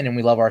problem with sin and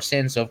we love our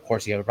sin. So of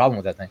course you have a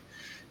problem with that thing.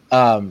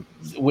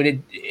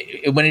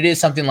 When it is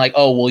something like,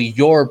 oh, well,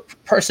 you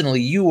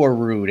are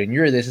rude and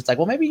you're this, it's like,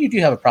 well, maybe you do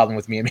have a problem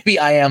with me and maybe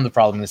I am the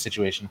problem in this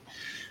situation.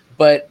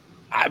 But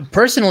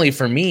personally,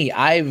 for me,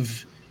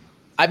 I've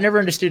never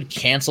understood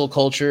cancel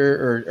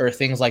culture or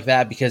things like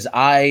that because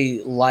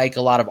I like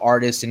a lot of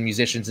artists and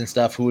musicians and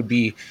stuff who would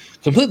be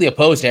completely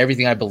opposed to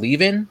everything I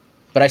believe in,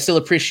 but I still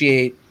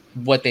appreciate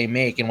what they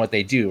make and what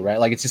they do, right?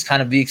 Like, it's just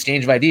kind of the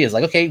exchange of ideas.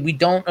 Like, okay, we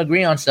don't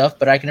agree on stuff,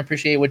 but I can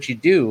appreciate what you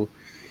do.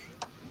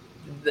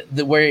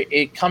 Where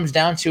it comes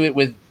down to it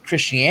with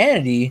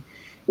Christianity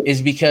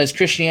is because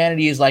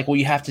Christianity is like, well,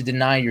 you have to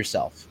deny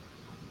yourself.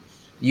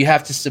 You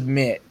have to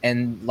submit.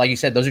 And like you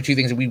said, those are two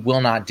things that we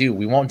will not do.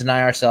 We won't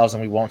deny ourselves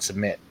and we won't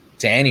submit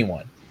to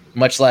anyone,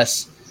 much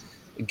less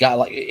God.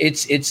 Like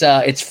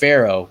it's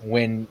Pharaoh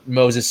when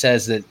Moses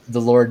says that the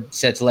Lord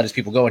said to let his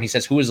people go. And he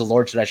says, who is the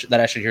Lord that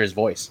I should hear his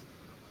voice?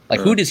 Like,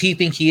 who does he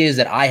think he is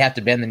that I have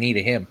to bend the knee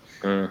to him?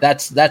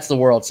 That's the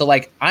world. So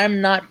like, I'm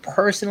not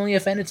personally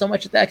offended so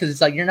much at that because it's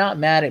like, you're not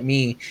mad at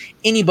me.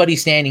 Anybody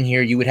standing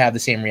here, you would have the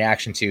same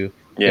reaction to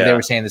if they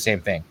were saying the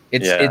same thing.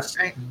 It's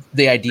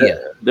the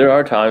idea. There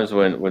are times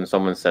when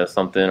someone says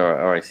something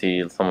or I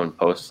see someone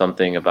post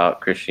something about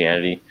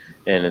Christianity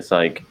and it's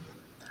like,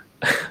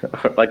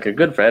 like a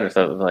good friend or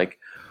something, like,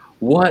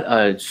 what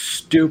a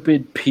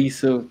stupid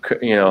piece of,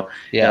 and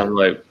I'm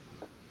like,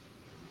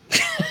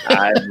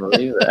 I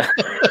believe that.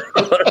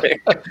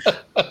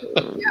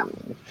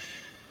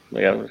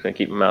 Like, I'm just gonna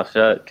keep my mouth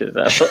shut because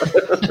that's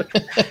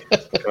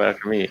come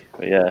after me.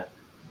 But yeah,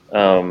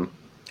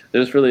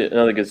 there's really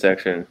another good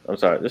section. I'm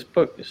sorry, this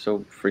book is so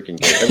freaking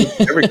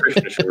good. Every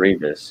Christian should read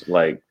this.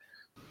 Like,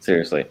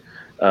 seriously.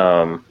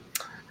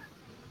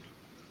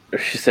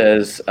 She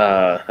says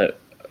that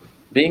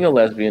being a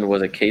lesbian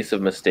was a case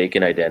of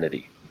mistaken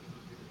identity.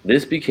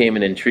 This became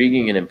an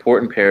intriguing and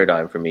important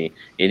paradigm for me,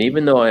 and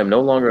even though I am no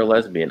longer a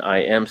lesbian,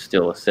 I am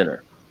still a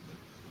sinner.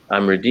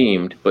 I'm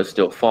redeemed, but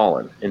still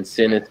fallen, and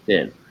sin is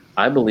sin.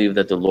 I believe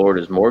that the Lord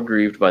is more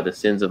grieved by the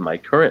sins of my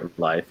current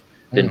life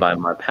than by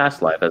my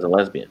past life as a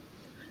lesbian.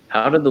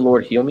 How did the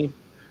Lord heal me?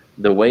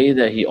 The way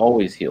that he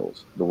always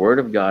heals. The Word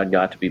of God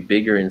got to be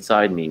bigger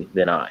inside me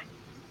than I.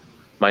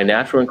 My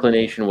natural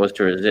inclination was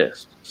to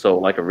resist, so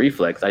like a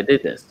reflex, I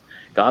did this.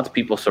 God's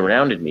people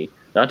surrounded me,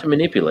 not to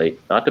manipulate,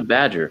 not to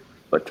badger,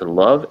 but to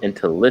love and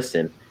to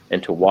listen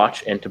and to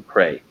watch and to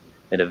pray.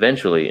 And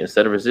eventually,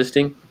 instead of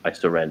resisting, I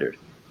surrendered.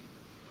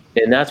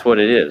 And that's what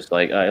it is.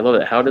 Like, I love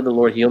it. How did the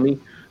Lord heal me?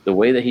 The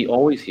way that he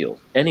always heals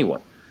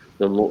anyone.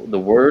 The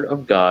Word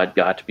of God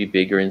got to be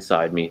bigger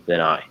inside me than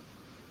I.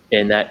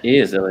 And that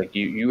is, like,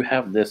 you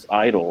have this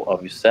idol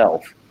of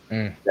yourself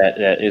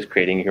that is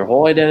creating your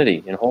whole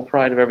identity and whole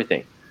pride of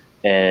everything.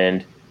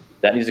 And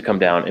that needs to come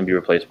down and be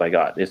replaced by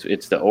God.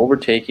 It's the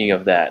overtaking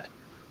of that,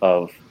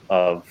 of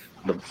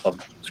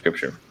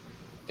Scripture.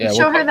 Yeah,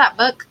 show her that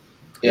book.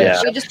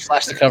 Yeah, we just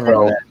flash the cover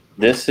on that.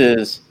 This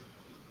is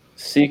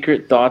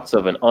Secret Thoughts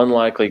of an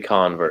Unlikely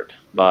Convert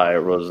by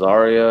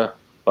Rosaria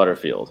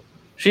Butterfield.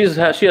 She has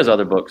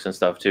other books and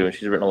stuff too, and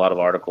she's written a lot of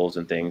articles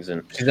and things.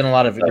 And she's done a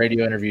lot of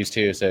radio interviews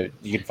too, so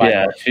you can find.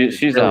 Yeah,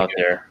 she's really out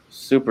there.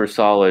 Super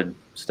solid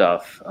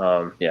stuff.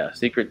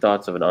 Secret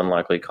Thoughts of an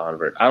Unlikely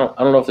Convert. I don't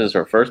know if this is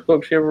her first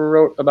book she ever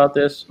wrote about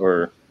this,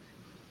 or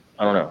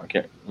I don't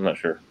know. I'm not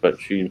sure, but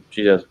she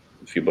has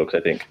a few books, I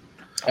think.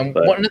 And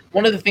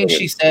one of the things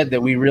she said that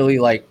we really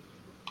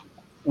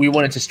we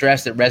wanted to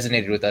stress that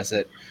resonated with us,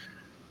 that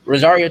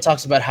Rosario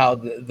talks about how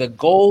the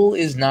goal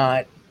is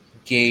not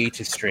gay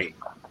to straight.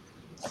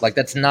 Like,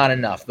 that's not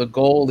enough. The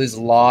goal is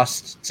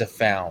lost to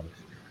found.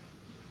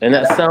 And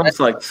that sounds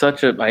like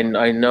such a,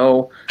 I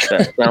know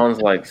that sounds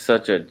like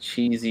such a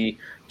cheesy,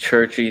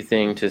 churchy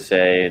thing to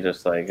say.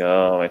 Just like,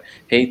 oh, I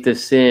hate the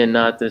sin,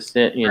 not the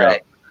sin.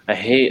 Right. I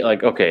hate,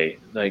 like, okay,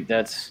 like,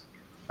 that's,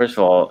 first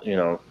of all,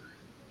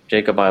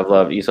 Jacob I've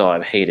loved, Esau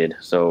I've hated.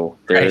 So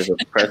there is a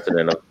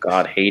precedent of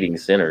God hating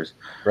sinners.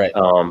 Right.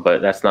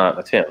 But that's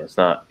him. It's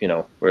not,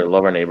 we're to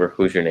love our neighbor.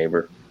 Who's your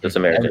neighbor? The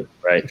Samaritan,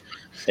 right?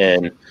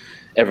 And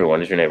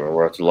everyone is your neighbor.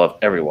 We're to love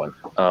everyone.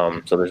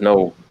 So there's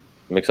no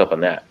mix up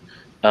on that.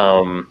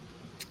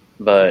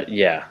 But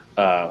yeah,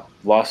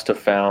 lost to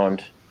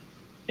found.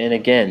 And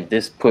again,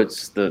 this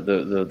puts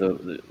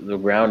the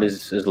ground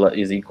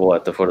is equal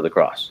at the foot of the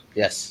cross.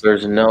 Yes.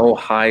 There's no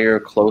higher,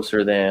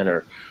 closer than,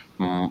 or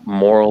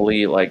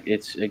morally, like,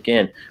 it's,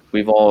 again,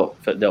 we've all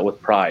dealt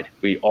with pride.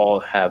 We all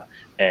have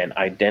an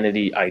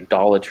identity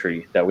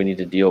idolatry that we need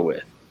to deal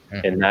with.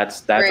 And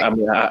that's right. I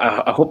mean,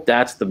 I hope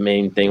that's the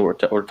main thing we're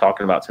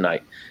talking about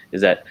tonight,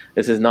 is that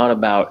this is not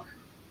about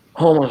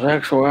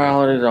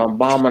homosexuality is an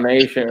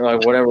abomination,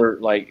 like whatever,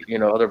 like,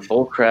 other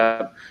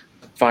bullcrap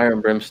fire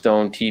and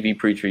brimstone TV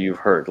preacher you've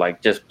heard.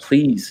 Like, just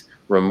please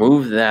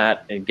remove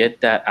that and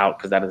get that out,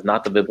 because that is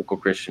not the biblical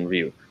Christian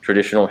view,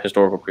 traditional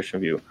historical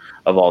Christian view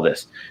of all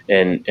this.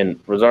 And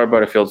Rosario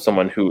Butterfield is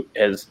someone who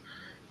has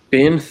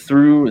been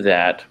through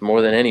that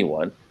more than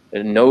anyone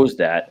and knows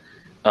that,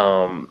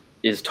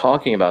 is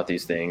talking about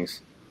these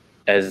things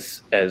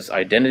as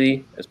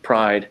identity, as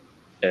pride,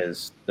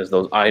 as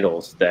those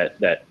idols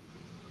that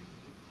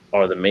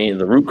are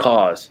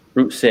the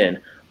root sin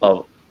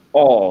of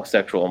all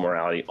sexual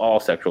immorality, all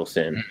sexual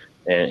sin,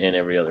 and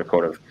every other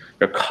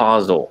they're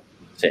causal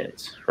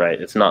sins, right?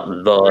 It's not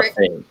the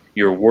thing.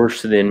 You're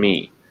worse than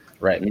me,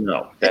 right?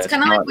 No, it's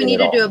kind of like we need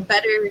to do a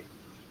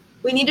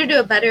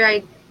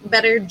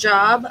better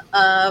job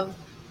of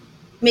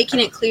making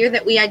it clear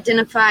that we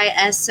identify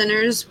as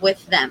sinners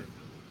with them,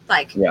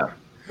 like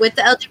with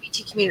the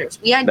LGBT communities.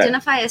 We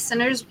identify as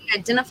sinners. We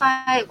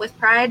identify with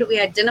pride. We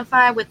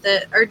identify with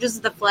the urges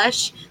of the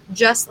flesh,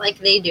 just like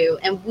they do,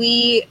 and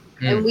we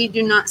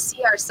do not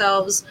see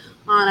ourselves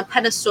on a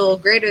pedestal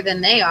greater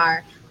than they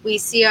are. We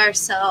see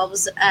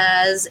ourselves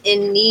as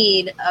in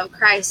need of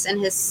Christ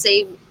and his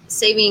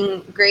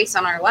saving grace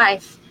on our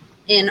life,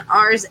 in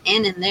ours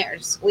and in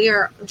theirs. We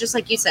are, just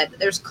like you said,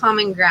 there's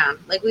common ground.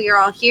 Like, we are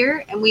all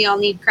here and we all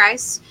need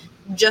Christ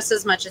just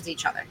as much as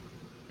each other.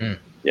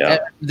 Yeah. And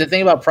the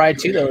thing about pride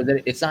too, though, is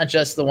that it's not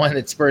just the one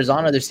that spurs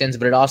on other sins,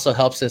 but it also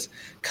helps us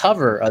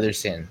cover other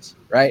sins,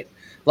 right?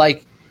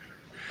 Like,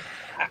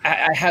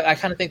 I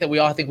kind of think that we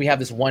all think we have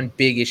this one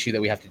big issue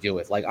that we have to deal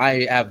with. Like,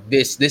 I have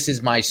this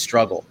is my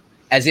struggle,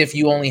 as if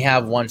you only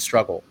have one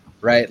struggle,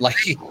 right?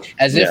 Like,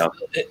 as if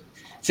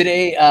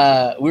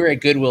today, we were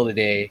at Goodwill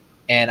today,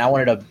 and I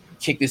wanted to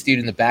kick this dude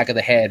in the back of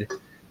the head,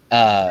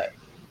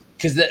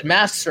 because the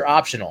masks are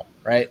optional,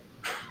 right?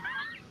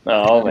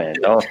 Oh man,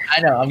 don't.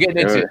 I know, I'm getting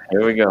into it.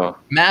 Here we go.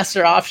 Masks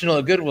are optional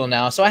at Goodwill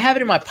now, so I have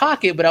it in my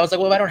pocket. But I was like,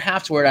 well, if I don't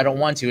have to wear it, I don't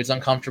want to. It's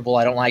uncomfortable.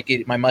 I don't like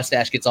it. My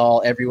mustache gets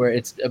all everywhere.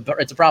 It's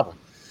a problem.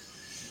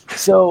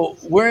 So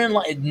we're in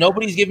line.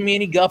 Nobody's giving me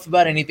any guff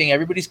about anything.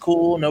 Everybody's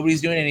cool. Nobody's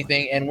doing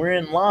anything, and we're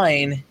in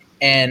line.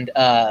 And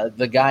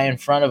the guy in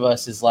front of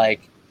us is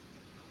like,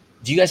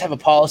 "Do you guys have a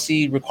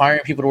policy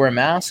requiring people to wear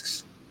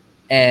masks?"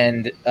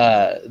 And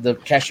the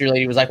cashier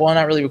lady was like, "Well,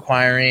 not really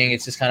requiring.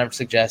 It's just kind of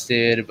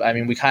suggested. I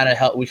mean, we kind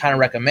of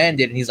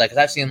recommend it." And he's like, "Cause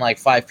I've seen like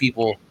 5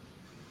 people,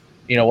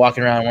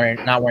 walking around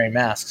not wearing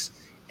masks."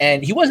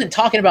 And he wasn't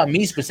talking about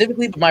me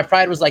specifically, but my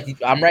pride was like,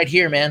 "I'm right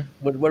here, man.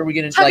 What are we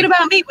gonna talking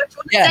about me? What you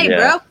want to say,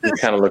 bro?" He's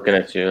kind of looking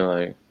at you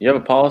like, "You have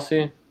a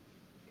policy?"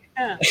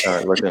 Yeah. All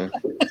right, looking.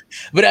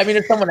 But I mean,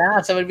 if someone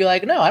asked, I would be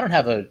like, "No, I don't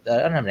have an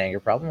anger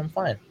problem. I'm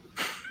fine."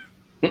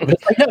 But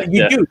it's like, no,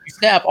 you do. You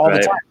snap all the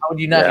time. How would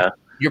you not? Yeah.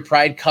 Your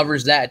pride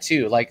covers that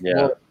too. Like,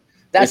 well,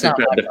 that's not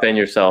trying to defend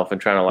yourself and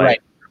trying to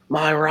like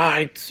my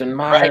rights and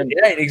my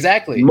right,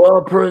 exactly. My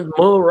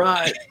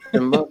rights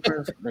and my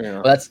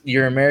Well, that's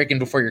you're American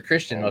before you're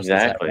Christian. Most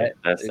exactly. Of the time, right?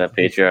 That's that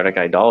patriotic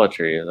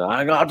idolatry.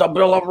 I got the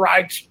Bill of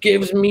Rights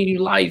gives me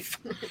life.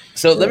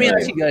 So let me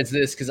ask you guys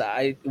this, because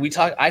I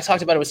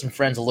talked about it with some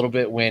friends a little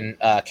bit when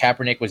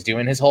Kaepernick was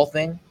doing his whole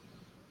thing,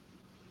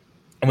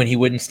 and when he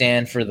wouldn't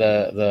stand for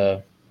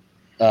the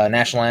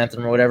national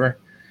anthem or whatever.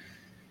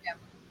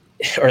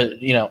 Or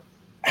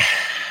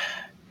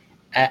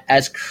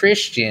as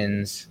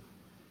Christians,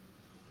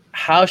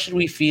 how should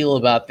we feel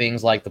about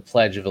things like the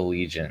Pledge of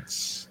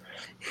Allegiance?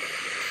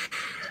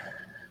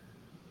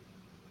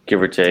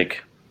 Give or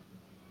take.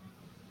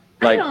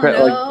 Like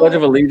Pledge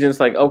of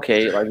Allegiance, like,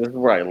 okay, like this is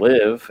where I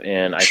live,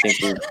 and I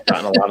think we've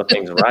gotten a lot of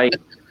things right.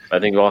 I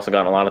think we've also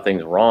gotten a lot of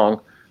things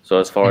wrong. So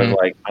as far as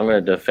like, I'm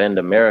going to defend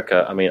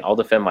America, I mean, I'll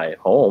defend my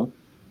home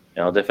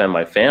and I'll defend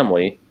my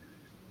family.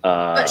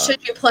 But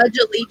should you pledge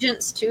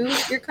allegiance to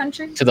your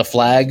country? To the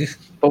flag?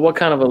 But what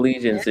kind of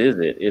allegiance is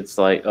it? It's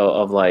like,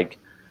 like,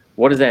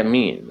 what does that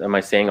mean? Am I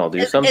saying I'll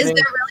do something? Is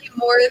there really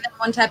more than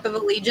one type of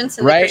allegiance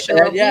in the right? Christian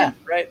worldview? Yeah,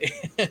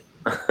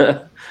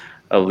 right.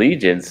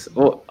 Allegiance?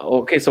 Well,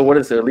 okay, so what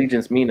does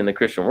allegiance mean in the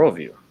Christian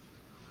worldview?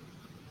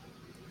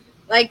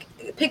 Like,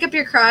 pick up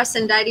your cross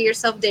and die to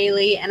yourself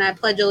daily, and I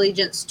pledge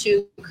allegiance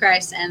to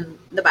Christ and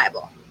the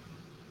Bible.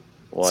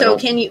 Well, so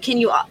can you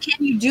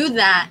do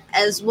that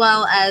as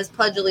well as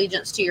pledge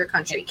allegiance to your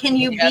country?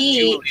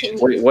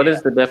 What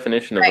is the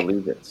definition of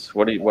allegiance?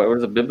 What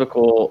is the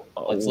biblical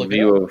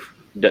view of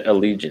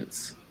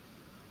allegiance?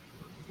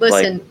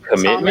 Listen, like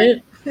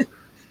commitment,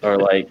 or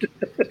like,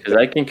 because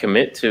I can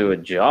commit to a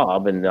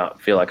job and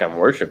not feel like I'm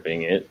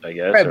worshiping it, I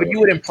guess. Right, but you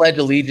wouldn't pledge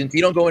allegiance. You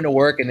don't go into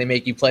work and they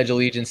make you pledge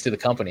allegiance to the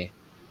company.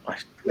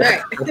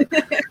 Right.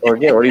 Or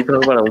yeah, what are you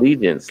talking about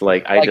allegiance?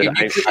 Like,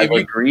 I've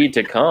agreed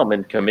to come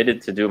and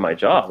committed to do my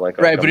job. Like,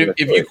 right, but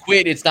if you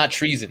quit, it's not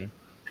treason.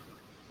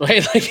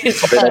 Right? Like, they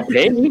don't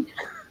pay me.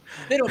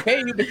 They don't pay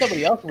you, but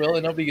somebody else will,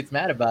 and nobody gets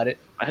mad about it.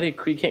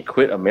 You can't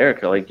quit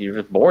America. Like, you're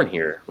just born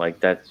here. Like,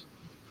 that's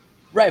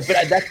right.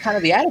 But that's kind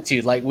of the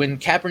attitude. Like, when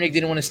Kaepernick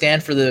didn't want to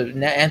stand for the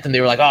anthem, they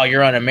were like, "Oh,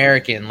 you're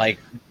un-American." Like.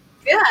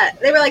 Yeah,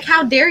 they were like,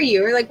 "How dare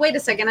you?" We're like, "Wait a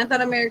second, I thought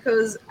America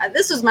was."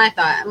 This was my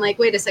thought. I'm like,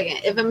 "Wait a second.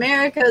 If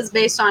America is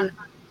based on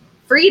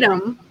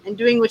freedom and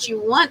doing what you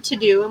want to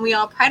do, and we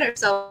all pride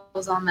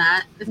ourselves on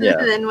that,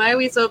 then why are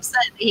we so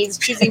upset that he's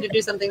choosing to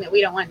do something that we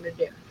don't want him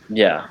to do?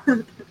 Yeah.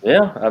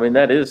 Yeah. I mean,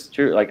 that is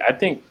true. Like, I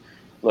think,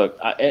 look,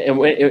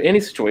 in any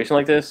situation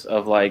like this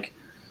of like,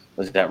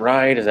 is that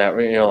right? Is that,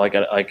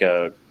 like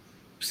a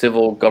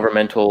civil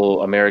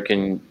governmental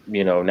American,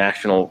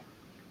 national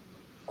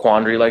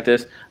quandary like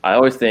this, I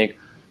always think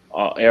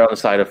err on the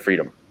side of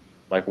freedom.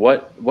 Like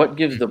what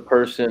gives the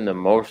person the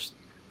most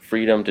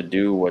freedom to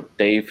do what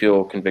they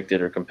feel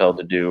convicted or compelled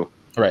to do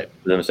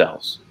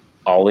themselves.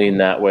 I'll lean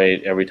that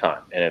way every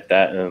time. And if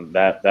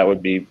that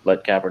would be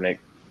let Kaepernick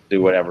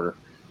do whatever.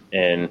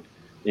 And,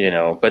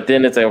 but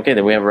then it's like, okay,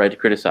 then we have a right to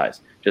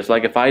criticize. Just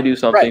like if I do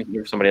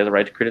something, somebody has a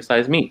right to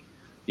criticize me,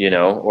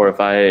 or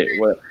if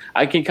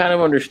I can kind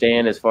of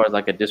understand as far as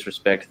like a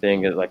disrespect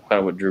thing, like kind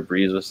of what Drew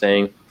Brees was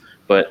saying.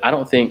 But I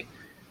don't think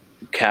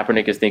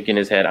Kaepernick is thinking in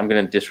his head, I'm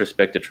going to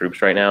disrespect the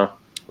troops right now.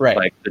 Right.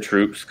 Like the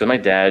troops, because my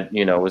dad,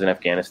 was in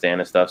Afghanistan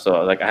and stuff.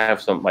 So like I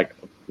have some like,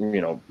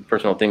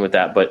 personal thing with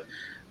that. But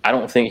I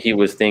don't think he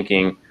was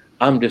thinking,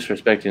 I'm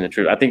disrespecting the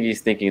troops. I think he's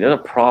thinking there's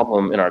a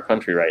problem in our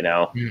country right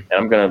now, and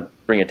I'm going to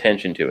bring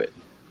attention to it,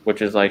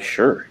 which is like,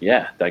 sure.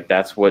 Yeah. Like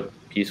that's what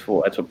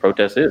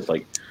protest is.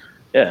 Like,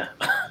 yeah.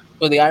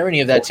 Well, the irony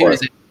of that too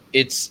is that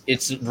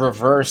it's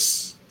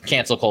reverse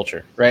cancel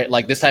culture, right?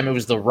 Like this time it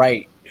was the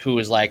right who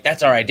was like,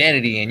 that's our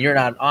identity and you're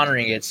not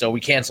honoring it, so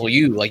we cancel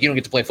you. Like you don't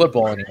get to play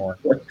football anymore.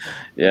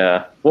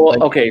 Yeah.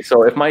 Well, okay.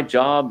 So if my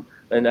job,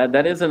 and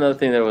that is another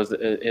thing that was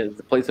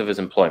the place of his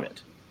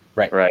employment.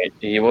 Right. Right.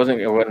 He wasn't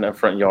in the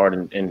front yard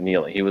and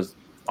kneeling. He was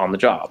on the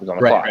job. He was on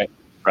the clock.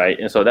 Right.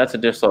 And so that's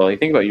so like,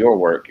 think about your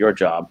work, your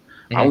job.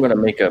 Mm-hmm. I'm going to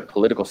make a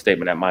political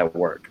statement at my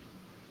work.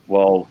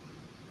 Well,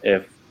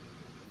 if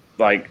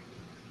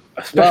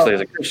especially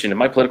as a Christian, if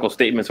my political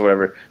statements or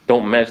whatever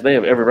don't match, they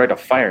have every right to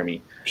fire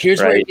me.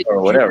 Here's where it gets,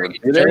 or whatever.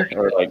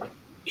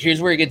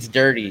 Here's where it gets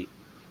dirty.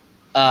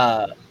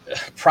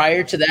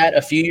 Prior to that,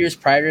 a few years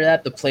prior to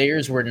that, the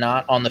players were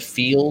not on the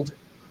field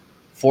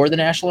for the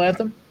national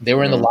anthem. They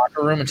were in the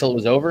locker room until it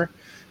was over.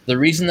 The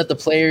reason that the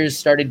players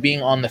started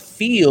being on the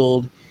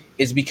field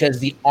is because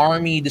the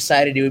Army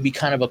decided it would be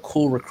kind of a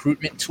cool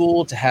recruitment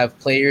tool to have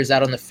players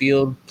out on the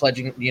field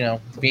pledging,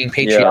 being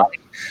patriotic.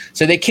 Yeah.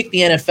 So they kicked the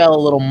NFL a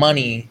little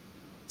money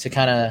to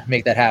kind of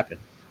make that happen.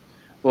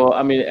 Well,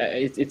 I mean,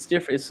 it's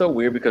different. It's so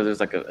weird because there's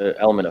like an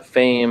element of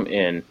fame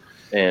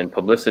and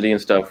publicity and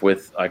stuff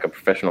with like a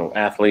professional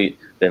athlete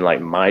than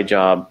like my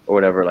job or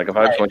whatever. Like if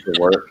I just went to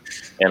work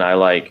and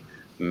I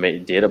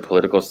did a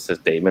political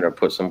statement or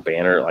put some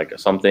banner like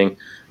something,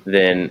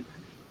 then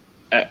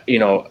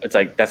it's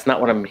like that's not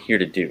what I'm here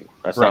to do.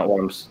 That's not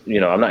what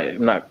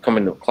I'm not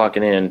coming to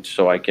clocking in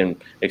so I can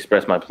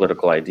express my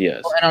political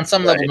ideas. Well, and on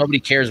some level, nobody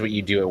cares what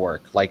you do at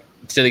work, like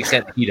to the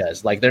extent that he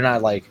does. Like they're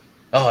not like,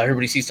 oh,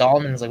 everybody sees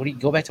Solomon. It's like, what do you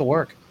go back to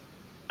work?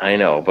 I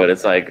know, but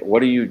it's like,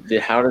 what does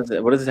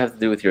it have to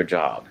do with your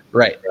job?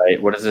 Right.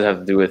 What does it have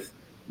to do with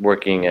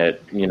working at,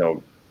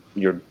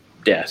 your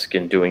desk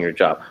and doing your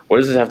job? What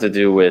does it have to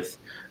do with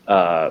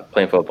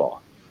playing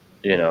football?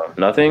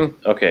 Nothing?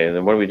 Okay,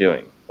 then what are we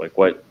doing? Like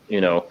what,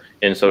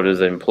 and so does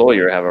the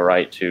employer have a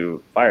right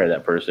to fire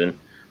that person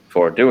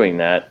for doing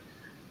that?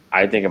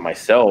 I think of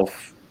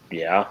myself,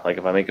 yeah, like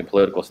if I make a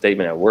political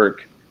statement at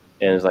work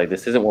and it's like,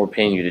 this isn't what we're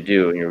paying you to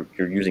do, and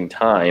you're using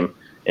time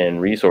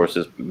and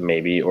resources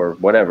maybe or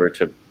whatever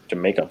to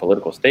make a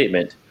political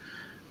statement,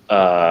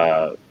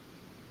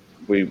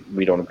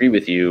 we don't agree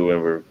with you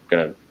and we're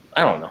going to,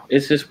 I don't know.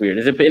 It's just weird.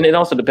 And it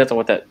also depends on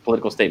what that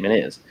political statement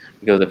is.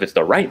 Because if it's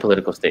the right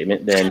political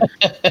statement, then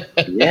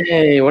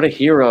yay, what a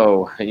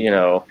hero,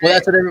 Well,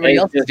 that's what everybody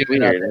else is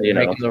doing.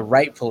 Making the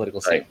right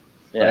political statement.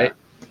 Yeah. Right?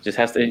 Just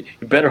has to.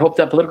 You better hope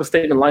that political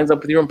statement lines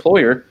up with your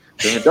employer.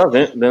 If it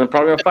doesn't, then they're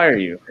probably going to fire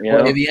you.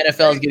 Well, if the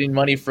NFL is getting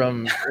money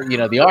from,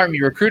 the Army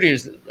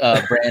recruiters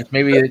branch,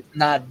 maybe it's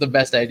not the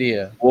best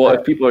idea. Well,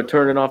 if people are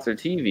turning off their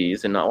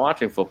TVs and not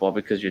watching football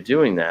because you're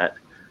doing that,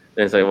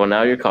 then it's like, well,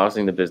 now you're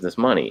costing the business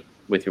money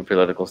with your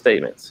political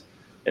statements.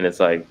 And it's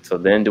like, so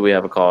then do we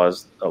have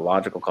a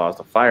logical cause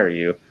to fire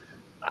you?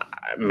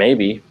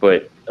 Maybe,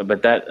 but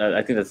that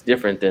I think that's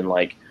different than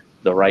like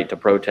the right to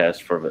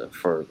protest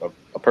for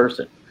a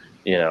person,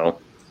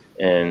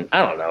 and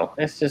I don't know.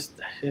 It's just,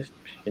 I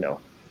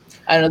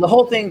don't know. The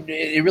whole thing,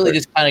 it really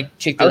just kind of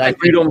kicked it.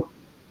 Freedom,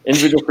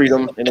 individual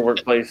freedom in the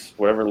workplace,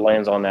 whatever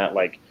lands on that,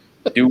 like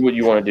do what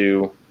you want to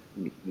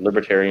do,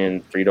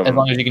 libertarian freedom. As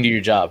long as you can do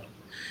your job.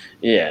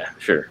 Yeah,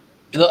 sure.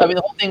 I mean,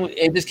 the whole thing,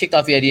 it just kicked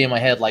off the idea in my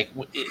head, like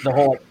the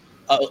whole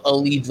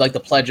like the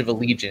Pledge of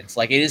Allegiance.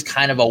 Like it is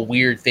kind of a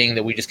weird thing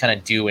that we just kind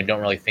of do and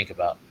don't really think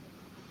about.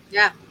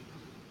 Yeah.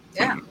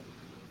 Yeah.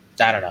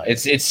 I don't know.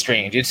 It's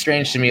strange. It's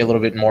strange to me a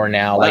little bit more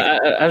now. Like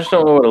I just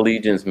don't know what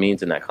allegiance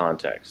means in that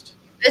context.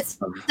 It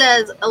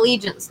says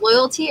allegiance,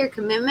 loyalty or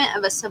commitment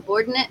of a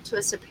subordinate to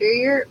a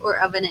superior or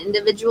of an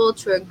individual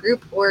to a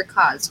group or a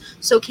cause.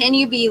 So can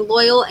you be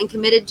loyal and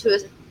committed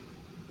to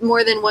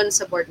more than one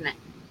subordinate?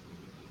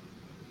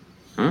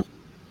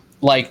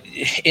 Like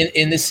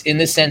in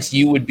this sense,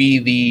 you would be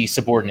the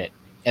subordinate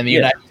and the Yeah.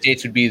 United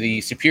States would be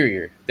the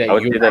superior that I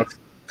would you say are that's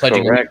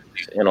pledging correct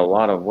in a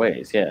lot of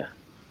ways. Yeah.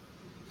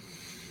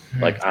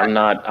 allegiance. Like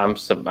I'm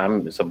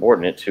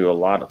subordinate to a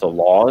lot of the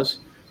laws,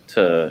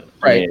 to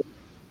Right.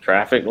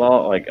 traffic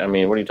law. Like, I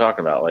mean, what are you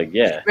talking about? Like,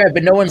 yeah, Right,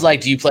 but no one's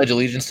like, do you pledge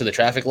allegiance to the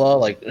traffic law?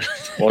 Like,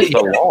 well, it's the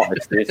law.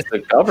 It's the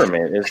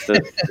government. It's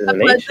the Pledge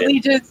nation.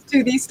 allegiance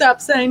to the stop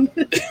sign.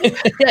 yeah,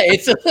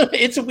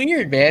 it's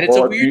weird, man. It's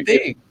Well, a weird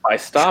thing. By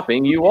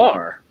stopping, you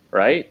are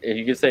right. And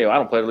you can say, well, I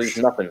don't pledge allegiance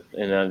to nothing,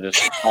 and then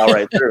just plow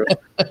right through.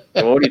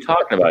 And what are you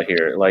talking about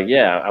here? Like,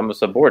 yeah, I'm a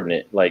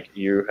subordinate. Like,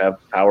 you have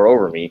power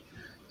over me.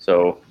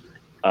 So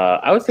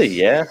I would say,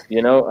 yeah,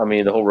 I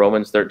mean, the whole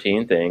Romans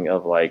 13 thing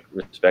of like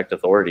respect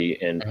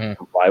authority and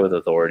comply with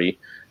authority.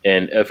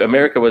 And if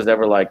America was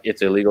ever like,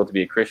 it's illegal to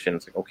be a Christian,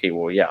 it's like, okay,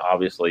 well, yeah,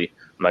 obviously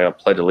I'm not going to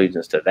pledge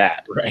allegiance to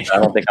that. Right. I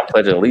don't think I'm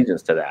pledging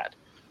allegiance to that.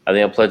 I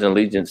think I'm pledging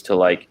allegiance to,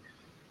 like,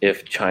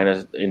 if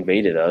China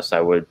invaded us, I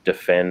would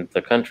defend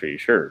the country.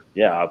 Sure.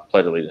 Yeah, I'll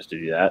pledge allegiance to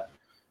do that.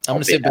 I'm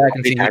going to sit back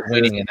and see who's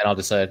winning, and then I'll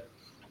decide.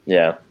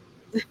 Yeah.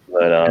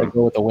 But I'll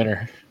go with the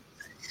winner.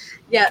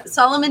 Yeah,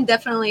 Solomon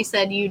definitely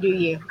said, "You do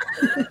you."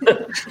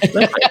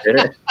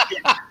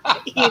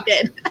 He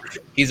did.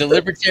 He's a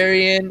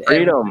libertarian.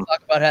 Freedom. And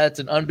talk about how it's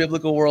an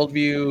unbiblical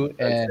worldview,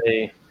 and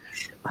say,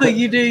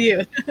 You do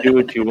you. do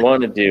what you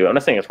want to do. I'm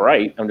not saying it's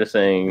right. I'm just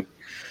saying.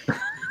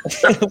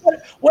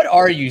 what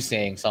are you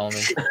saying,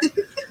 Solomon?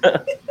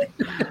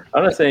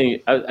 I'm not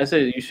saying. I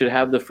say you should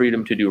have the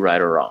freedom to do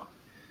right or wrong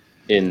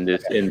in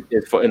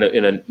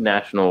a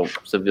national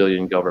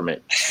civilian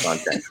government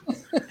context.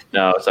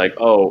 Now it's like,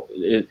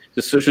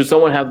 so should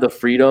someone have the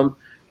freedom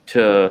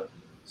to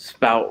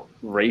spout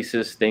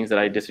racist things that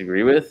I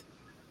disagree with?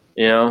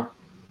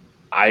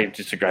 I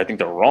disagree. I think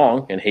they're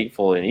wrong and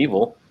hateful and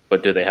evil.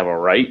 But do they have a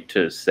right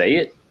to say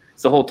it?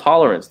 It's the whole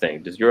tolerance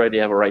thing. Does your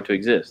idea have a right to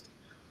exist?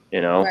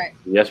 Right.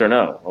 Yes or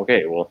no?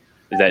 Okay, well,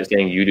 is that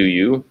saying you do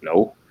you?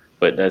 No.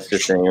 But that's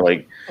just saying,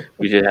 like,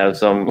 we should have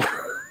some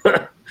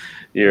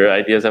your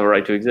ideas have a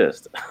right to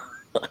exist.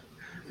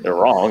 They're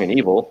wrong and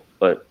evil,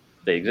 but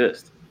they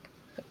exist.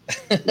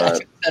 That's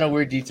kind of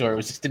weird detour. It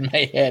was just in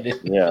my head.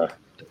 Yeah.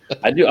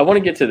 I want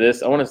to get to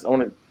this. I want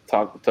to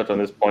touch on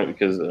this point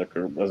because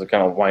as a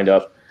kind of wind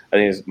up, I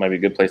think this might be a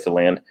good place to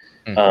land.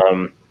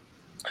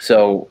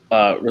 So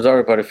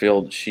Rosario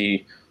Butterfield,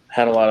 she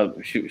had a lot of,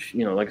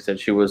 like I said,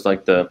 she was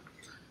like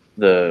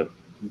the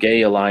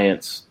Gay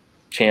Alliance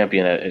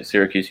champion at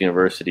Syracuse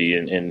University,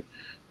 and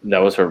that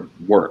was her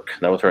work.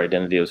 That was her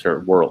identity. It was her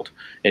world.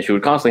 And she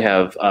would constantly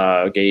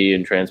have gay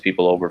and trans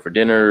people over for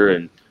dinner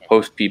and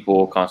host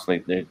people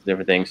constantly,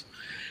 different things.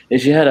 And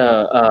she had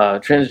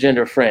a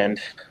transgender friend,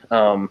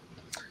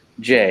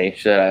 Jay.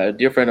 She had a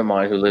dear friend of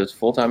mine who lives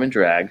full-time in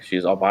drag.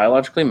 She's all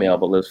biologically male,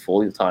 but lives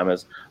full-time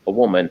as a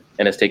woman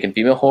and has taken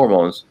female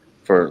hormones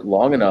for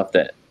long enough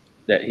that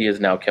he is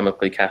now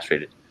chemically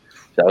castrated.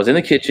 So I was in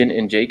the kitchen,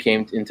 and Jay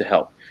came in to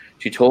help.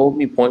 She told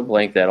me point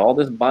blank that all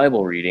this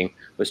Bible reading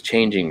was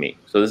changing me.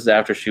 So this is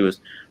after she was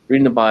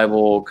reading the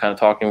Bible, kind of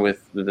talking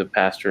with the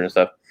pastor and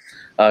stuff.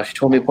 She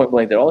told me point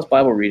blank that all this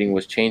Bible reading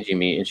was changing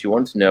me, and she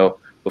wanted to know,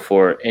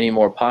 before any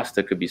more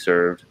pasta could be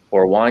served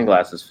or wine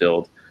glasses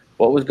filled,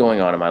 what was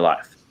going on in my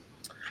life.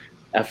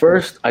 At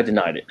first, I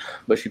denied it,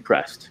 but she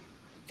pressed.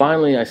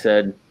 Finally, I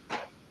said,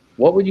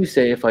 what would you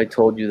say if I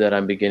told you that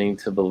I'm beginning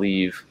to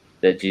believe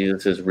that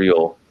Jesus is a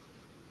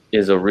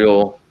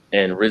real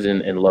and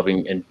risen and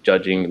loving and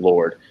judging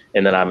Lord,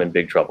 and that I'm in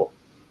big trouble?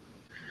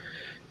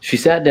 She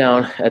sat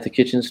down at the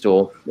kitchen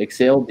stool,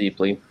 exhaled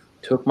deeply,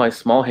 took my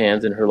small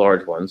hands in her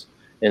large ones,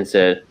 and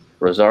said,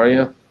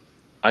 Rosario,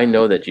 I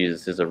know that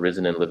Jesus is a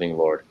risen and living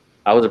Lord.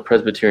 I was a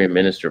Presbyterian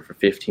minister for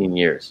 15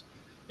 years.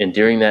 And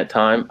during that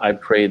time, I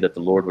prayed that the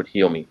Lord would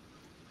heal me.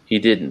 He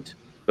didn't,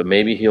 but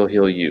maybe he'll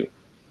heal you.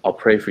 I'll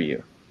pray for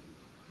you.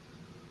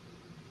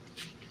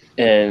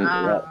 And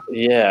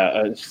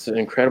it's an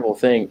incredible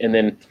thing. And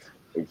then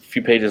a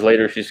few pages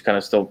later, she's kind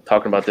of still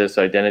talking about this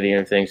identity and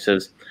everything. She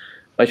says,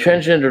 my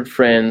transgendered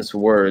friend's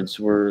words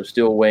were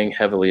still weighing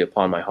heavily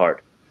upon my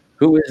heart.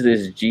 Who is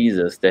this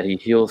Jesus that he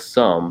heals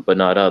some but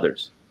not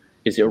others?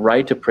 Is it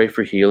right to pray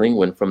for healing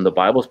when, from the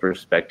Bible's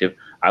perspective,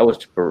 I was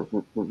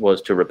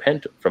to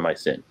repent from my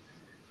sin?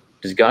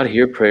 Does God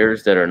hear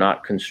prayers that are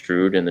not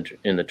construed in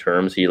the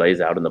terms he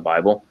lays out in the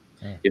Bible?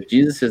 If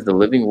Jesus is the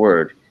living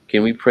word,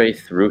 can we pray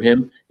through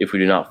him if we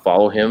do not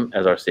follow him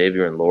as our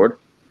Savior and Lord?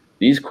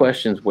 These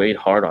questions weighed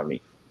hard on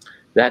me.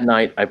 That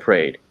night I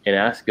prayed and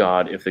asked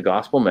God if the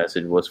gospel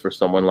message was for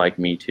someone like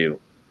me too.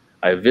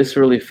 I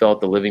viscerally felt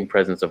the living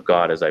presence of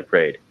God as I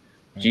prayed.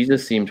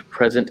 Jesus seemed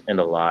present and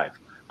alive.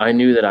 I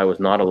knew that I was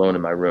not alone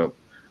in my room.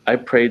 I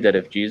prayed that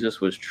if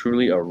Jesus was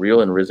truly a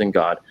real and risen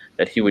God,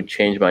 that he would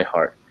change my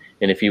heart.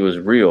 And if he was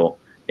real,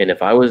 and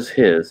if I was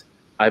his,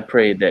 I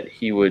prayed that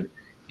he would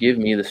give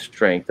me the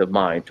strength of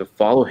mind to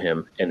follow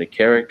him and the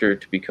character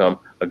to become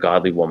a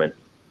godly woman.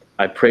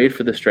 I prayed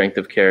for the strength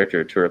of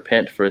character to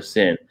repent for a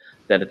sin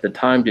that at the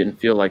time didn't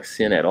feel like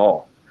sin at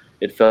all.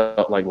 It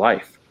felt like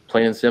life,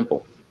 plain and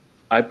simple.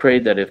 I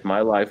prayed that if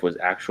my life was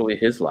actually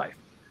his life,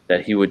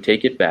 that he would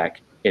take it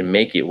back and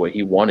make it what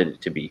he wanted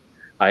it to be.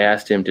 I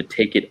asked him to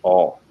take it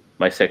all: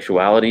 my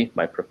sexuality,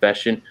 my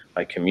profession,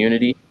 my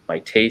community, my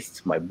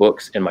tastes, my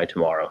books, and my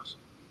tomorrows.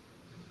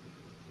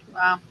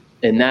 Wow.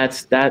 And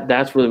that's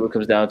really what it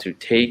comes down to.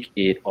 Take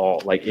it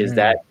all. Like,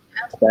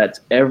 that's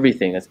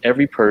everything. That's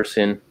every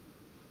person,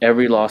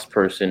 every lost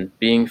person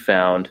being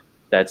found.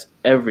 That's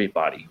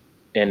everybody.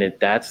 And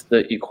that's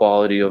the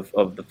equality of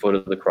the foot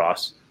of the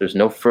cross. There's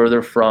no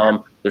further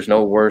from, there's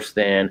no worse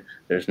than,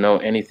 there's no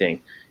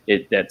anything.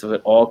 That's what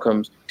it all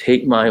comes.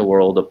 Take my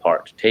world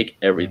apart. Take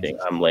everything.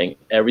 I'm laying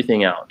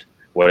everything out.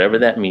 Whatever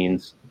that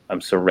means,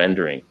 I'm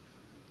surrendering.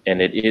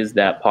 And it is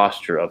that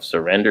posture of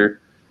surrender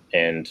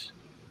and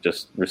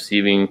just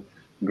receiving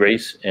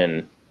grace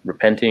and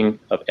repenting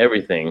of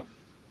everything.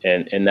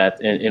 And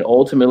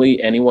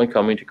ultimately anyone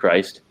coming to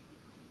Christ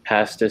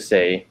has to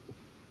say,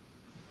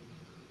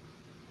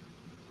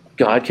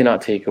 God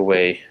cannot take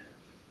away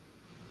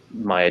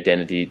my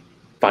identity,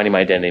 finding my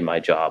identity in my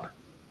job.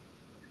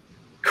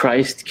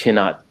 Christ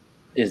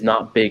is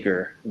not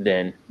bigger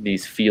than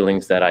these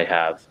feelings that I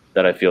have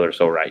that I feel are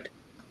so right.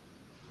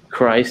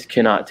 Christ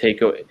cannot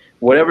take away,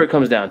 whatever it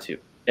comes down to.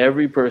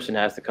 Every person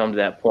has to come to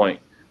that point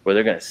where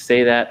they're going to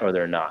say that or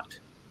they're not.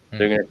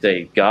 They're going to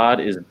say, God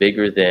is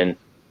bigger than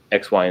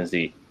X, Y, and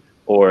Z.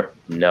 Or,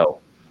 no,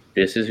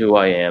 this is who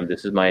I am.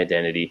 This is my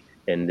identity.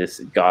 And this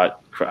God,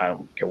 I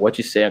don't care what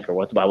you say, I don't care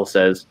what the Bible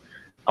says,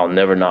 I'll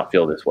never not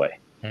feel this way.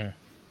 And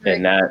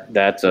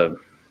that's a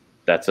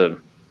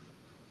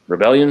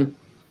rebellion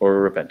or a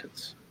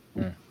repentance.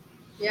 Yeah.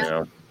 You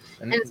know?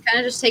 And it's kind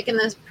of just taking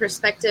this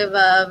perspective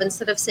of,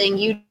 instead of saying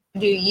you,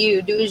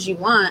 do as you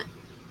want,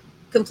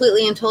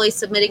 completely and totally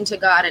submitting to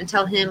God and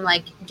tell him,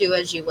 like, do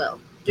as you will.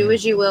 Do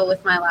as you will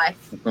with my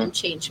life and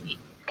change me.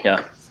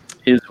 Yeah.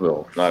 His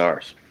will, not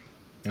ours.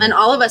 And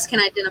all of us can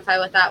identify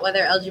with that,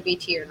 whether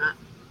LGBT or not.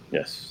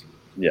 Yes.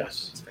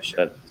 Yes. For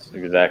sure. That's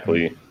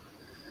exactly.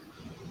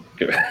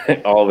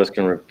 All of us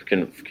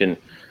can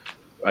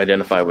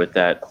identify with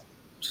that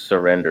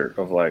surrender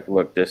of, like,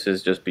 look, this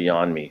is just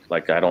beyond me.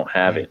 Like, I don't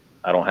have it.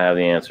 I don't have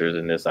the answers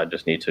in this. I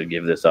just need to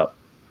give this up.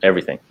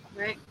 Everything.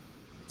 Right.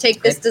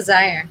 Take this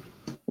desire.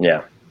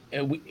 Yeah.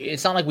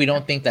 It's not like we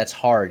don't think that's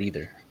hard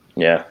either.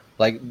 Yeah.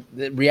 Like,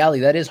 the reality,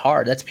 that is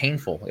hard. That's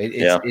painful.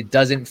 It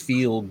doesn't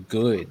feel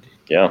good.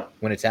 Yeah.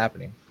 When it's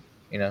happening,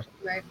 you know.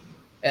 Right.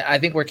 And I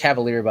think we're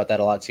cavalier about that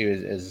a lot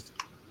too, as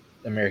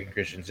American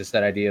Christians. Just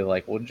that idea of,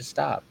 like, well, just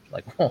stop.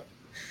 Like, well,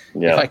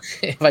 yeah.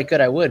 If I could,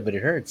 I would, but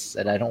it hurts,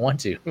 and I don't want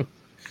to.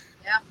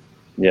 Yeah.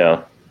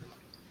 Yeah.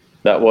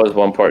 That was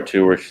one part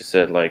too, where she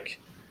said, like,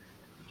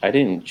 I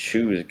didn't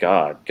choose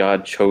God.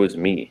 God chose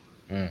me.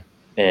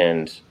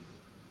 And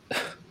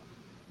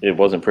it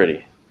wasn't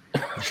pretty.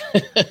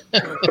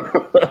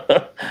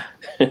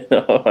 You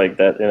know, like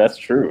that. And that's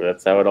true.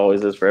 That's how it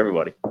always is for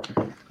everybody.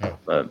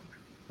 But,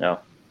 yeah.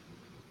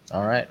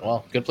 All right.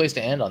 Well, good place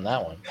to end on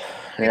that one.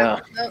 Yeah.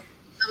 That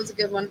was a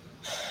good one.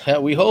 Yeah,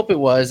 we hope it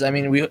was. I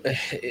mean,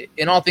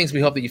 in all things, we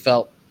hope that you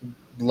felt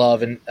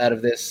love and out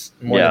of this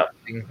more than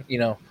anything, you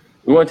know.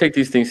 We want to take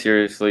these things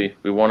seriously.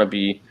 We want to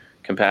be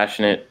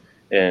compassionate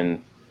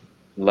and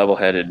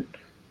level-headed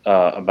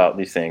about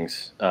these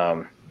things.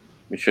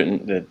 We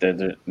shouldn't.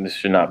 This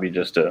should not be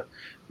just a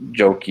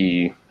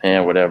jokey,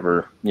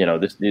 whatever. You know,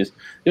 these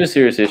are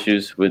serious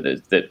issues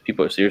that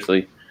people are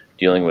seriously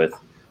dealing with,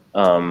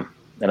 and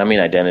I mean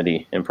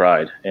identity and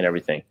pride and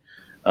everything.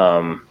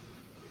 The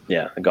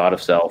God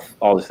of self,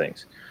 all these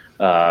things.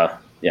 So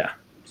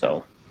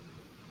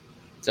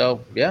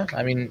yeah.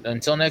 I mean,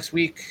 until next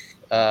week.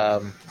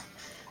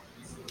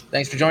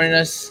 Thanks for joining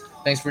us.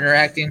 Thanks for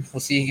interacting. We'll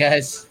see you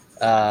guys.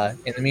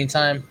 In the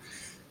meantime,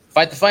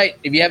 fight the fight.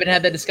 If you haven't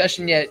had that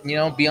discussion yet, you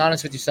know, be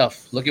honest with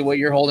yourself. Look at what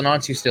you're holding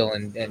on to still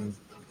and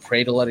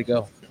pray to let it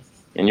go.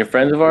 And your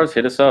friends of ours,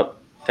 hit us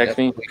up. Text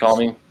me, call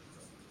me,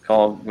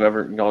 call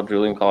whoever, call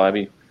Julian, call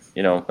Abby.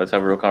 You know, let's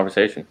have a real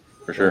conversation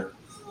for sure.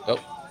 Oh,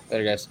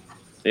 later, guys.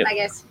 See ya. Bye,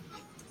 guys.